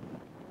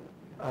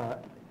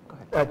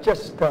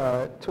 Just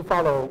to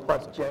follow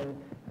what Jen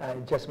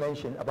just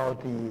mentioned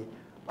about the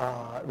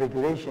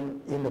regulation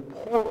in the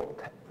port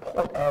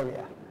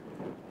area,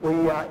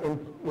 we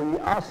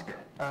ask,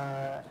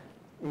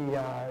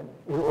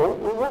 we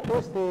work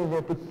with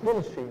the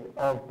Ministry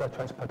of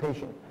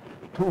Transportation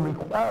to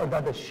require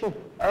that the ship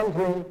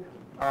entering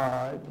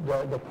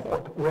the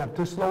port, we have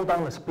to slow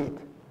down the speed,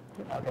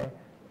 okay?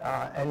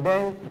 And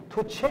then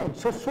to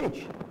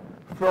switch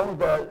from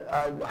the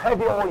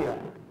heavy oil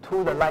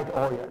to the light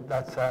oil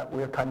that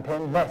will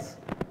contain less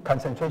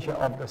concentration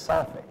of the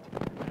sulfate.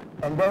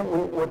 And then we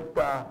would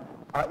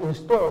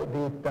install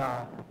the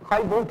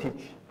high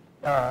voltage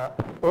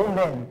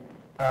on-land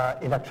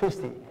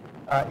electricity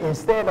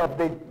instead of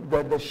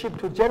the ship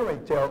to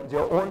generate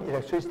their own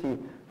electricity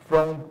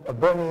from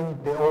burning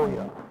the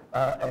oil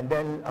and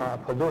then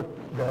pollute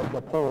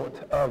the port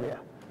area.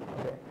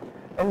 Okay.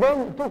 And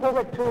then to go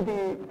back to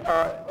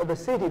the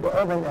city, the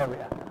urban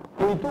area,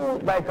 we do,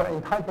 like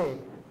in Taipei,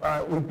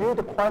 we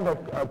build quite a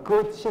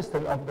good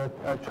system of the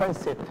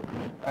transit,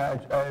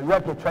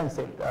 rapid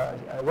transit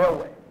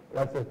railway.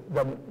 That's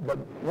the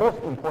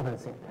most important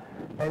thing.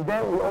 And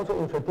then we also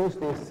introduced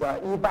this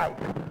e-bike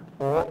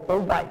or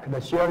O-bike,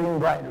 the sharing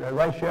ride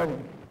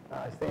sharing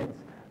things.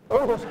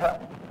 All those help.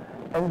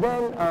 And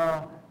then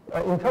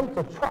in terms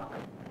of truck,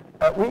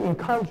 we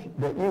encourage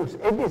the use,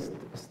 at least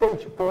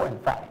stage 4 and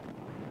 5.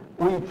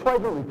 We try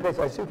to replace,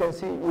 as you can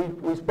see,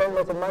 we spend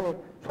lots of money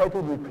try to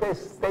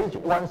replace stage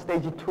 1,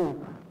 stage 2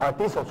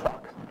 diesel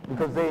trucks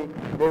because they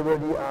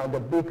really are the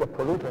big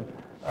pollutant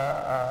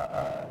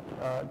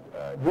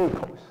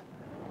vehicles.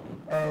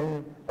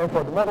 And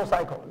for the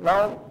motorcycle,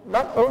 now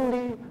not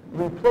only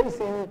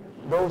replacing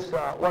those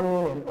 1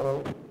 million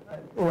or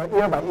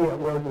year by year,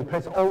 we'll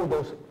replace all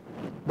those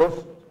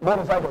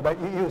motorcycles that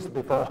you used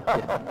before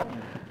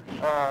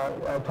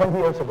 20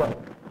 years ago.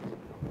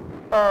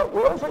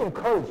 We also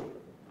encourage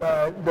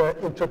the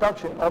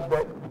introduction of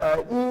the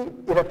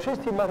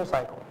electricity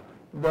motorcycle.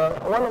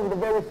 One of the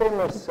very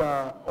famous,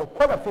 or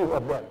quite a few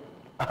of them,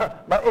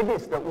 but at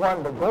least the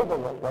global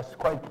one was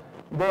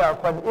they are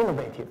quite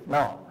innovative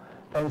now.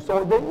 And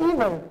so they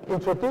even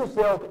introduced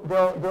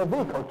their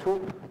vehicle to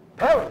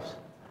Paris,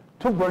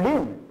 to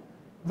Berlin.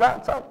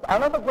 That's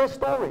another great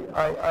story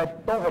I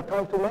don't have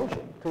time to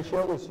mention, to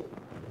share with you.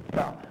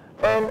 Now,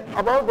 and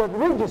about the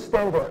rigid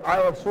standard, I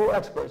have 3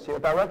 experts here.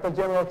 Director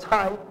General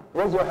Tsai,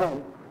 raise your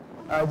hand.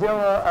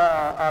 General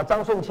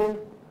Zhang Sunqing,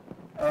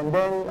 and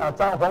then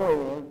Zhang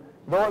Hongwei.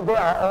 They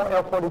are all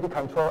air quality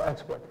control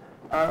experts.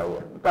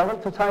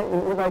 Director Tsai,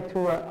 would you like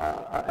to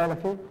add a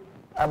few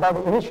about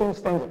the emission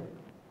standard?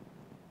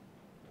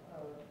 I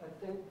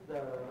think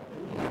the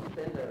emission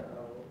standard,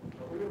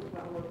 we will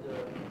follow the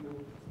EU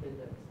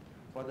standards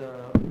for the,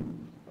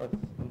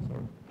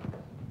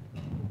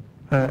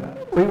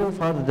 we will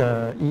follow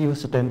the EU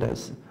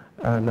standards,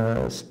 and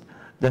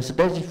the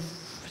stage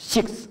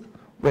 6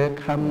 will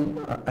come,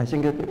 I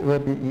think it will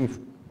be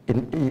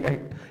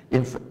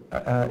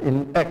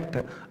in act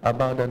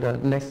about the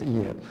next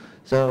year.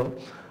 So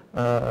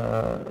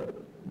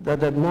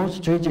the most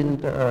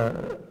stringent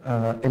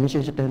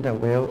emission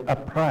standard will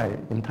apply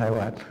in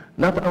Taiwan,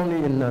 not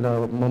only in the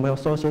mobile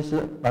sources,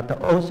 but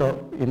also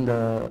in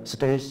the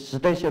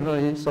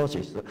stationary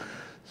sources.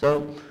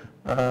 So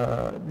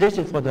this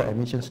is for the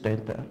emission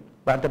standard.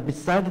 But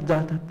besides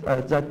that,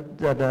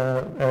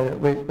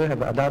 we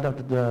have a lot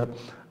of the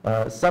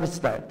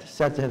subset,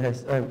 such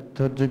as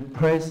to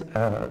replace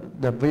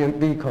the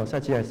vehicle,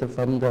 such as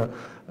from the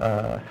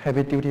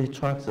heavy-duty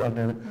trucks,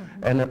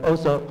 and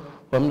also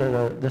from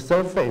the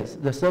surface.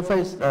 The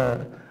surface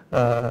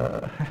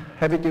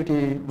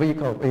heavy-duty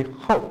vehicle, we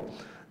hope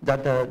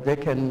that they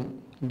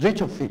can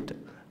retrofit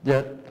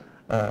the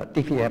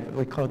DPF,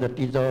 we call the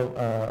diesel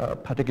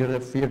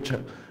particulate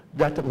filter.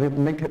 That will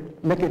make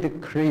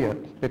it clear,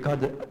 because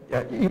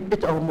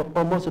it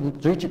almost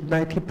reached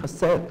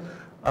 90%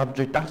 of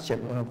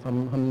reduction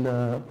from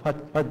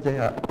what they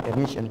are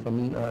emission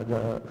from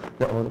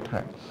the old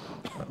time.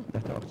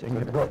 That's all.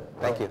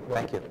 Thank you.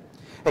 Thank you.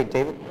 Hey,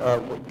 David,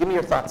 give me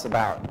your thoughts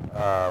about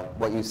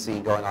what you see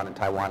going on in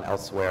Taiwan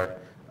elsewhere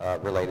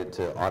related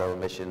to auto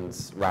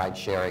emissions, ride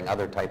sharing,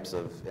 other types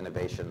of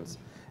innovations,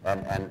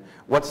 and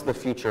what's the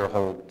future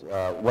hold?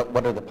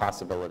 What are the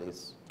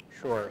possibilities?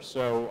 Sure.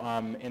 So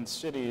in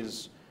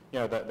cities, you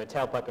know, the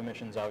tailpipe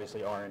emissions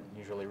obviously aren't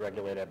usually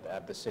regulated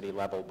at the city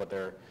level, but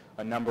there are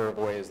a number of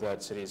ways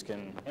that cities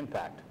can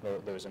impact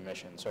those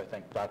emissions. So I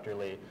think Dr.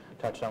 Lee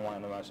touched on one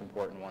of the most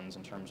important ones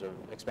in terms of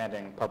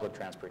expanding public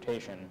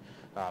transportation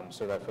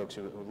so that folks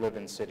who live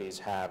in cities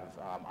have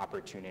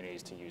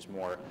opportunities to use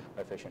more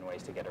efficient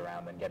ways to get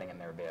around than getting in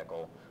their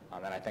vehicle.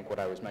 And I think what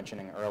I was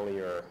mentioning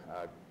earlier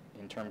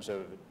in terms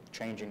of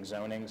changing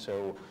zoning,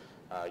 so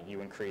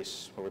you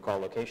increase what we call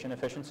location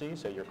efficiency,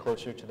 so you're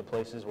closer to the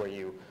places where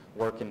you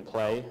work and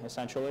play,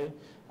 essentially.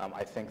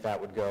 I think that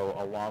would go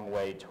a long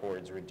way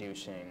towards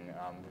reducing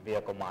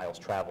vehicle miles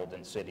traveled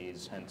in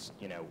cities, hence,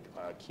 you know,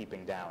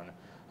 keeping down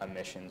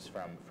emissions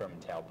from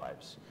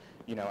tailpipes.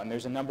 You know, and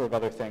there's a number of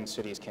other things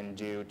cities can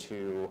do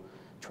to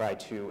try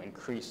to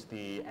increase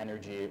the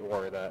energy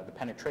or the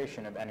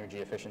penetration of energy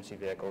efficiency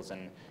vehicles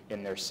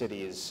in their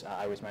cities.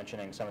 I was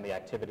mentioning some of the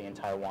activity in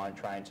Taiwan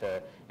trying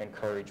to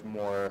encourage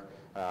more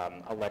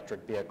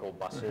electric vehicle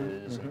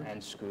buses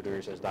and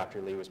scooters, as Dr.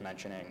 Lee was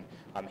mentioning.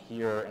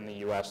 Here in the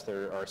US,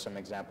 there are some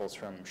examples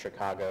from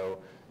Chicago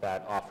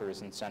that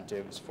offers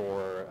incentives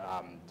for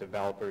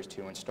developers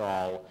to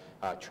install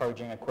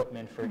charging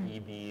equipment for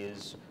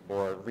EVs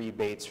or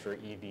rebates for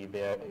EV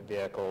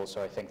vehicles.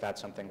 So I think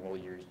that's something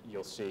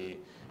you'll see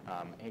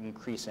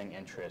increasing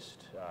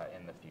interest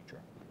in the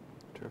future.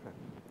 Terrific.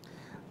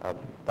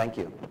 Thank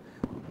you.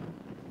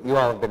 You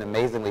all have been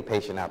amazingly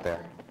patient out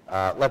there.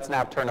 Let's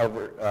now turn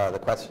over the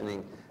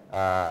questioning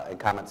and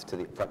comments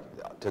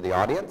to the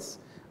audience.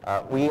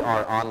 We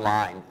are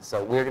online,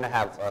 so we're going to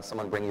have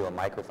someone bring you a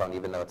microphone,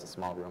 even though it's a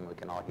small room, we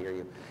can all hear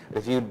you.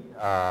 If you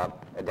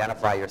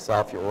identify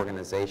yourself, your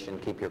organization,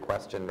 keep your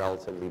question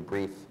relatively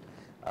brief.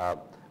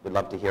 We'd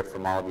love to hear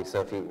from all of you,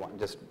 so if you want,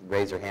 just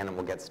raise your hand and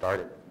we'll get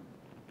started.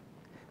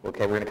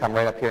 Okay, we're going to come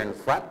right up here in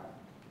front.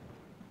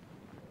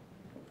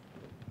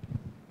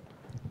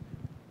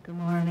 Good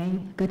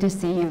morning. Good to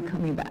see you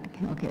coming back.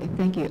 Okay,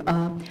 thank you.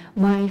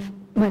 My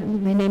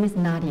name is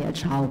Nadia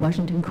Chow,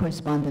 Washington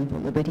correspondent for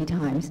Liberty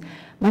Times.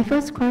 My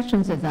first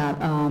question is that,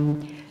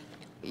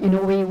 you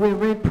know, we're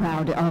very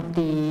proud of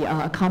the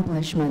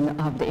accomplishment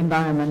of the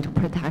environmental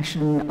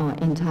protection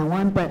in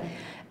Taiwan, but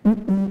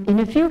in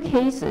a few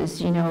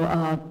cases, you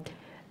know,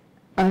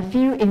 a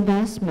few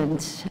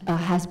investments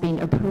has been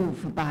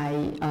approved by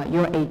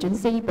your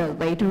agency, but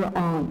later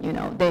on, you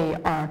know, they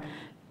are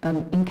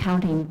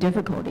encountering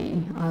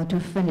difficulty to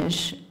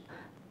finish.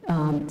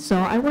 So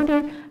I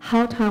wonder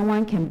how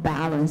Taiwan can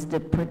balance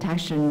the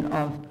protection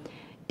of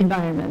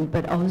environment,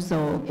 but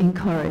also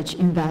encourage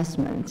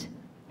investment.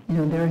 You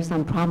know, there are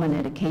some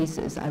prominent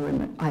cases,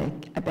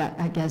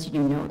 I guess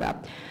you know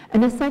that.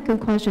 And the second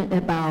question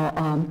about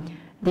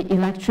the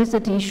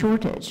electricity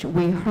shortage.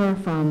 We heard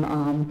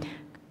from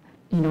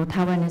you know,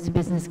 Taiwanese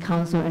Business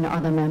Council and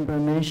other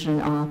members mention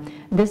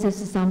this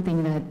is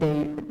something that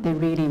they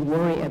really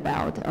worry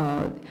about.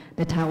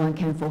 That Taiwan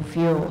can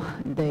fulfill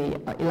the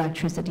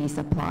electricity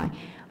supply.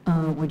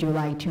 Would you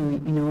like to,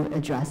 you know,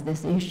 address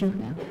this issue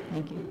now?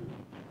 Thank you.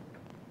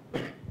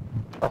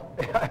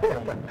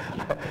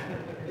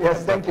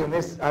 Yes, thank you,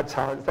 Ms.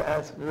 Chow.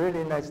 It's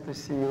really nice to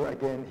see you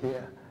again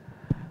here.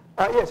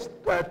 Yes,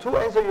 to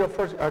answer your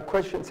first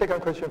question,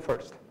 second question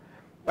first.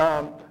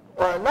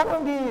 Not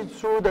only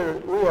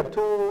we have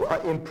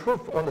to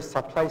improve on the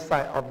supply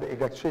side of the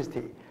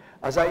electricity.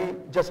 As I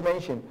just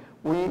mentioned,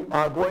 we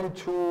are going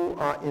to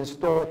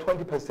install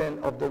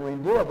 20% of the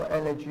renewable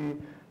energy,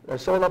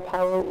 solar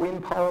power,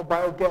 wind power,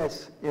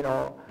 biogas, you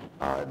know,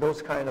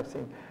 those kind of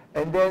things.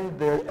 And then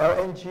the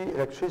LNG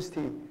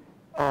electricity,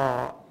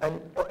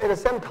 and at the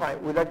same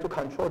time, we like to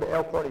control the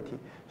air quality.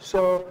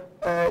 So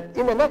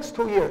in the next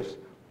 2 years,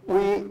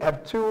 we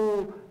have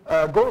to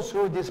go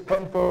through this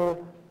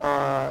painful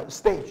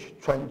stage,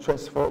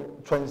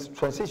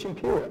 transition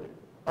period,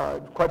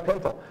 quite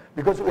painful,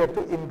 because we have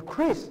to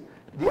increase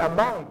the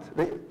amount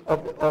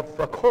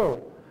of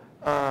coal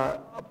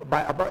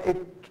by about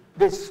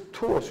this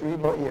 2 or 3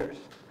 more years.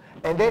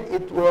 And then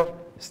it will,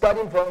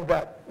 starting from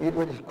that, it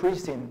will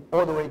increasing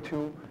all the way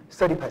to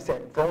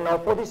 30%. From now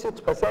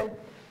 46%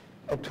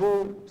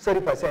 to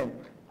 30%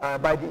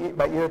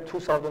 by year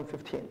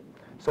 2015.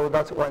 So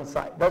that's one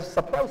side. That's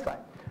supply side.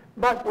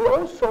 But we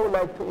also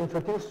like to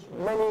introduce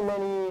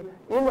many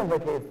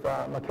innovative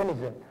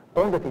mechanisms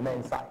on the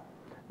demand side,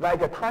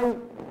 like a time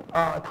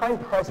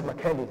price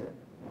mechanism.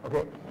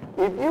 Okay,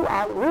 if you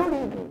are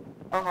really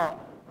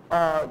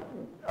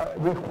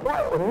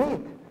require or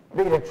need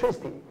the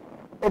electricity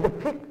at the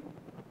peak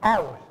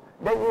hours,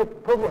 then you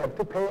probably have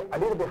to pay a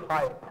little bit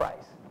higher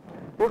price,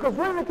 because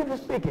relatively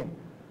speaking,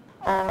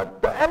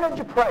 the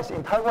energy price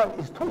in Taiwan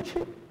is too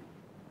cheap.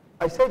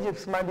 I said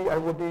if maybe I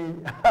would be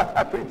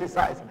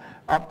criticized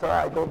after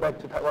I go back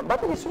to Taiwan,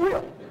 but it's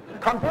real.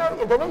 Compared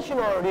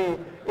internationally,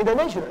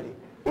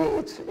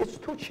 it's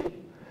too cheap.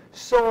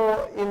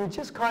 So in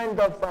this kind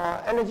of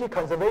energy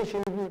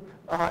conservation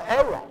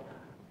era,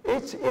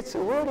 it's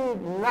really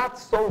not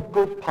so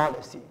good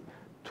policy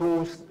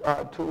to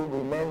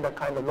remain the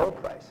kind of low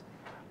price.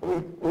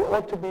 We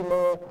ought to be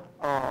more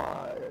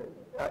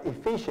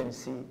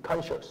efficiency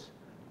conscious.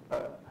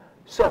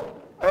 So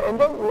And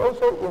then we're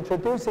also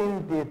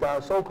introducing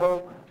the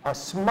so-called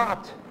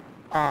smart,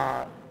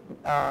 how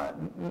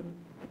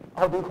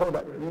do you call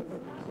that?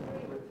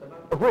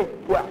 Grid,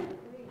 yeah.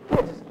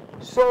 Yes.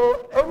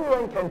 So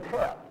everyone can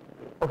tell,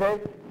 okay?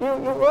 You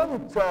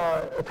won't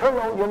turn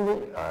on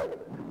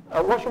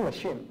your washing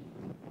machine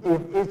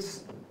if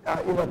it's,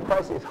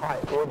 price is high,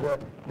 or the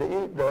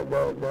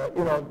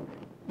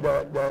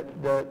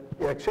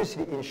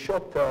electricity is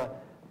short,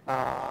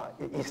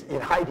 is in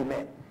high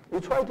demand. You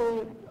try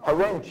to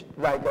arrange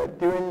like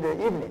during the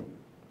evening,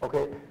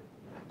 okay?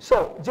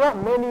 So there are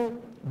many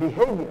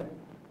behavior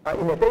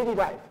in the daily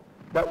life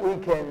that we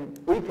can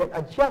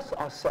adjust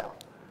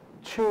ourselves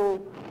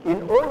to,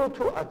 in order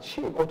to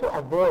achieve or to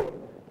avoid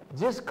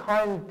this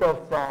kind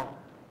of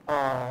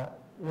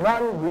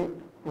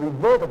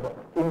non-reversible,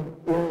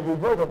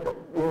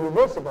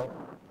 irreversible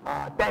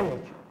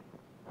damage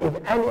if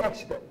any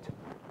accident,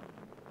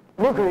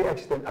 nuclear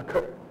accident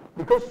occurs.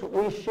 Because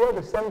we share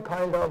the same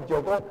kind of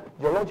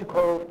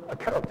geological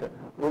character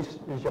with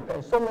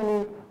Japan, so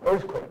many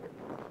earthquakes.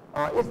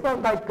 It's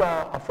not like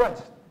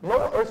France,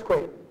 no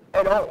earthquake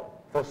at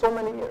all for so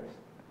many years.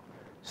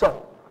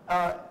 So,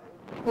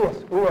 yes,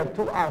 we have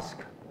to ask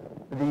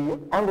the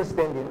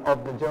understanding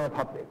of the general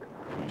public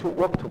to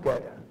work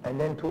together and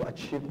then to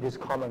achieve this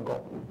common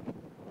goal.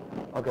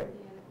 Okay.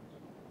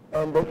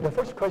 And the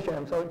first question,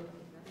 I'm sorry?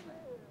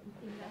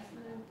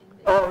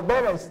 Oh,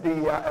 balance the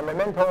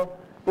environmental,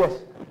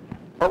 yes.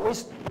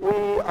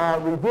 We are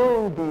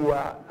reviewing the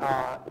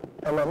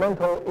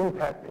environmental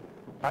impact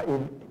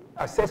in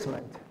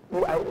assessment,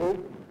 EIA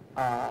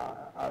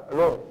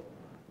role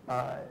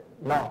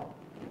now.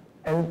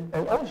 And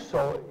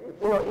also,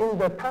 in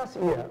the past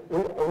year, we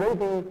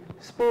already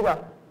speed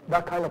up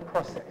that kind of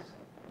process.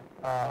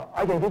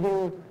 I can give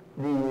you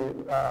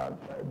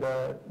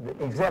the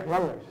exact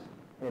numbers.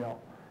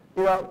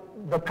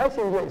 The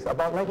passing rate is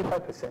about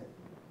 95%.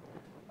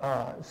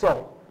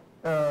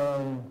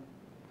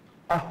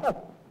 I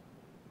hope.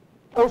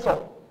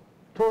 Also,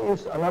 to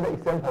use another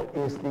example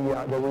is the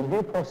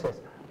review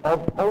process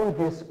of all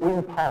these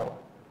wind power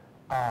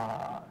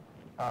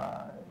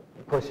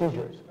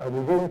procedures,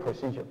 reviewing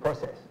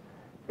process.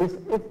 It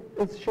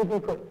should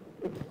be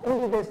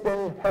only less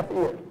than half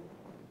year.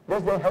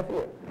 Less than half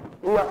year.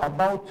 We are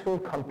about to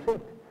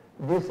complete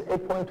this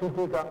 8.2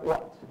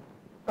 gigawatts.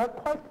 That's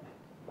quite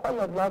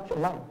a large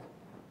amount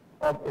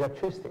of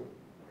electricity.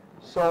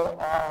 So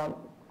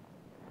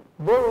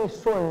very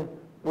soon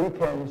we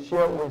can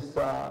share with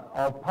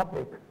our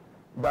public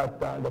that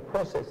the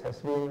process has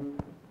been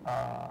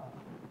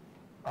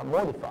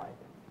modified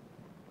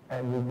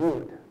and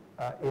reviewed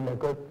in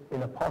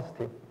a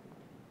positive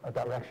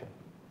direction.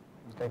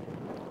 Thank you.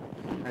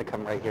 I'm going to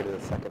come right here to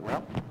the second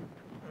row.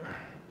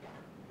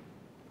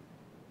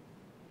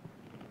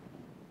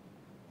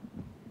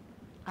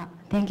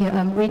 Thank you.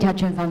 I'm Rita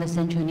Chen from the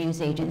Central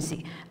News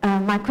Agency.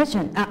 My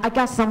question, I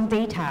got some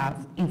data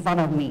in front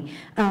of me.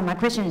 My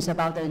question is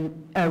about the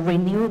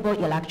renewable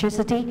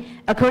electricity.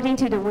 According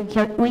to the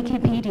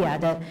Wikipedia,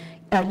 the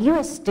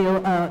U.S.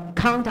 still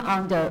count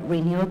on the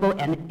renewable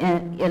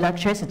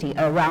electricity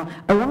around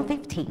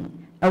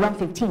 15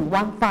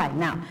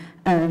 now.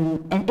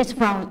 And it's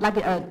from like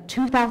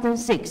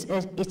 2006.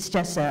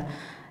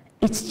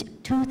 It's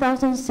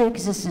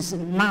 2006 is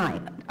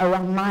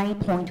around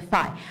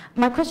 9.5.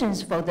 My question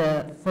is for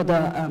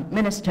the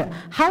minister.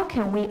 How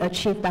can we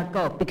achieve that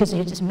goal? Because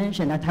you just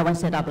mentioned that Taiwan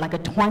set up like a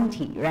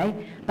 20, right?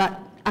 But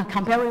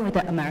comparing with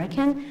the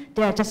American,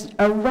 they're just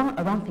around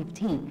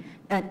 15.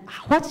 And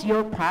what's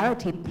your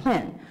priority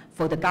plan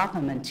for the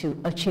government to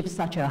achieve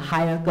such a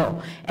higher goal?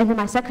 And then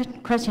my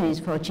second question is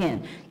for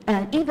Jen.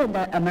 Even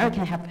the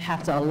American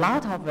have a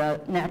lot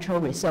of natural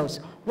resources.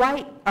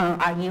 Why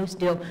are you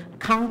still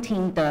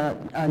counting the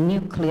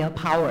nuclear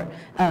power?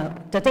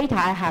 The data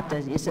I have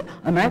is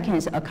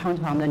Americans account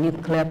from the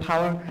nuclear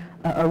power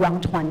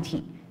around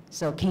 20.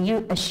 So can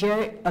you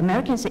share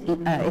Americans'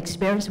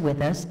 experience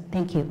with us?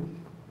 Thank you.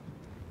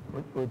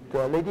 With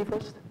the lady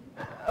first?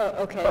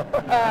 Okay. All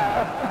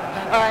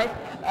right.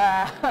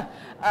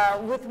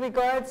 With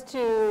regards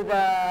to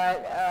the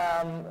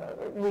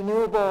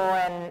renewable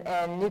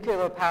and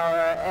nuclear power,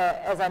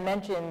 as I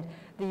mentioned,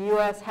 the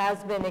U.S.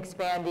 has been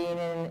expanding,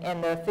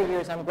 and the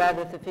figures, I'm glad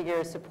that the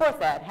figures support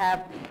that,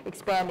 have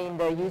expanding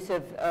the use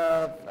of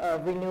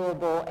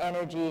renewable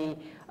energy,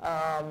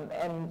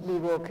 and we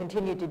will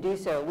continue to do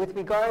so. With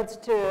regards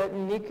to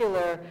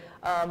nuclear,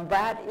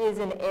 that is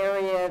an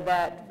area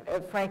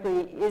that,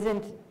 frankly,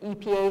 isn't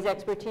EPA's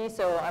expertise,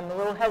 so I'm a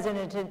little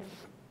hesitant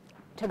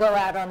to go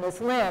out on this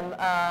limb,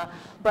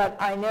 but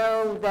I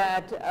know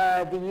that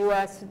the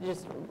U.S.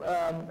 just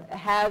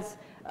has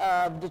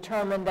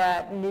determined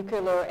that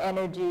nuclear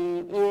energy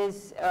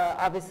is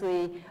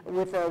obviously,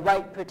 with the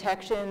right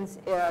protections,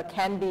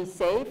 can be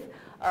safe.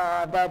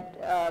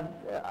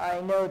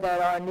 I know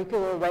that our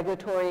nuclear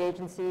regulatory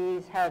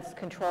agencies has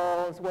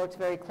controls, works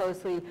very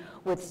closely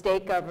with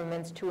state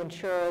governments to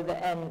ensure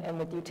that, and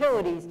with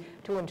utilities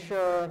to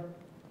ensure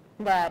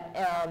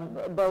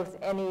that both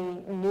any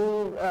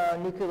new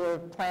nuclear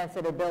plants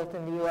that are built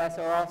in the U.S.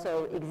 or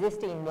also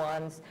existing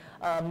ones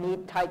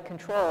meet tight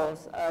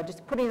controls.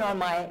 Just putting on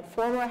my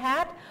former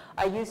hat,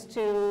 I used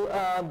to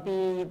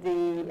be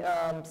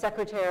the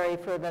secretary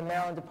for the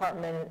Maryland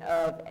Department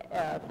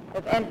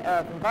of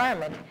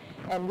Environment,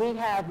 and we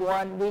had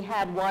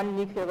one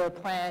nuclear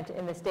plant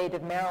in the state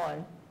of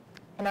Maryland.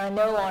 And I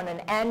know on an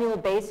annual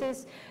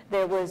basis,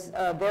 there was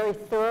a very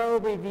thorough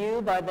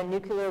review by the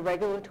nuclear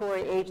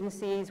regulatory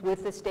agencies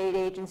with the state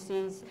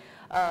agencies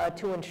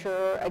to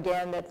ensure,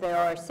 again, that there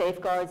are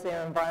safeguards, there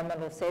are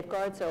environmental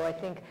safeguards. So I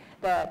think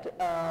that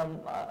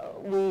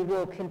we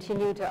will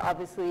continue to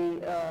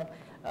obviously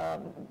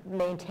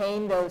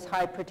maintain those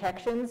high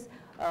protections.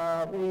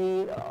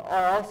 We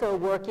are also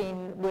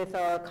working with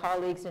our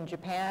colleagues in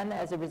Japan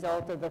as a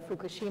result of the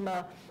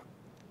Fukushima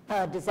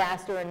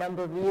disaster a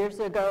number of years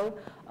ago.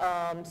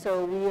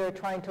 So we are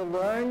trying to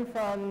learn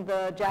from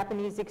the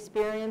Japanese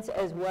experience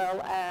as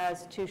well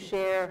as to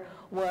share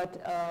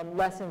what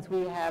lessons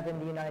we have in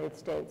the United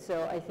States.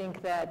 So I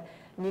think that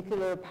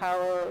nuclear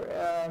power,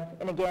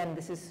 and again,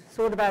 this is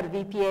sort of out of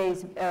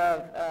EPA's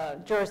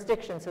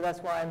jurisdiction, so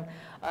that's why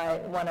I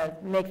want to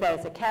make that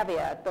as a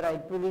caveat, but I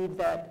believe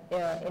that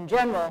in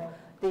general,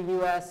 the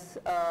U.S.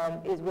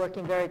 Is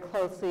working very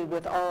closely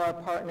with all our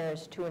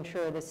partners to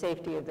ensure the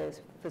safety of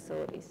those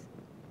facilities.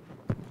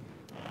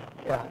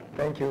 Yeah,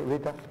 thank you,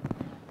 Rita.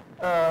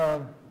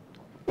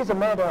 It's a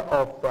matter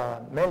of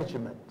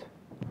management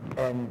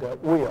and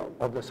will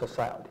of the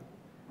society.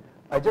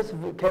 I just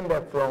came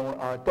back from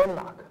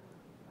Denmark,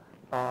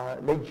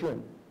 late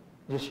June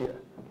this year.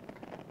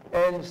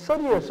 And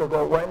 30 years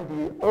ago, when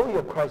the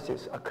oil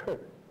crisis occurred,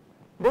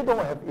 they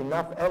don't have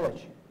enough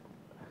energy.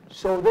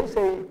 So they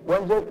say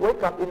when they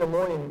wake up in the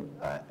morning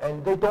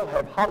and they don't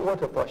have hot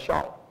water for a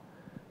shower,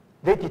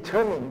 they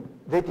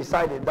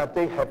decided that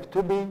they have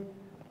to be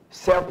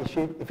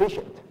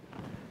self-efficient.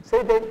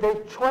 So they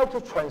try to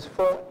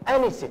transform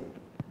anything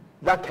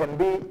that can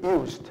be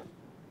used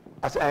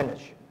as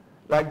energy.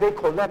 Like they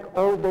collect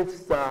all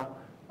this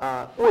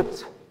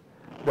wheat,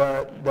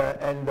 the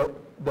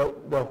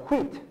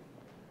wheat,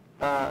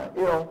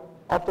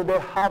 after they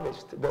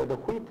harvest the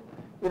wheat,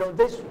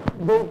 they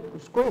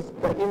squeeze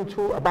that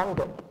into a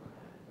bundle.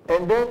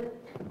 And then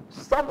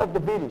some of the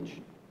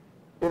village,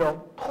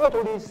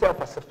 totally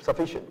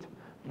self-sufficient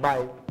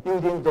by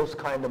using those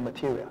kind of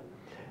material.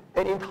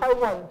 And in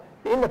Taiwan,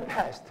 in the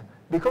past,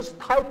 because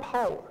Thai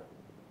Power,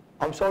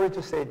 I'm sorry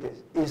to say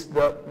this, is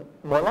the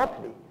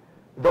monopoly,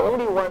 the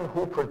only one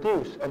who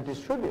produce and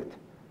distribute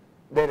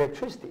the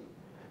electricity.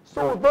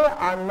 So they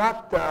are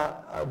not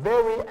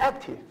very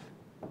active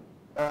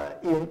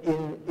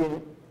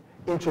in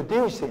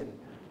introducing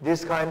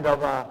this kind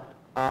of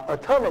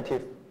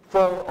alternative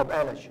form of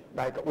energy,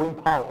 like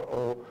wind power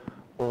or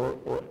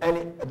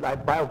any,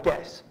 like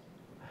biogas.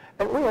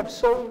 And we have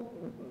so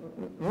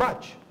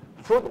much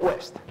food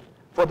waste.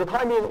 For the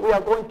time being, we are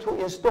going to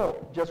install,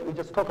 we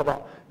just talked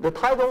about, the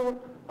Taiwan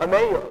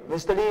mayor,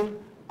 Mr. Lin,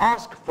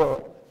 asked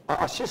for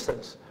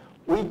assistance.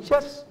 We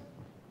just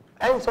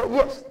answered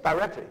yes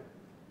directly.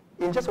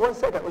 In just 1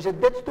 second, we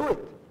said, let's do it.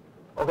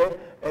 Okay?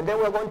 And then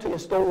we're going to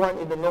install one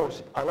in the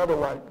north, another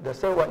one, the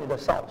third one in the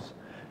south.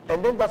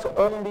 And then that's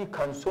only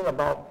consume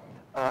about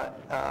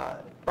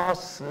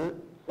 80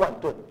万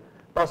吨。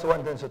80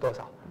万吨是多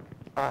少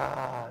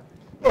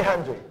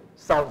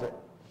？800,000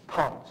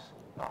 pounds.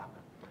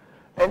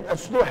 And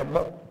still have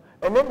more.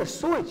 And then the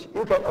sewage,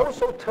 you can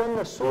also turn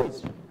the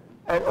sewage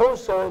and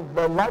also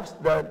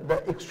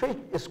the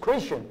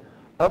excretion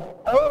of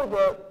all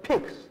the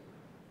pigs,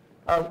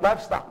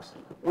 livestock.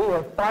 We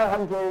have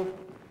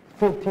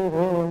 550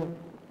 million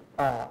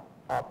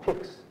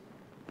pigs.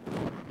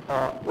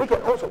 We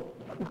can also,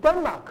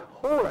 Denmark,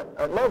 Holland,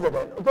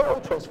 Netherlands, they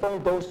all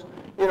transform those,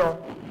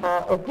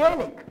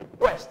 organic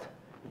waste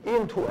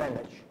into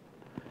energy.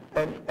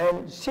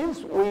 And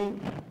since we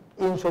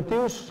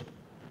introduce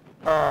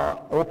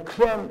or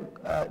claim,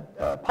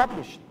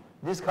 publish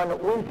this kind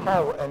of wind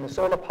power and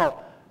solar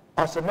power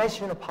as a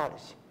national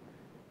policy,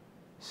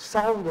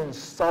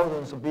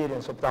 thousands of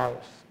billions of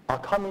dollars are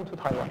coming to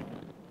Taiwan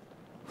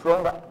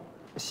from the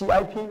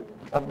CIP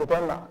of the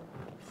Denmark,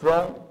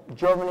 from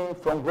Germany,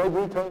 from Great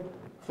Britain,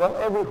 from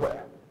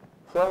everywhere,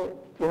 from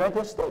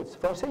United States,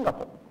 from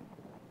Singapore.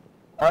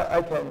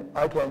 I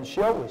can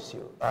share with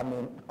you,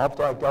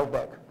 after I go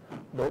back,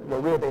 the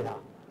real data.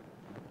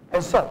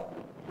 And so,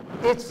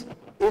 it's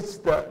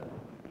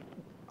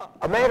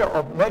a matter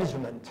of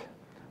management,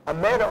 a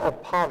matter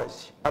of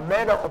policy, a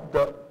matter of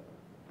the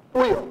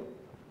will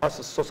as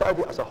a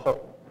society as a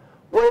whole.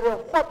 Whether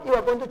what you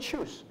are going to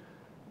choose,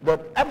 the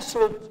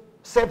absolute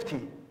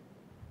safety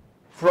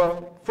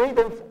from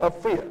freedom of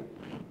fear.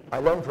 I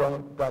learned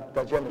from that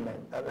gentleman,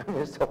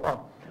 Mr. Wang.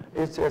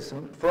 It's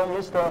from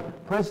Mr.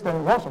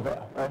 President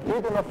Roosevelt,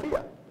 freedom of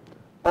fear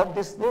of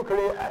this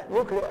nuclear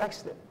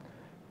accident.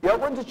 You are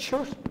going to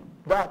choose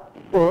that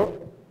or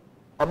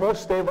a more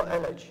stable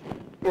energy.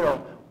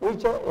 We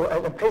just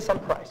and pay some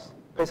price.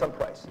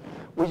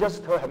 We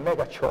just have to make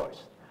a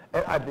choice,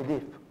 and I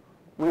believe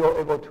we are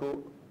able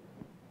to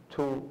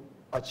to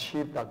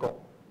achieve that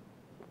goal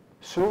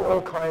through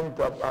all kinds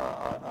of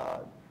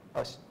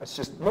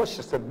more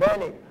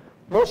systematic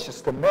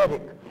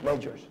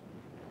measures.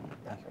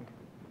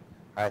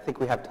 I think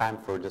we have time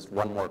for just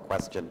one more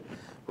question.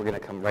 We're going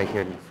to come right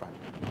here in the front.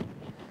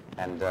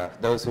 And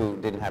those who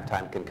didn't have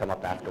time can come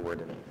up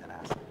afterward and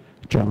ask.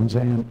 John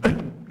Zan,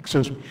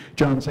 excuse me,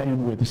 John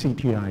Zan with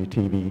CTI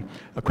TV.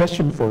 A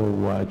question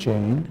for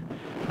Jane.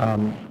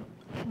 The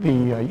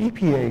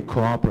EPA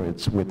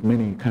cooperates with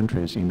many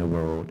countries in the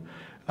world.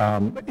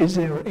 Is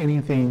there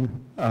anything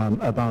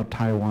about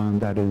Taiwan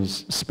that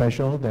is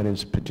special, that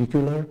is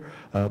particular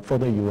for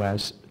the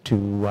U.S.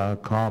 to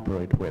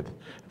cooperate with?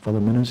 For the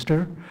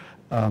minister,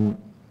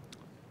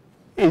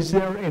 is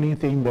there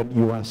anything that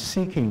you are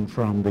seeking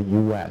from the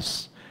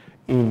U.S.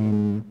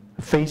 in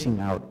phasing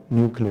out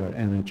nuclear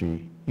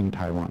energy in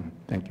Taiwan?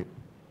 Thank you.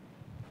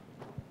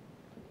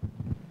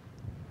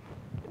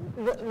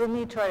 Let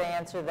me try to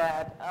answer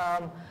that.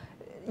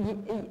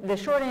 The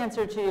short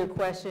answer to your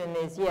question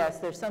is yes,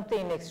 there's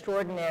something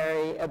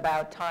extraordinary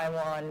about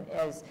Taiwan,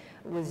 as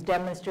was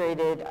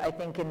demonstrated, I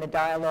think, in the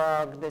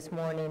dialogue this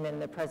morning in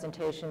the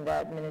presentation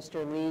that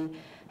Minister Lee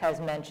has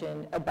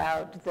mentioned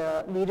about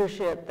the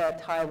leadership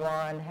that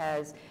Taiwan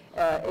has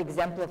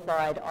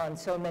exemplified on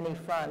so many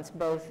fronts,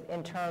 both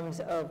in terms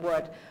of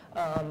what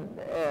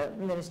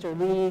Minister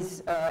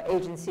Lee's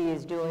agency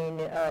is doing,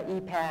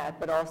 EPAT,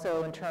 but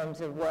also in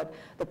terms of what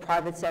the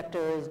private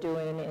sector is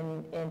doing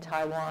in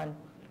Taiwan.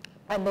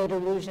 I made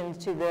allusions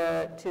to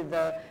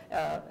the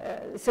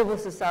civil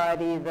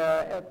society,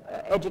 the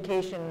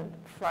education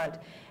front,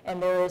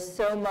 and there is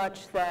so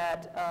much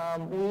that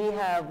we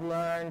have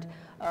learned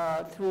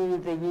through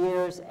the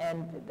years,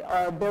 and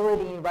our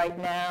ability right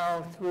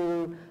now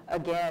through,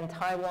 again,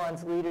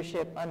 Taiwan's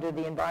leadership under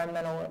the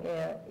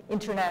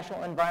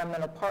International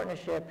Environmental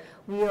Partnership,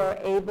 we are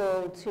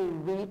able to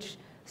reach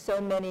so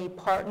many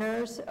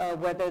partners,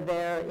 whether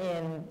they're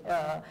in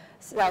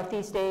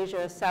Southeast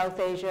Asia, South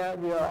Asia.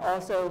 We are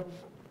also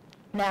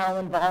now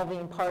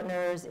involving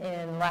partners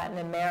in Latin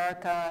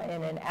America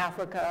and in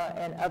Africa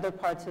and other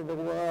parts of the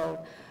world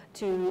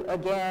to,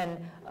 again,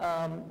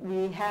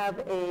 we have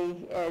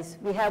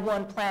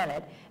one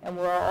planet, and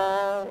we're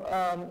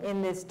all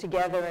in this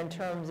together in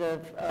terms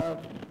of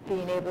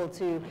being able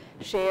to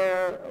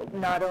share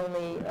not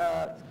only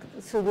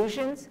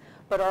solutions,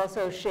 but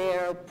also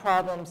share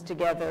problems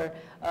together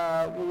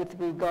with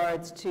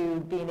regards to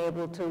being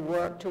able to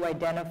work to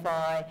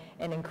identify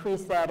and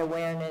increase that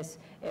awareness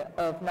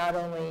of not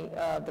only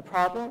the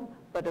problem,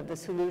 but of the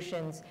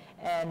solutions.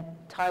 And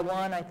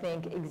Taiwan, I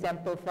think,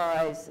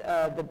 exemplifies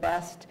the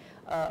best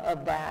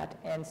of that.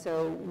 And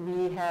so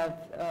we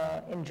have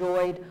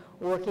enjoyed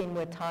working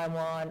with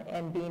Taiwan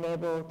and being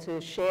able to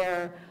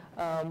share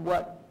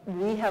what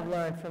we have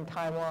learned from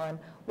Taiwan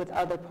with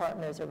other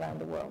partners around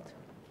the world.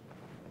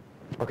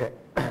 Okay,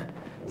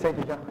 thank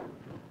you, John.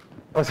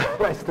 Also,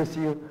 nice to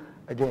see you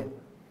again.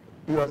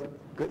 You are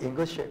in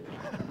good shape,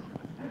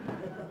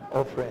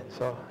 all friends.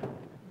 So,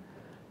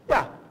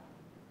 yeah,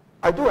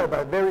 I do have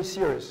a very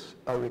serious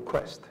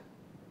request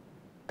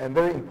and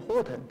very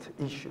important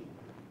issue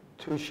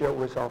to share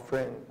with our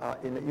friend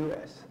in the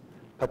U.S.,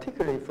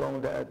 particularly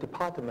from the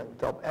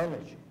Department of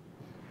Energy.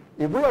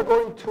 If we are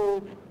going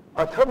to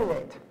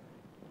terminate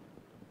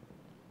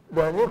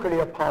the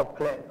nuclear power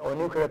plant or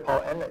nuclear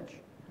power energy,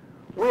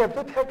 we have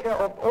to take care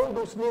of all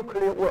those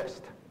nuclear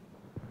waste.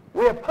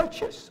 We have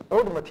purchased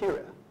all the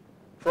material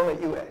from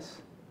the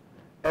U.S.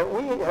 And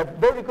we have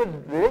very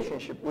good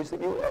relationship with the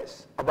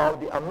U.S. about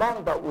the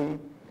amount that we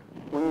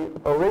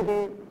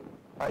already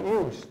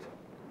used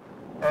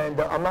and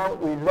the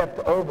amount we left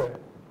over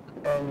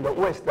and the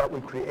waste that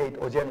we create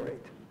or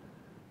generate.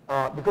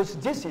 Because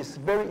this is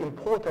very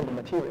important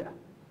material.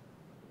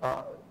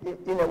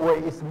 In a way,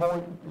 it's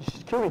more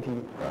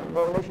security,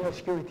 more national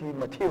security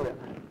material,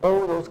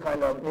 all those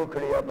kind of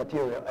nuclear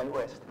material and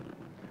waste.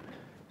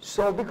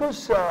 So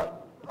because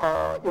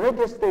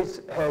United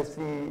States has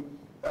the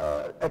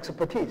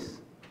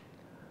expertise,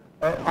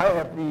 and I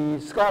have the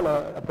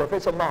scholar,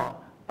 Professor Ma,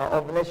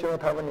 of National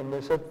Taiwan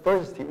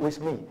University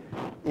with me.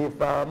 If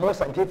more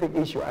scientific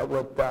issue, I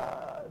would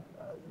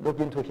look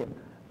into him.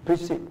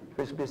 Please sit,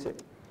 please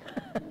sit.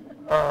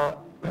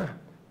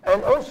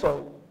 And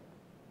also,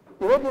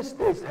 United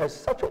States has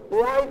such a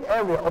wide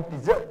area of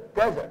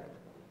desert.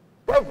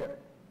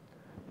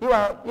 You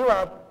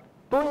are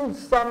doing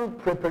some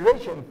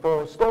preparation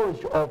for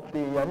storage of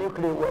the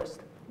nuclear waste.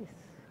 Yes.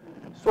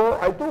 So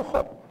I do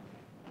hope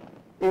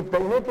if the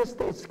United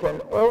States can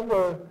lend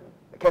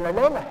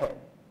a hand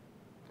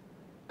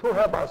to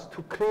help us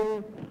to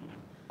clean,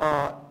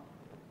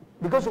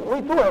 because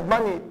we do have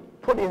money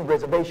put in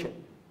reservation,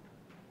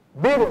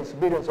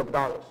 billions of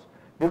dollars,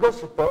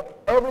 because for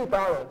every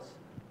dollar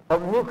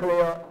of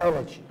nuclear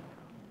energy,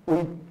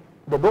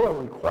 the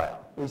world require,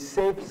 we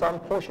save some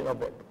portion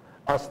of it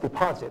as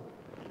deposit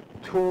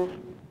to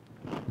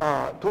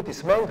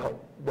dismantle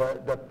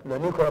the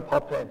nuclear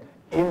power plant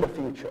in the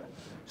future.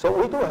 So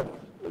we do have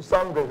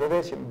some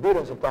reservation,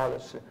 billions of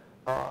dollars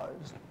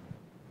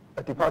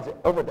a deposit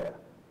over there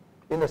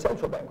in the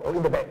central bank or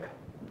in the bank.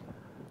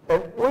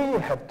 And we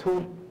have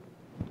to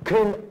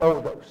clean all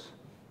those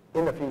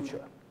in the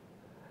future.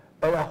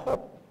 And I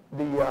hope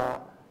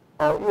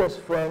our U.S.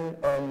 friends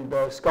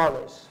and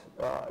scholars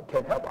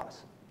can help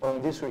us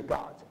on this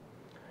regard.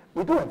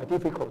 We do have a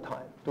difficult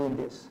time doing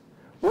this.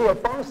 We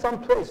have found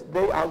some place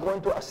they are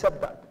going to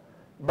accept that.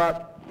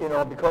 But,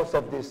 because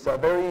of this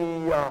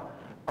very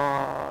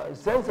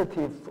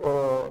sensitive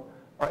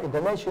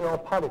international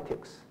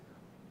politics,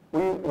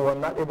 we were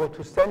not able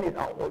to send it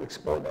out or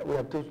export that. We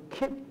have to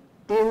keep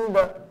in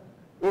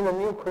the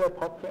nuclear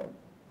power plant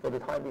for the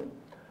time being.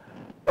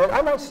 And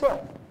I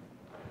myself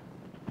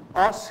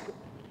asked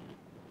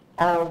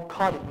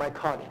my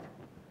colleague,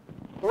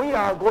 we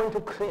are going to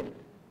clean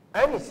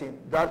anything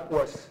that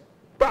was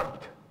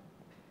dumped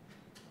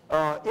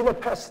in the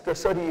past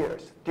 30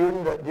 years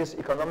during this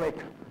economic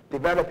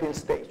developing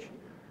stage,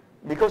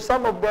 because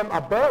some of them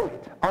are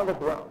buried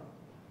underground.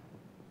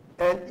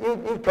 And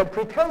you can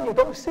pretend you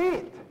don't see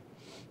it.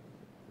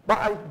 But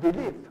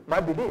my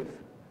belief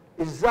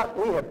is that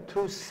we have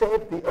to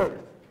save the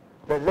earth,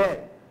 the land,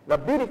 the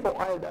beautiful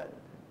island,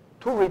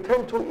 to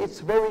return to its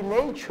very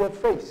nature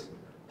face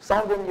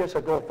 1,000 years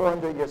ago,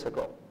 400 years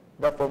ago,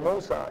 the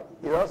Formosa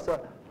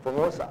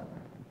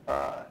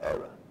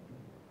era.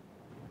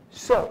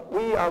 So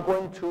we are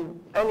going to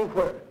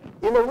anywhere,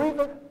 in the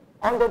river,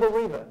 under the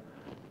river,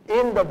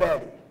 in the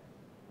valley,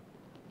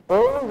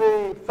 all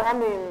the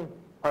farming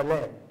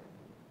land,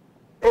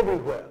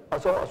 everywhere,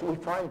 as long as we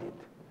find it,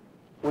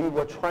 we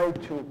will try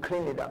to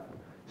clean it up.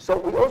 So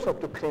we also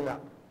have to clean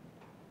up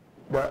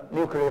the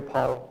nuclear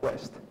power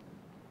waste.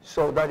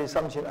 So that is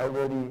something I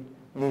really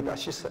need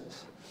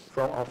assistance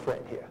from our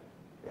friend here.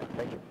 Yeah,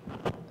 thank you.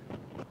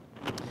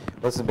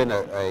 This has been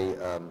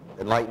an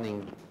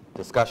enlightening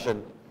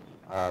discussion.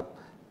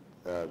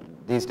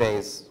 These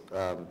days,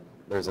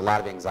 there's a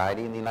lot of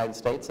anxiety in the United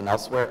States and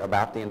elsewhere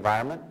about the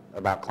environment,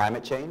 about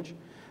climate change.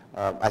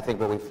 I think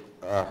what we've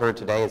heard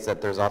today is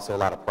that there's also a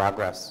lot of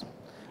progress.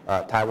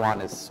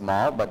 Taiwan is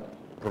small, but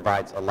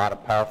provides a lot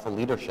of powerful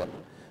leadership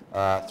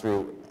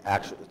through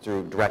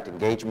direct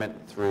engagement,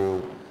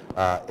 through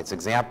its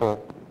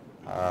example,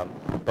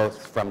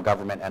 both from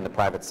government and the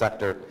private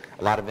sector,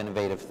 a lot of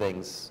innovative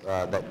things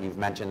that you've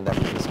mentioned that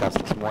we discussed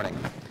this morning.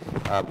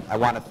 I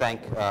want to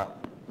thank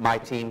my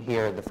team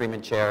here, the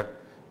Freeman Chair,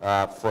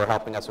 for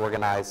helping us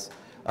organize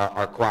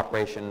our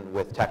cooperation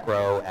with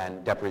TechRow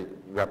and Deputy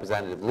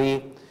Representative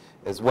Lee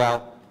as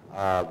well.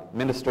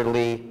 Minister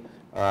Lee,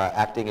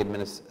 Acting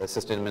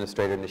Assistant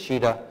Administrator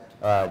Nishida,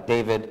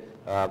 David,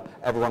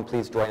 everyone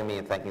please join me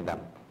in thanking them.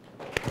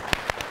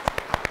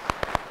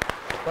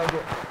 Thank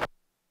you.